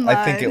stuck in the mud.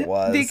 I think it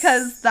was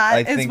because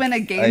that is when a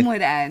game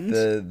would end.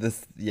 The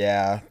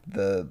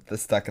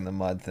stuck in the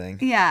mud thing.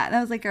 Yeah, that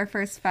was like our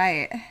first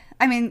fight.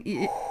 I mean,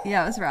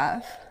 yeah, it was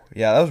rough.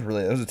 Yeah, it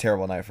was a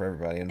terrible night for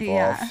everybody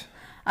involved.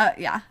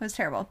 Yeah, it was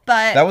terrible.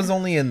 But that was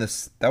only in the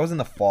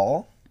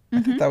fall.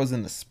 I thought that was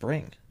in the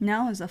spring.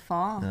 No, it was a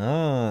fall.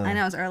 Oh. I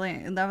know, it was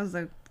early. That was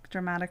a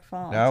dramatic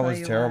fall. That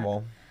was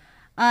terrible.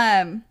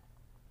 I'll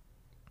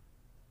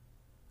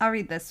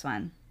read this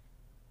one.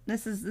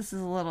 This is a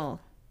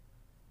little.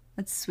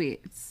 It's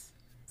sweet. It's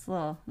a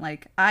little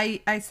like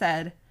I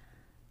said.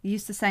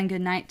 Used to send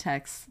goodnight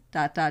texts. ...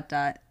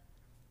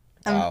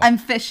 I'm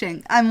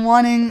fishing. I'm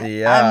wanting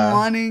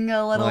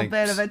a little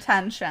bit of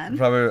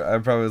attention. I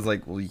probably was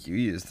like, well, you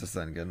used to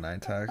send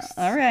goodnight texts.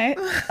 All right.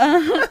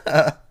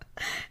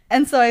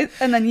 And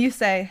then you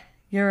say,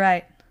 you're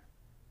right. ...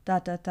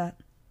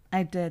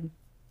 I did.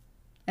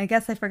 I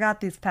guess I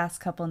forgot these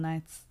past couple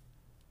nights. ...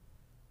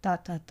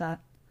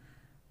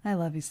 I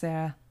love you,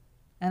 Sarah.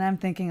 And I'm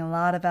thinking a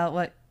lot about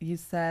what you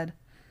said.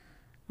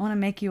 I want to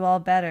make you all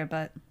better,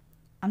 but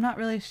I'm not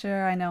really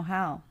sure I know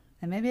how.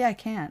 And maybe I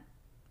can't.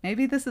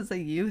 Maybe this is a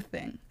you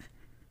thing.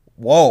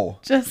 Whoa.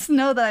 Just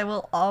know that I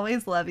will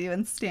always love you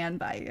and stand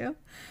by you.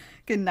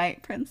 Good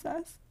night,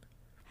 princess.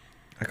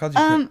 I called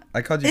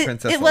you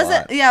princess. It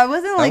wasn't. Lot. Yeah, it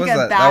wasn't like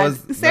a bad.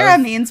 Sarah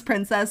means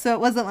princess, so it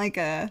wasn't like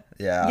a.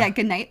 Yeah. Yeah.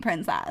 Good night,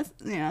 princess.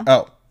 You know.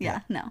 Oh.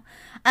 Yeah. No.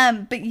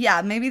 But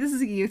yeah, maybe this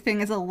is a you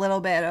thing. Is a little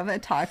bit of a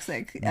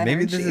toxic energy.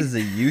 Maybe this is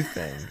a you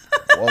thing.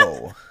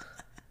 Whoa.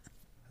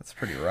 That's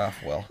pretty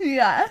rough. Will.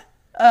 Yeah.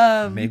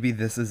 Maybe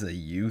this is a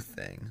you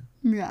thing.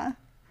 Yeah.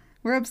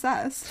 We're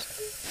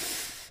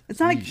obsessed. It's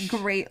not a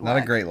great look. Not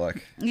a great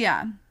look.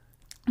 Yeah.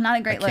 Not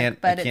a great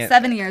look, but it's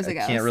 7 years ago.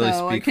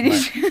 I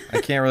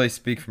can't really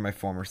speak for my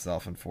former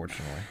self,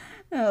 unfortunately.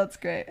 Oh, that's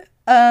great.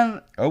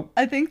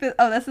 I think that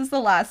this is the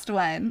last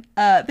one.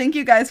 Thank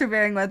you guys for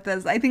bearing with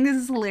this. I think this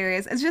is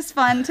hilarious. It's just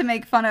fun to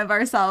make fun of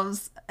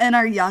ourselves in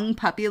our young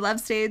puppy love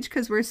stage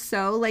because we're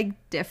so like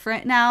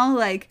different now.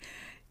 Like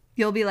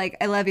you'll be like,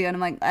 I love you, and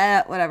I'm like,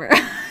 whatever.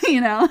 You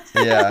know?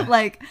 Yeah.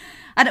 Like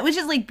which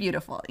is like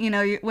beautiful. You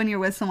know, when you're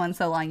with someone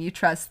so long, you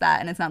trust that,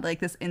 and it's not like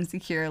this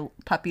insecure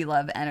puppy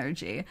love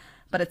energy.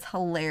 But it's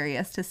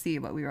hilarious to see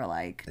what we were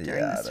like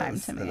during this time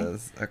to me. It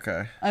is.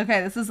 Okay.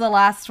 Okay, this is the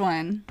last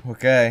one.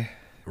 Okay.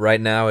 Right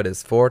now it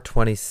is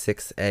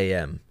 4:26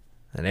 a.m.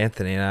 and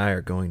Anthony and I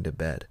are going to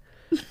bed.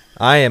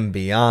 I am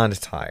beyond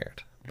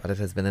tired, but it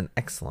has been an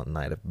excellent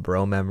night of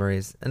bro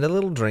memories and a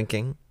little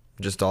drinking,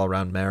 just all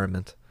around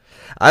merriment.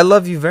 I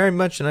love you very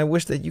much, and I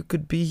wish that you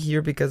could be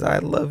here because I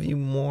love you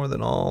more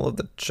than all of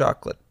the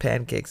chocolate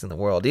pancakes in the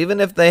world, even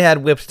if they had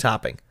whipped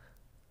topping.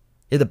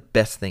 You're the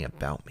best thing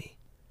about me.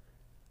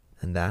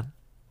 And that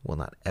will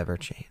not ever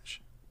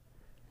change.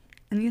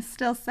 And you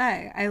still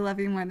say, I love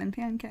you more than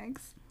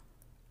pancakes.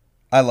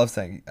 I love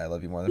saying I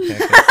love you more than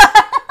pancakes.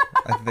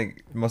 I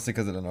think mostly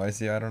because it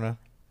annoys you. I don't know.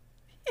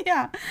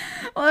 Yeah.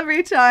 Well,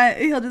 every time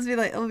he'll just be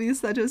like, it'll be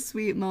such a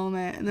sweet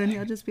moment. And then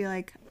he'll just be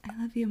like, I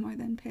love you more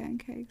than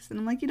pancakes. And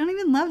I'm like, you don't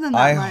even love them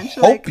that much.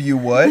 I hope you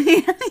would.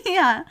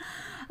 Yeah.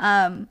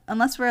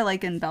 Unless we're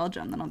like in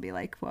Belgium, then I'll be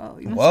like, whoa,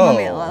 you must love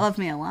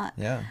me a lot.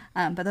 Yeah.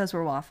 But those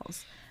were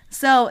waffles.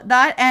 So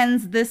that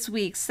ends this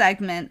week's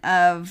segment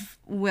of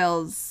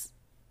Will's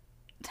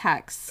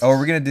text. Oh, are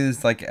we going to do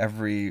this like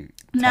every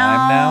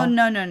time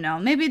now? No.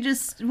 Maybe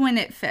just when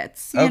it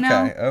fits, you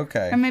know?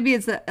 Okay. Or maybe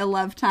it's a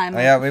love time.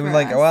 Yeah, maybe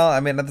like, well, I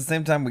mean, at the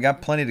same time, we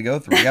got plenty to go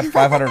through. We got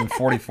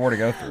 544 to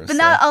go through. But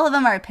not all of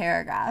them are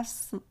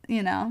paragraphs,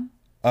 you know?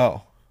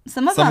 Oh.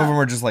 Some of them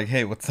are just like,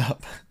 hey, what's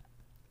up?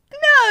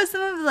 No,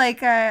 some of them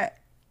like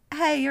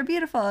hey, you're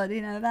beautiful. Do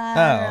you know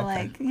that? Oh, or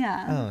like,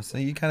 yeah. Oh, so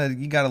you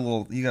got a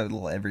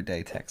little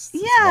everyday text.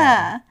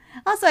 Yeah.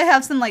 Also, I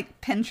have some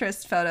like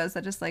Pinterest photos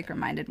that just like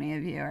reminded me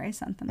of you, or I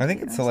sent them. I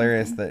think it's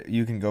hilarious that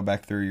you can go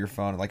back through your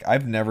phone. Like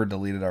I've never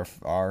deleted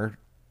our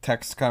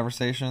text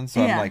conversation,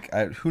 so I'm like,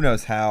 who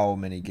knows how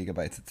many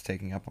gigabytes it's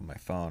taking up on my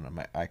phone, on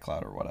my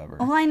iCloud or whatever.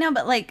 Well, I know,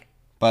 but like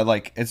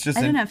it's just.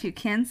 I don't know if you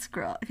can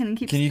scroll. Can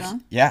you keep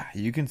scrolling? Yeah,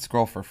 you can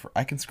scroll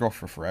I can scroll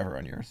for forever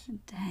on yours.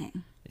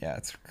 Dang. Yeah,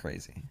 it's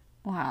crazy.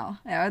 Wow.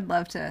 Yeah, I would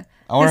love to.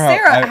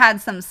 Sarah had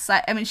some.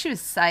 I mean, she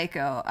was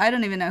psycho. I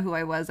don't even know who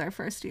I was our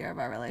first year of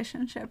our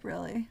relationship,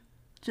 really.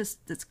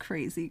 Just this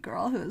crazy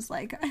girl who was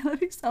like, I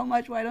love you so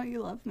much. Why don't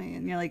you love me?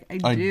 And you're like, I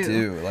do. I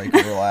do. Like,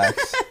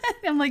 relax.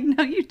 I'm like,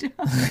 no, you don't.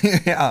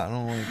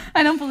 Yeah,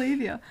 I don't believe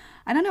you.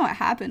 I don't know what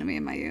happened to me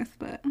in my youth,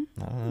 but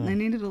I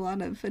needed a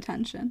lot of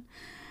attention.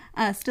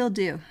 Still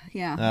do.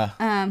 Yeah.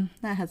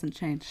 That hasn't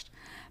changed.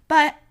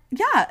 But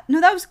yeah,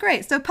 no, that was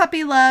great. So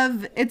puppy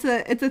love, it's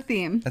a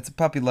theme. It's a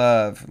puppy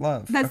love.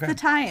 That's okay. the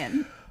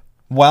tie-in.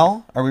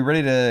 Well, are we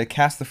ready to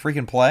cast the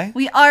freaking play?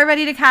 We are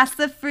ready to cast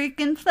the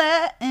freaking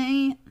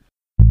play.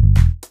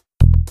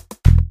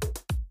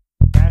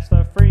 Cast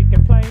the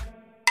freaking play.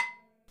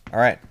 All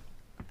right.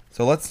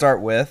 So let's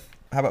start with,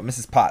 how about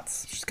Mrs.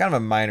 Potts? She's kind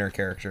of a minor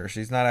character.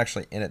 She's not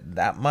actually in it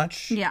that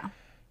much. Yeah.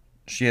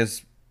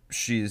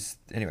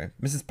 Anyway,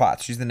 Mrs.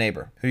 Potts. She's the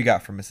neighbor. Who you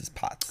got from Mrs.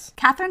 Potts?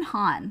 Catherine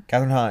Hahn.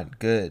 Catherine Hahn.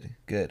 Good.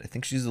 I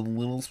think she's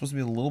supposed to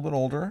be a little bit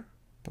older,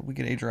 but we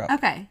could age her up.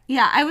 Okay.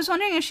 Yeah, I was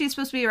wondering if she's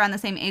supposed to be around the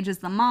same age as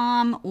the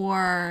mom,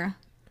 or...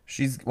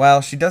 She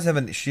does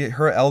have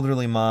her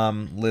elderly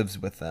mom lives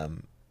with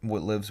them,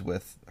 lives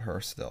with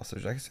her still. So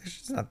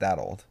she's not that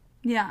old.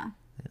 Yeah.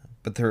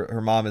 But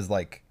her mom is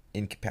like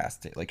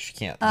incapacitated, like she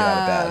can't get out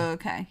of bed. Oh,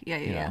 okay. Yeah.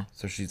 You know?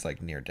 So she's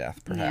like near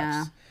death, perhaps.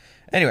 Yeah.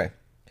 Anyway,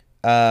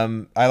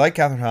 I like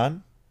Catherine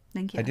Hahn.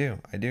 Thank you.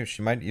 I do.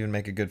 She might even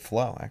make a good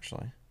Flo,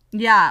 actually.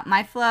 Yeah,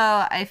 my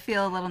Flo, I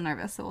feel a little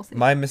nervous, so we'll see.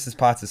 My Mrs.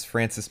 Potts is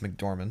Frances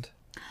McDormand.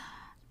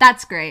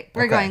 That's great.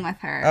 We're Okay. going with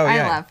her. Oh,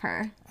 yeah. I love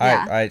her.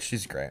 Yeah.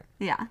 She's great.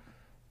 Yeah.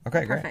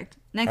 Okay, great. Perfect.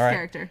 Next All right.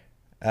 character.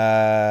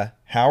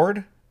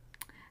 Howard.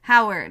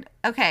 Howard.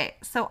 Okay,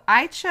 so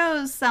I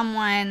chose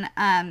someone,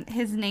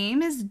 his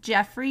name is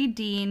Jeffrey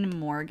Dean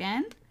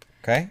Morgan.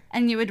 Okay.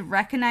 And you would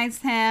recognize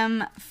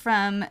him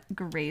from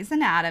Grey's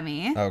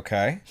Anatomy.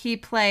 Okay. He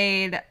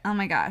played, oh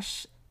my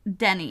gosh,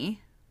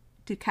 Denny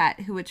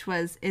Duquette, which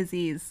was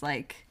Izzy's,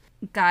 like,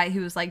 guy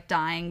who was, like,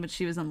 dying, but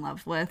she was in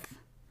love with.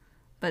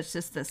 But it's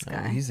just this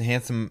guy. He's a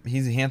handsome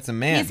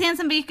man. He's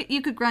handsome, but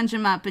you could grunge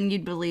him up and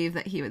you'd believe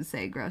that he would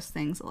say gross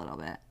things a little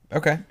bit.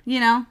 Okay. You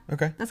know?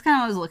 Okay. That's kind of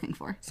what I was looking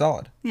for.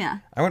 Solid. Yeah.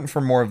 I went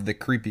for more of the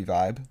creepy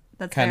vibe.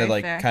 That's kind of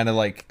very like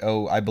fair.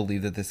 Oh, I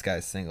believe that this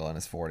guy's single in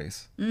his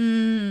 40s.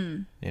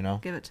 You know?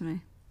 Give it to me.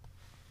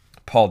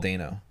 Paul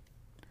Dano.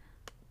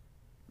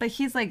 But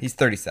he's like... He's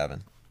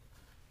 37.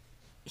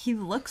 He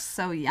looks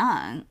so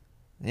young.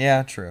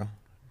 Yeah, true.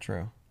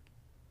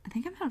 I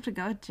think I'm going to have to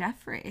go with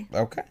Jeffrey.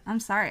 Okay. I'm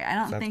sorry. I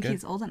don't Sounds think good.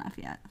 he's old enough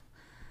yet.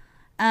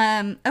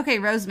 Okay,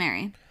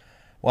 Rosemary.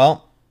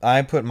 Well,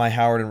 I put my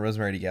Howard and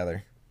Rosemary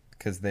together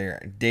because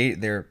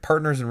they're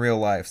partners in real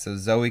life. So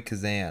Zoe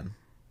Kazan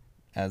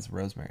as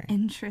Rosemary.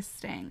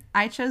 Interesting.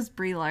 I chose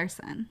Brie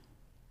Larson.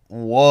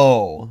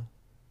 Whoa.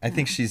 I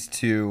think she's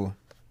too...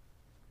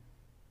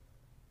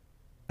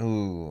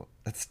 Ooh,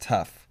 that's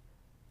tough.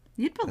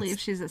 You'd believe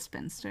she's a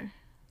spinster.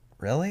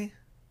 Really?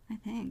 I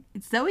think.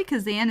 Zoe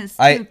Kazan is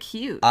too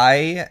cute.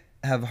 I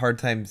have a hard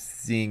time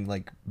seeing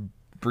like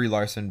Brie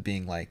Larson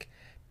being like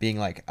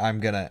I'm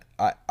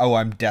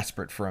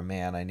desperate for a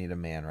man. I need a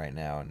man right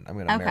now, and I'm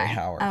gonna marry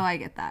Howard. Oh, I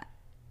get that.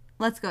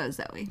 Let's go with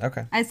Zoe.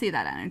 Okay. I see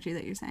that energy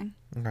that you're saying.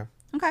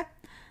 Okay.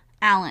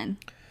 Alan.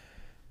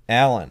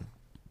 I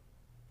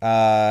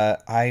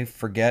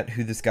forget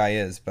who this guy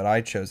is, but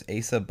I chose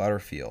Asa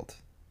Butterfield,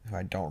 who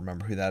I don't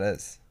remember who that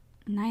is.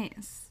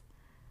 Nice.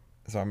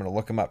 So I'm gonna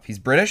look him up. He's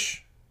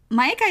British.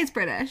 My guy's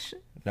British.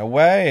 No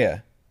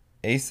way.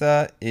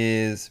 Asa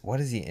is... What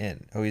is he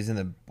in? Oh, he's in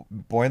the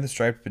Boy in the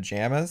Striped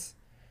Pajamas.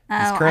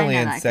 He's currently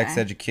in Sex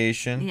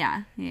Education.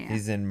 Yeah.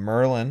 He's in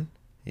Merlin.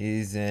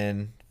 He's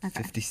in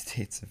 50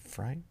 States of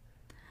Fright.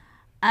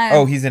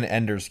 He's in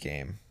Ender's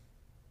Game.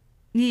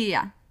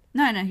 Yeah.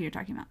 No, I know who you're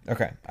talking about.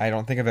 Okay. I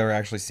don't think I've ever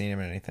actually seen him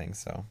in anything,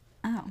 so...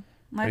 Oh.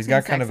 Well, he's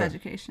got kind of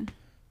Education.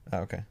 Oh,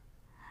 okay.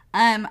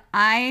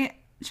 I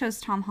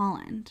chose Tom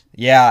Holland.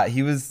 Yeah,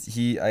 I was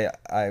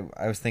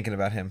thinking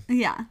about him.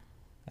 Yeah.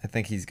 I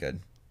think he's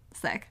good.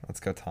 Sick. Let's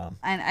go, Tom.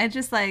 And I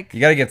just like...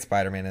 You gotta get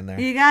Spider-Man in there.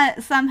 You got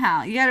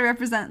to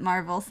represent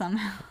Marvel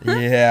somehow.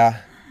 Yeah.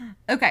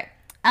 Okay.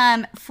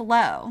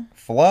 Flo.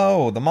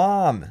 Flo, the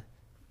mom.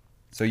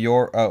 So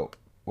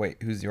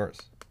who's yours?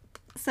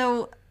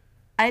 So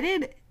I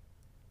did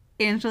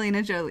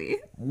Angelina Jolie.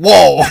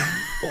 Whoa!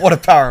 What a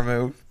power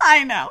move.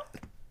 I know.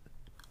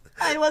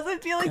 I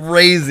wasn't feeling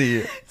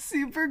crazy.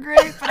 Super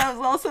great, but I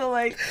was also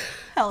like,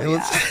 hell yeah.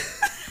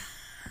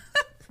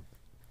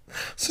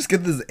 Let's just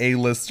get this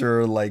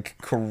A-lister, like,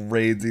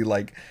 crazy,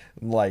 like...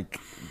 What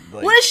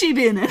has she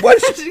been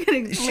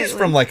in? She's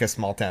from, like, a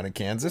small town in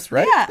Kansas,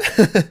 right? Yeah.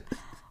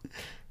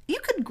 You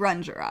could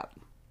grunge her up.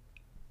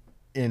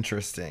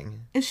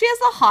 Interesting. If she has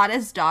the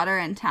hottest daughter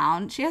in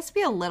town, she has to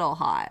be a little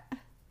hot.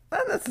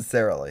 Not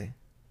necessarily.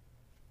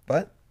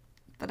 But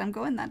I'm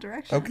going that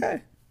direction.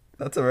 Okay.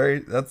 That's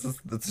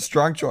a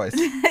strong choice.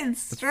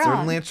 It's strong.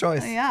 Certainly a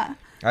choice. Yeah.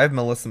 I have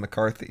Melissa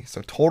McCarthy,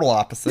 so total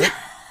opposite.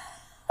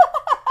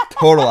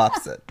 Total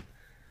opposite.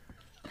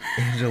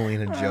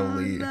 Angelina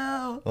Jolie.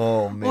 No.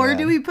 Oh man. Or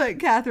do we put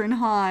Catherine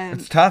Hahn?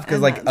 It's tough because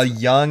like a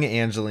young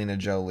Angelina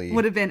Jolie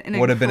would have been an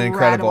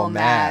incredible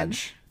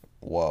match.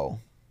 Whoa.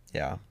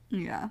 Yeah.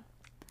 Yeah.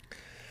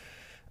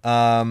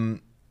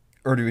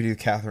 Or do we do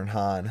Catherine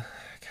Hahn?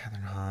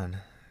 Catherine Hahn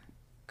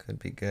could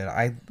be good.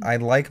 I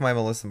like my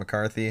Melissa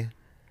McCarthy.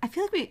 I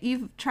feel like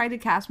you've tried to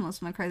cast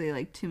Melissa McCarthy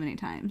like too many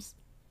times.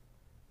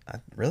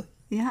 Really?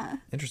 Yeah.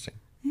 Interesting.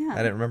 Yeah. I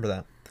didn't remember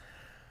that.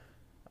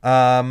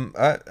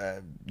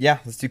 Yeah,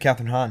 let's do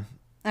Catherine Hahn.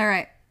 All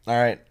right. All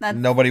right.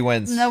 Nobody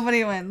wins.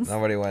 Nobody wins.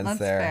 Nobody wins That's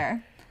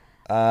there.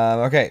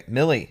 fair. Okay,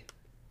 Millie.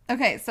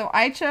 Okay, so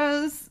I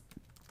chose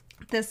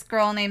this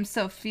girl named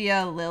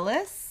Sophia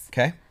Lillis.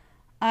 Okay.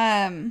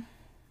 So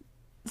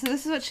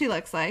this is what she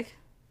looks like.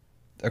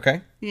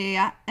 Okay.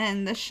 Yeah,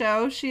 and the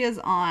show she is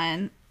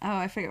on, oh,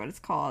 I forget what it's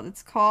called.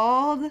 It's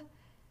called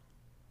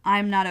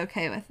I'm Not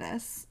Okay With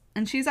This.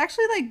 And she's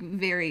actually, like,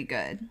 very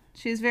good.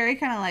 She's very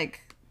kind of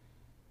like,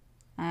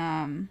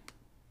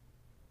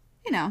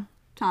 you know,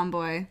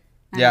 tomboy.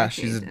 Yeah,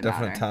 she's a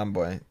definite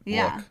tomboy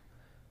look.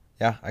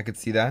 Yeah, I could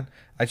see that.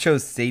 I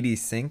chose Sadie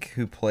Sink,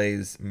 who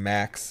plays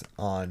Max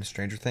on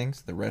Stranger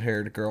Things, the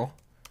red-haired girl.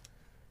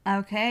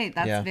 Okay,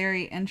 that's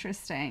very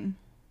interesting.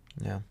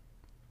 Yeah.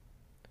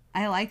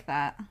 I like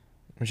that.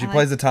 She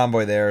plays a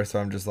tomboy there, so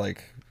I'm just,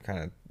 like, kind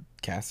of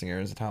casting her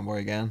as a tomboy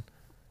again.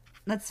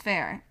 That's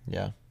fair.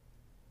 Yeah.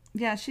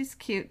 Yeah, she's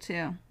cute,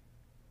 too.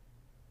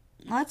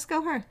 Let's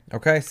go her.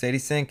 Okay, Sadie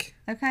Sink.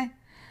 Okay.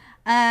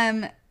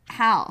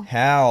 Hal.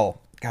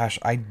 Hal. Gosh,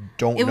 I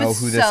don't know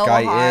who this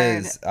guy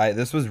hard. is.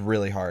 This was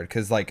really hard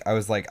because, like, I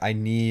was like, I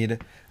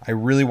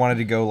really wanted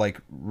to go, like,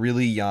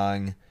 really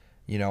young.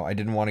 You know, I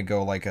didn't want to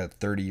go, like, a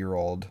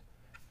 30-year-old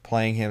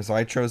playing him. So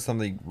I chose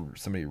somebody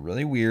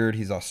really weird.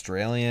 He's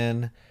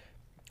Australian.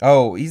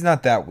 Oh, he's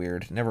not that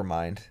weird. Never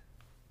mind.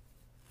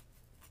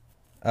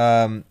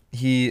 I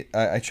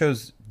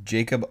chose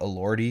Jacob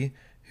Elordi,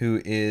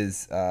 who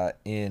is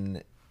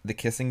in The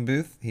Kissing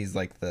Booth. He's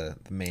like the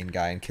main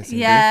guy in Kissing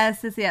Booth.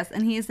 Yes.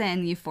 And he's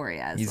in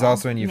Euphoria as well. He's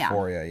also in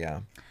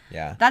Euphoria,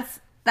 yeah.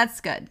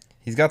 That's good.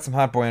 He's got some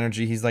hot boy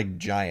energy. He's like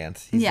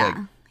giant. He's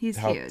he's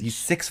huge. He's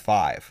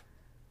 6'5",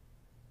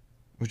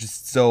 which is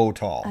so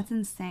tall. That's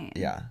insane.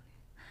 Yeah.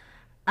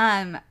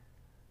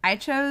 I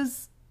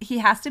chose he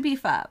has to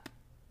beef up.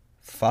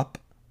 Fup?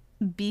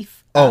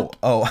 Beef up.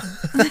 Oh.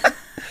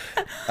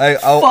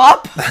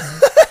 Fup?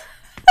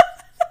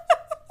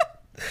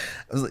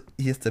 I was like,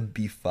 he has to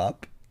beef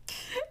up.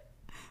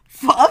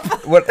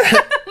 Fup? What?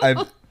 I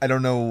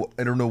don't know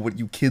what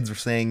you kids are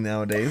saying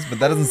nowadays, but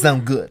that doesn't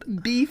sound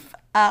good. Beef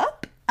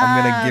up.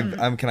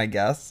 Can I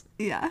guess?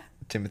 Yeah.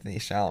 Timothy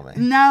Chalamet.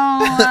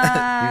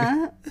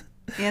 No.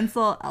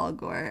 Ansel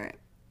Elgort.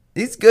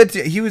 He's good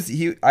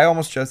too. I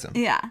almost chose him.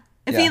 Yeah.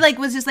 If he like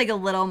was just like a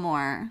little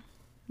more,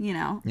 you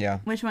know. Yeah.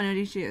 Which one would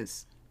you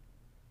choose?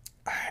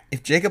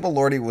 If Jacob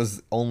Elordi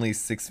was only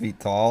 6 feet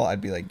tall,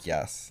 I'd be like,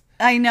 yes.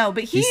 I know,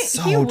 but he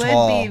would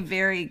tall. be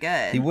very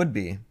good. He would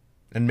be.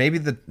 And maybe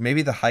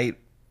the height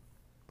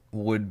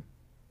would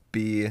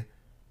be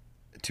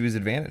to his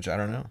advantage. I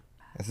don't know.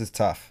 This is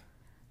tough.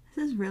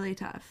 This is really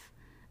tough.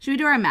 Should we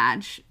do our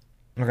match?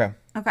 Okay.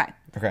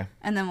 Okay.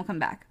 And then we'll come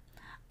back.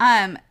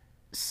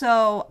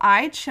 So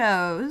I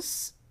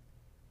chose,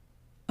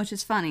 which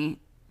is funny,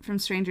 from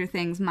Stranger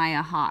Things,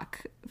 Maya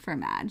Hawke for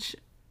Madge.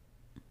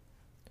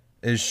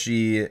 Is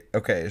she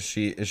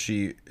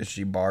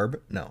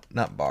Barb? No,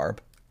 not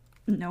Barb.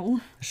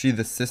 No. Is she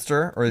the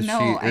sister, or is no,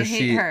 she? Is I hate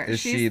she? her. Is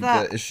She's she?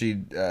 the... Is she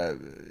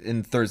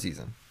in third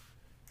season?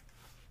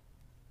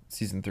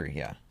 Season 3,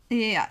 yeah.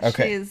 Yeah.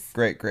 Okay. She's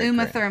great.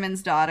 Uma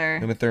Thurman's daughter.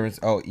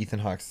 Ethan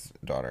Hawke's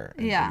daughter.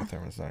 Yeah. Uma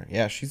Thurman's daughter.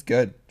 Yeah, she's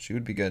good. She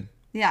would be good.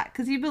 Yeah,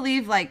 because you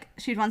believe like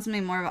she'd want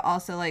something more, but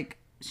also like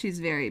she's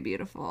very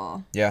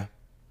beautiful. Yeah.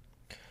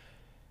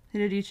 Who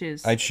did you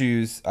choose? I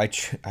chose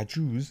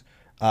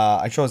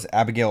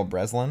Abigail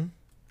Breslin,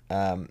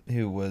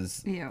 who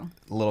was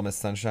Little Miss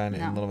Sunshine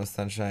and Little Miss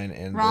Sunshine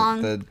and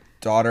the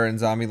daughter in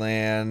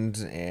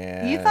Zombieland,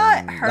 and you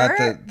thought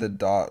her?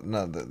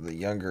 Not the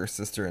younger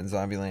sister in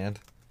Zombieland.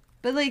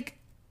 But like,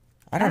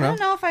 I don't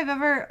know if I've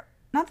ever.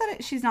 Not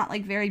that she's not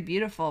like very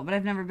beautiful, but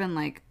I've never been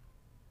like,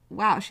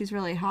 wow, she's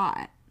really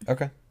hot.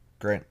 Okay,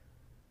 great.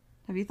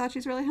 Have you thought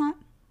she's really hot?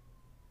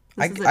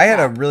 I had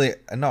a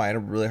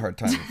really hard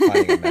time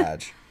finding a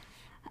match.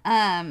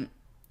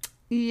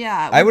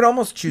 Yeah. I would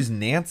almost choose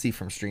Nancy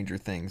from Stranger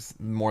Things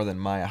more than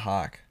Maya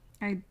Hawke.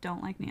 I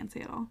don't like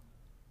Nancy at all.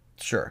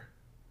 Sure.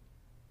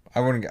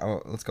 I wouldn't.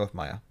 Let's go with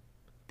Maya.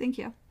 Thank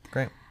you.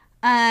 Great.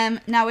 Now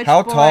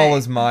How tall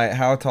is Maya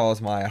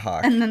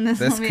Hawke? And then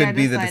this could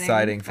be the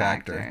deciding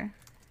factor.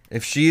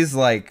 If she's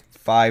like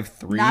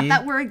 5'3", not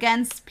that we're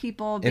against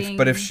people being.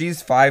 But if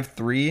she's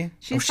 5'3",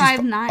 she's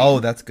 5'9". Oh,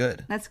 that's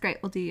good. That's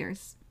great. We'll do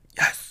yours.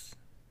 Yes.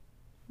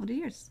 We'll do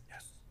yours.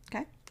 Yes.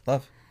 Okay.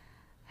 Love.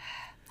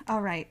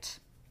 All right.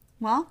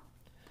 Well,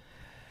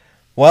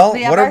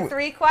 we have our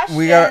 3 questions.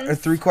 We got our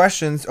 3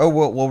 questions. Oh,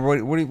 well, what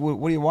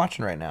are you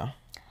watching right now?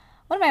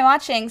 What am I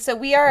watching? So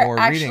we are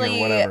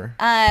actually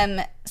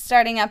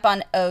starting up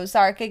on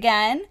Ozark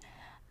again.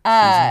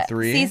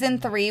 Season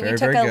 3. We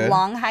took a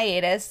long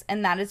hiatus,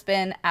 and that has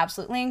been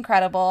absolutely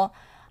incredible.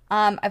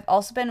 I've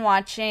also been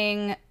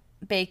watching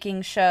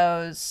baking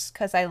shows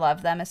because I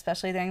love them,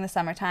 especially during the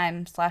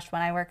summertime /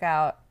 when I work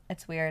out.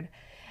 It's weird.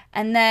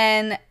 And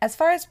then as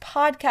far as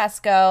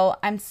podcasts go,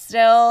 I'm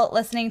still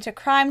listening to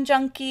Crime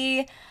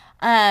Junkie.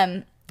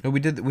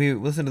 We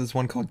listened to this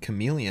one called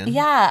Chameleon.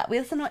 Yeah,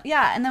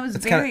 and that was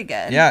very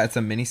good. Yeah, it's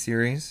a mini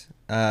series.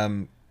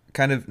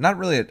 kind of not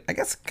really I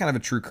guess kind of a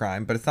true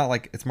crime, but it's not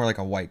like it's more like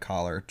a white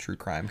collar true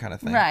crime kind of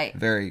thing. Right.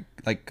 Very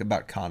like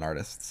about con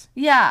artists.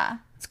 Yeah.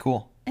 It's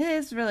cool. It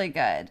is really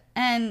good.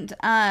 And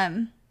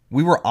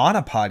we were on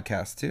a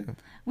podcast too.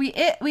 we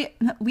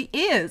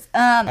is.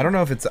 I don't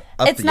know if it's up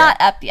It's yet. not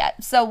up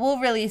yet. So we'll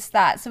release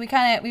that. So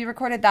we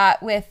recorded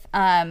that with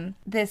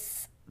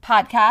this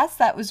podcast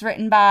that was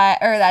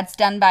that's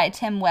done by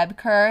Tim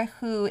Webker,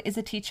 who is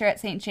a teacher at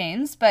St.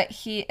 James, but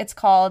it's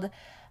called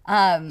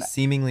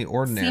Seemingly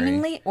Ordinary.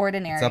 Seemingly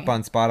Ordinary. It's up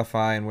on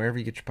Spotify and wherever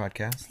you get your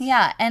podcasts.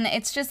 Yeah, and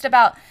it's just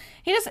about,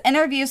 he just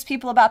interviews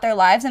people about their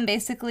lives, and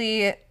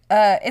basically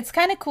it's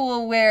kind of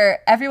cool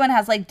where everyone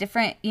has like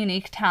different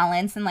unique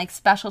talents and like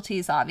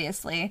specialties,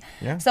 obviously.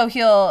 Yeah. So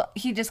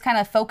he just kind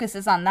of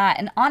focuses on that.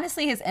 And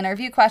honestly, his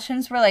interview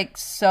questions were like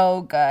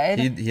so good.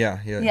 He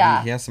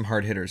has some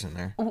hard hitters in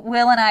there.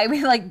 Will and I,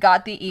 we like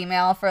got the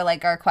email for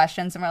like our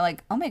questions, and we're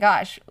like, oh my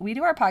gosh, we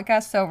do our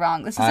podcast so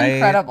wrong. This is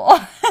incredible.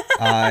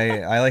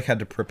 I like had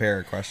to prepare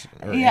a question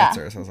or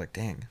answers. I was like,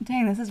 dang,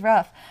 this is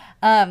rough.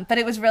 But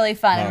it was really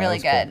fun and really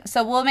good. Cool.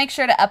 So we'll make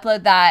sure to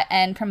upload that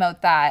and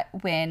promote that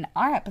when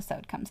our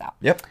episode comes out.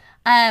 Yep.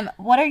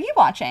 What are you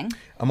watching?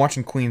 I'm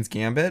watching Queen's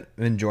Gambit.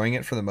 I'm enjoying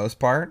it for the most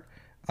part.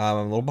 I'm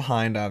a little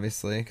behind,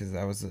 obviously, because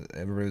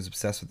everybody was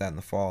obsessed with that in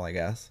the fall, I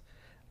guess.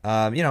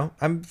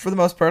 For the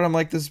most part, I'm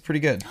like, this is pretty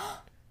good.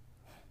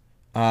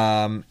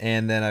 And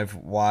then I've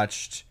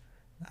watched,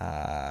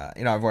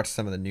 I've watched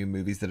some of the new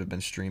movies that have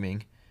been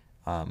streaming.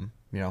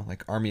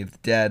 Like Army of the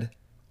Dead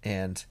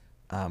and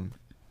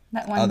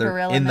that one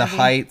gorilla In the movie.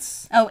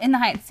 Heights. Oh, In the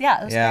Heights,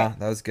 yeah.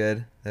 That was great.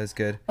 That was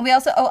good.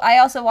 I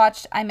also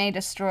watched I May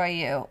Destroy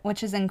You,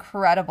 which is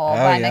incredible,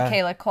 by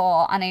Michaela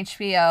Cole on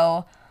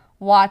HBO.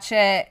 Watch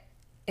it.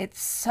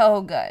 It's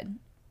so good.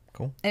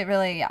 Cool. It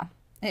really, yeah.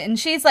 And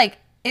she's like,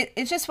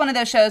 it's just one of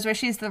those shows where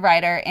she's the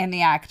writer and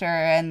the actor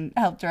and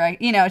helped direct.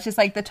 It's just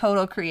like the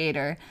total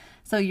creator.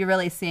 So you're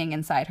really seeing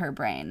inside her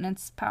brain.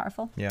 It's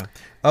powerful. Yeah.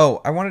 Oh,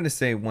 I wanted to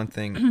say one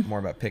thing more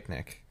about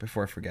Picnic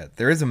before I forget.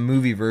 There is a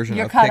movie version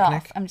You're of cut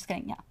Picnic. Off. I'm just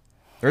kidding. Yeah.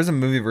 There is a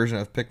movie version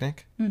of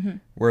Picnic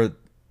where it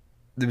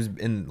was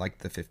in like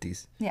the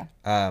 50s. Yeah.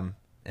 And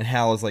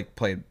Hal is like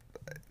played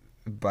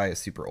by a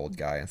super old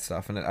guy and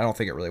stuff, and I don't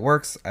think it really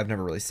works. I've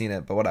never really seen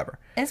it, but whatever.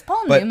 Is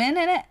Paul Newman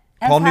in it?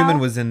 Paul Newman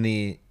was in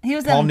the. He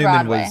was Paul in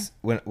Newman Broadway.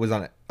 was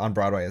on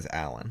Broadway as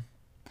Alan.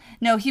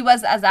 No, he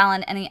was as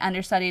Alan, and he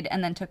understudied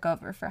and then took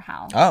over for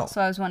Hal. Oh.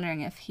 So I was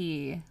wondering if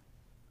he...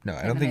 No,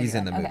 I don't think he's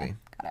in the movie. Okay,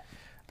 got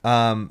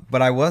it.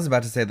 But I was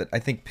about to say that I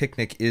think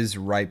Picnic is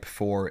ripe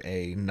for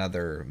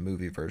another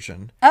movie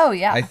version. Oh,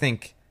 yeah. I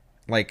think,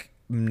 like,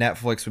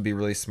 Netflix would be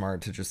really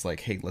smart to just like,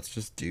 hey, let's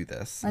just do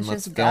this.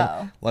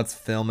 Let's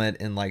film it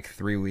in like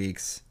 3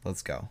 weeks.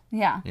 Let's go.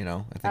 Yeah. I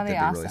think that'd be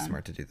awesome. really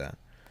smart to do that.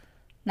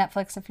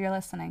 Netflix, if you're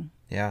listening.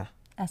 Yeah.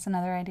 That's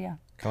another idea.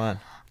 Come on.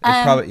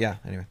 It's probably,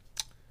 anyway.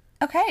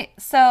 Okay,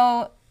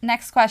 so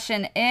next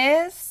question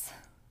is...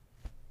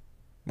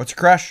 What's your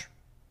crush?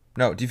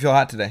 No, do you feel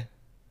hot today?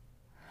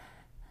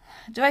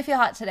 Do I feel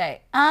hot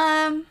today?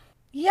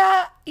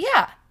 Yeah.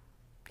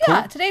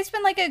 Cool. Today's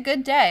been like a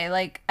good day.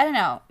 Like, I don't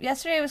know.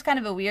 Yesterday was kind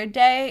of a weird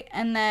day,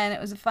 and then it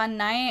was a fun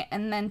night,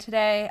 and then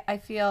today I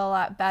feel a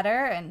lot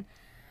better, and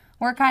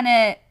we're kind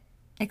of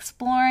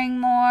exploring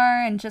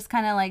more and just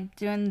kind of like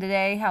doing the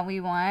day how we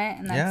want,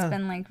 and that's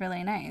been like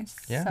really nice.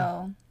 Yeah.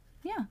 So,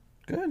 yeah.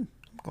 Good. I'm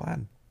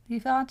glad. Do you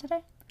feel hot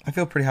today? I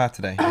feel pretty hot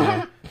today.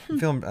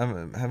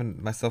 I'm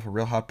having myself a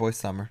real hot boy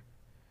summer.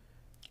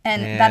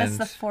 And that is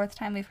the 4th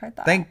time we've heard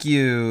that. Thank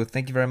you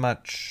very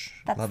much.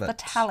 That's Love it. the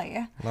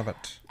tally. Love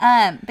it.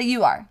 But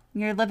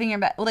you're living your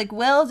best. Like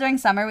Will during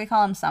summer, we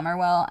call him Summer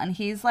Will, and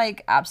he's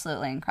like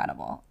absolutely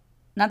incredible.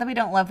 Not that we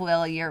don't love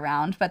Will year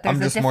round, but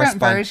there's a different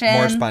version.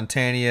 More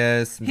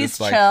spontaneous. He's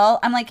chill.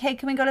 I'm like, hey,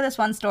 can we go to this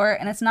one store?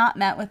 And it's not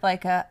met with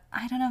like I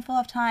don't know if we'll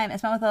have time.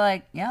 It's met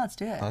with yeah, let's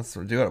do it. Let's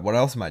do it. What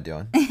else am I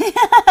doing?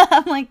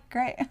 I'm like,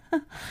 great.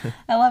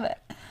 I love it.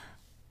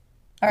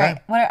 All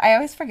right. I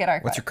always forget our.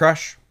 What's your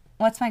crush?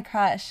 What's my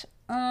crush?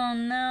 Oh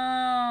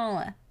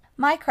no.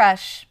 My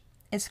crush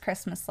is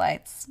Christmas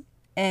lights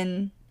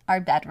in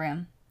our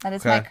bedroom. That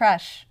is my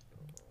crush.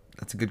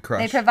 That's a good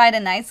crush. They provide a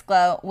nice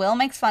glow. Will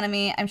makes fun of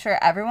me. I'm sure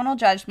everyone will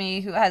judge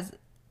me who has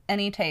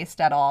any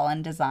taste at all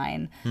in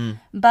design.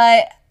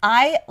 But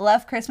I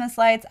love Christmas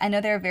lights. I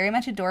know they're very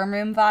much a dorm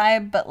room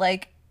vibe, but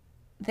like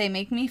they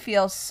make me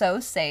feel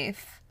so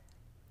safe.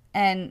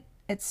 And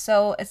it's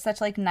such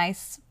like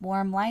nice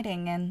warm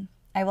lighting, and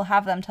I will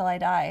have them till I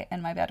die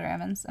in my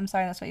bedroom. And I'm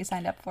sorry that's what you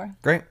signed up for.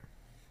 Great.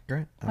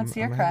 What's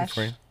your I'm crush?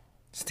 For you.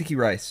 Sticky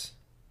rice.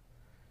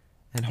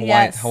 And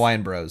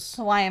Hawaiian Bros.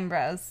 Hawaiian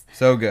Bros.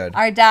 So good.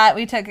 Our dad,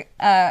 we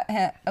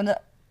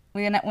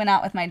went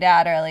out with my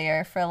dad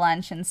earlier for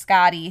lunch in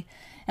Scotty,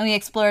 and we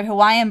explored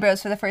Hawaiian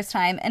Bros for the first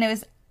time, and it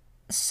was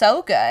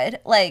so good.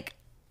 Like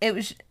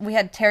we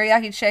had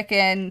teriyaki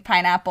chicken,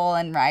 pineapple,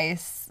 and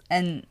rice,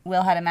 and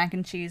Will had a mac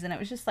and cheese, and it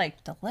was just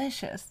like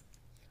delicious.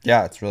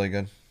 Yeah, it's really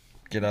good.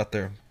 Get out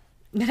there.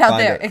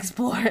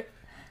 Explore it.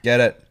 Get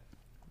it.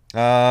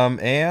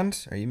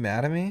 And are you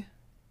mad at me?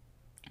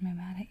 Am I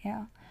mad at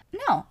you?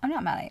 No, I'm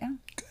not mad at you.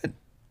 Good.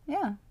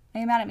 Yeah. Are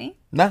you mad at me?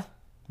 No.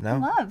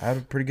 Love. I had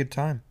a pretty good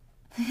time.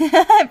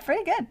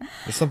 Pretty good.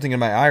 There's something in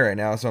my eye right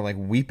now, so I'm like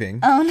weeping.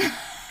 Oh, no.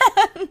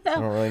 I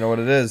don't really know what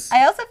it is.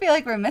 I also feel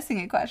like we're missing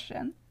a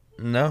question.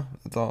 No,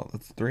 that's all.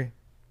 That's 3.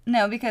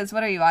 No, because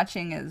what are you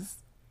watching is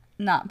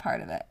not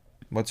part of it.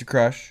 What's your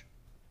crush?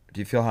 Do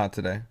you feel hot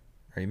today?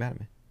 Are you mad at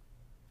me?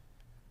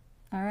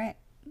 All right.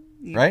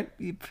 Right?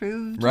 You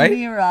proved Right?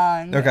 me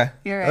wrong. Okay.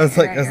 You're right. I was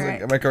like,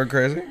 right. am I going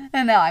crazy?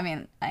 No, I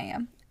mean, I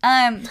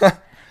am.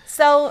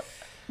 So,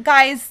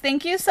 guys,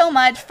 thank you so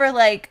much for,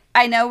 like,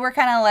 I know we're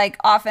kind of, like,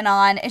 off and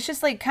on. It's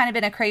just, like, kind of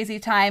been a crazy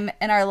time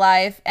in our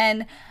life.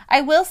 And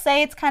I will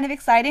say it's kind of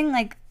exciting.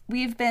 Like,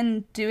 we've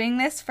been doing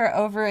this for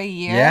over a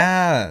year.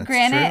 Yeah.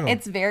 Granted, true.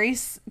 it's very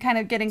kind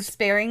of getting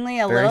sparingly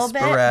a Very little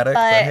bit. sporadic,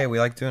 but hey, we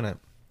like doing it.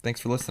 Thanks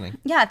for listening.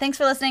 Yeah, thanks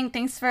for listening.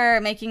 Thanks for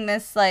making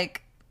this,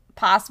 like,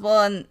 possible.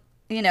 And,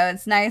 you know,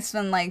 it's nice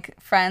when, like,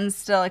 friends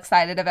still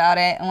excited about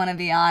it and want to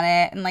be on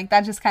it. And, like,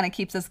 that just kind of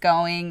keeps us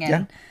going.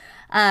 And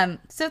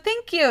so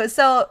thank you.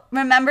 So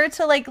remember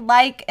to,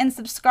 like and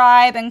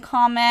subscribe and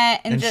comment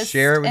and just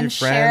share it with your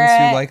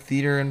friends who like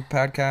theater and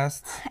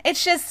podcasts.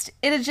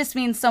 It just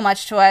means so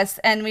much to us,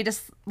 and we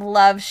just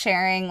love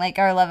sharing, like,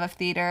 our love of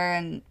theater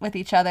and with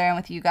each other and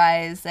with you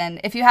guys. And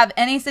if you have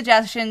any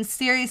suggestions,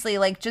 seriously,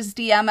 like, just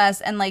DM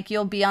us and, like,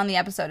 you'll be on the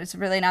episode. It's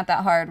really not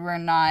that hard. We're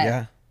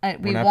not.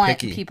 We want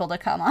picky. people to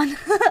come on.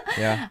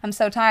 Yeah. I'm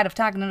so tired of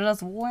talking to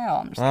us.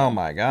 Well, Oh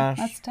my gosh.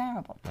 that's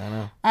terrible.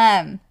 I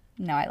know.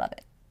 No, I love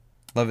it.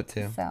 Love it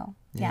too. So,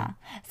 yeah.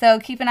 So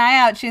keep an eye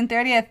out. June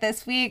 30th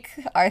this week,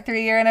 our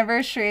 3-year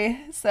anniversary.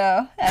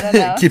 So, I don't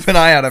know. Keep an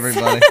eye out,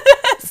 everybody.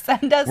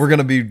 Send us. We're going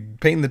to be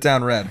painting the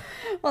town red.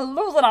 We're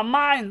losing our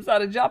minds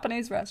at a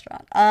Japanese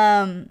restaurant.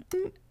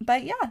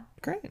 But yeah.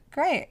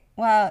 Great.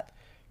 Well,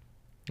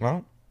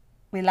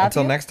 we love you.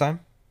 Until next time.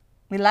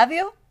 We love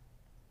you.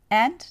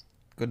 And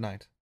good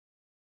night.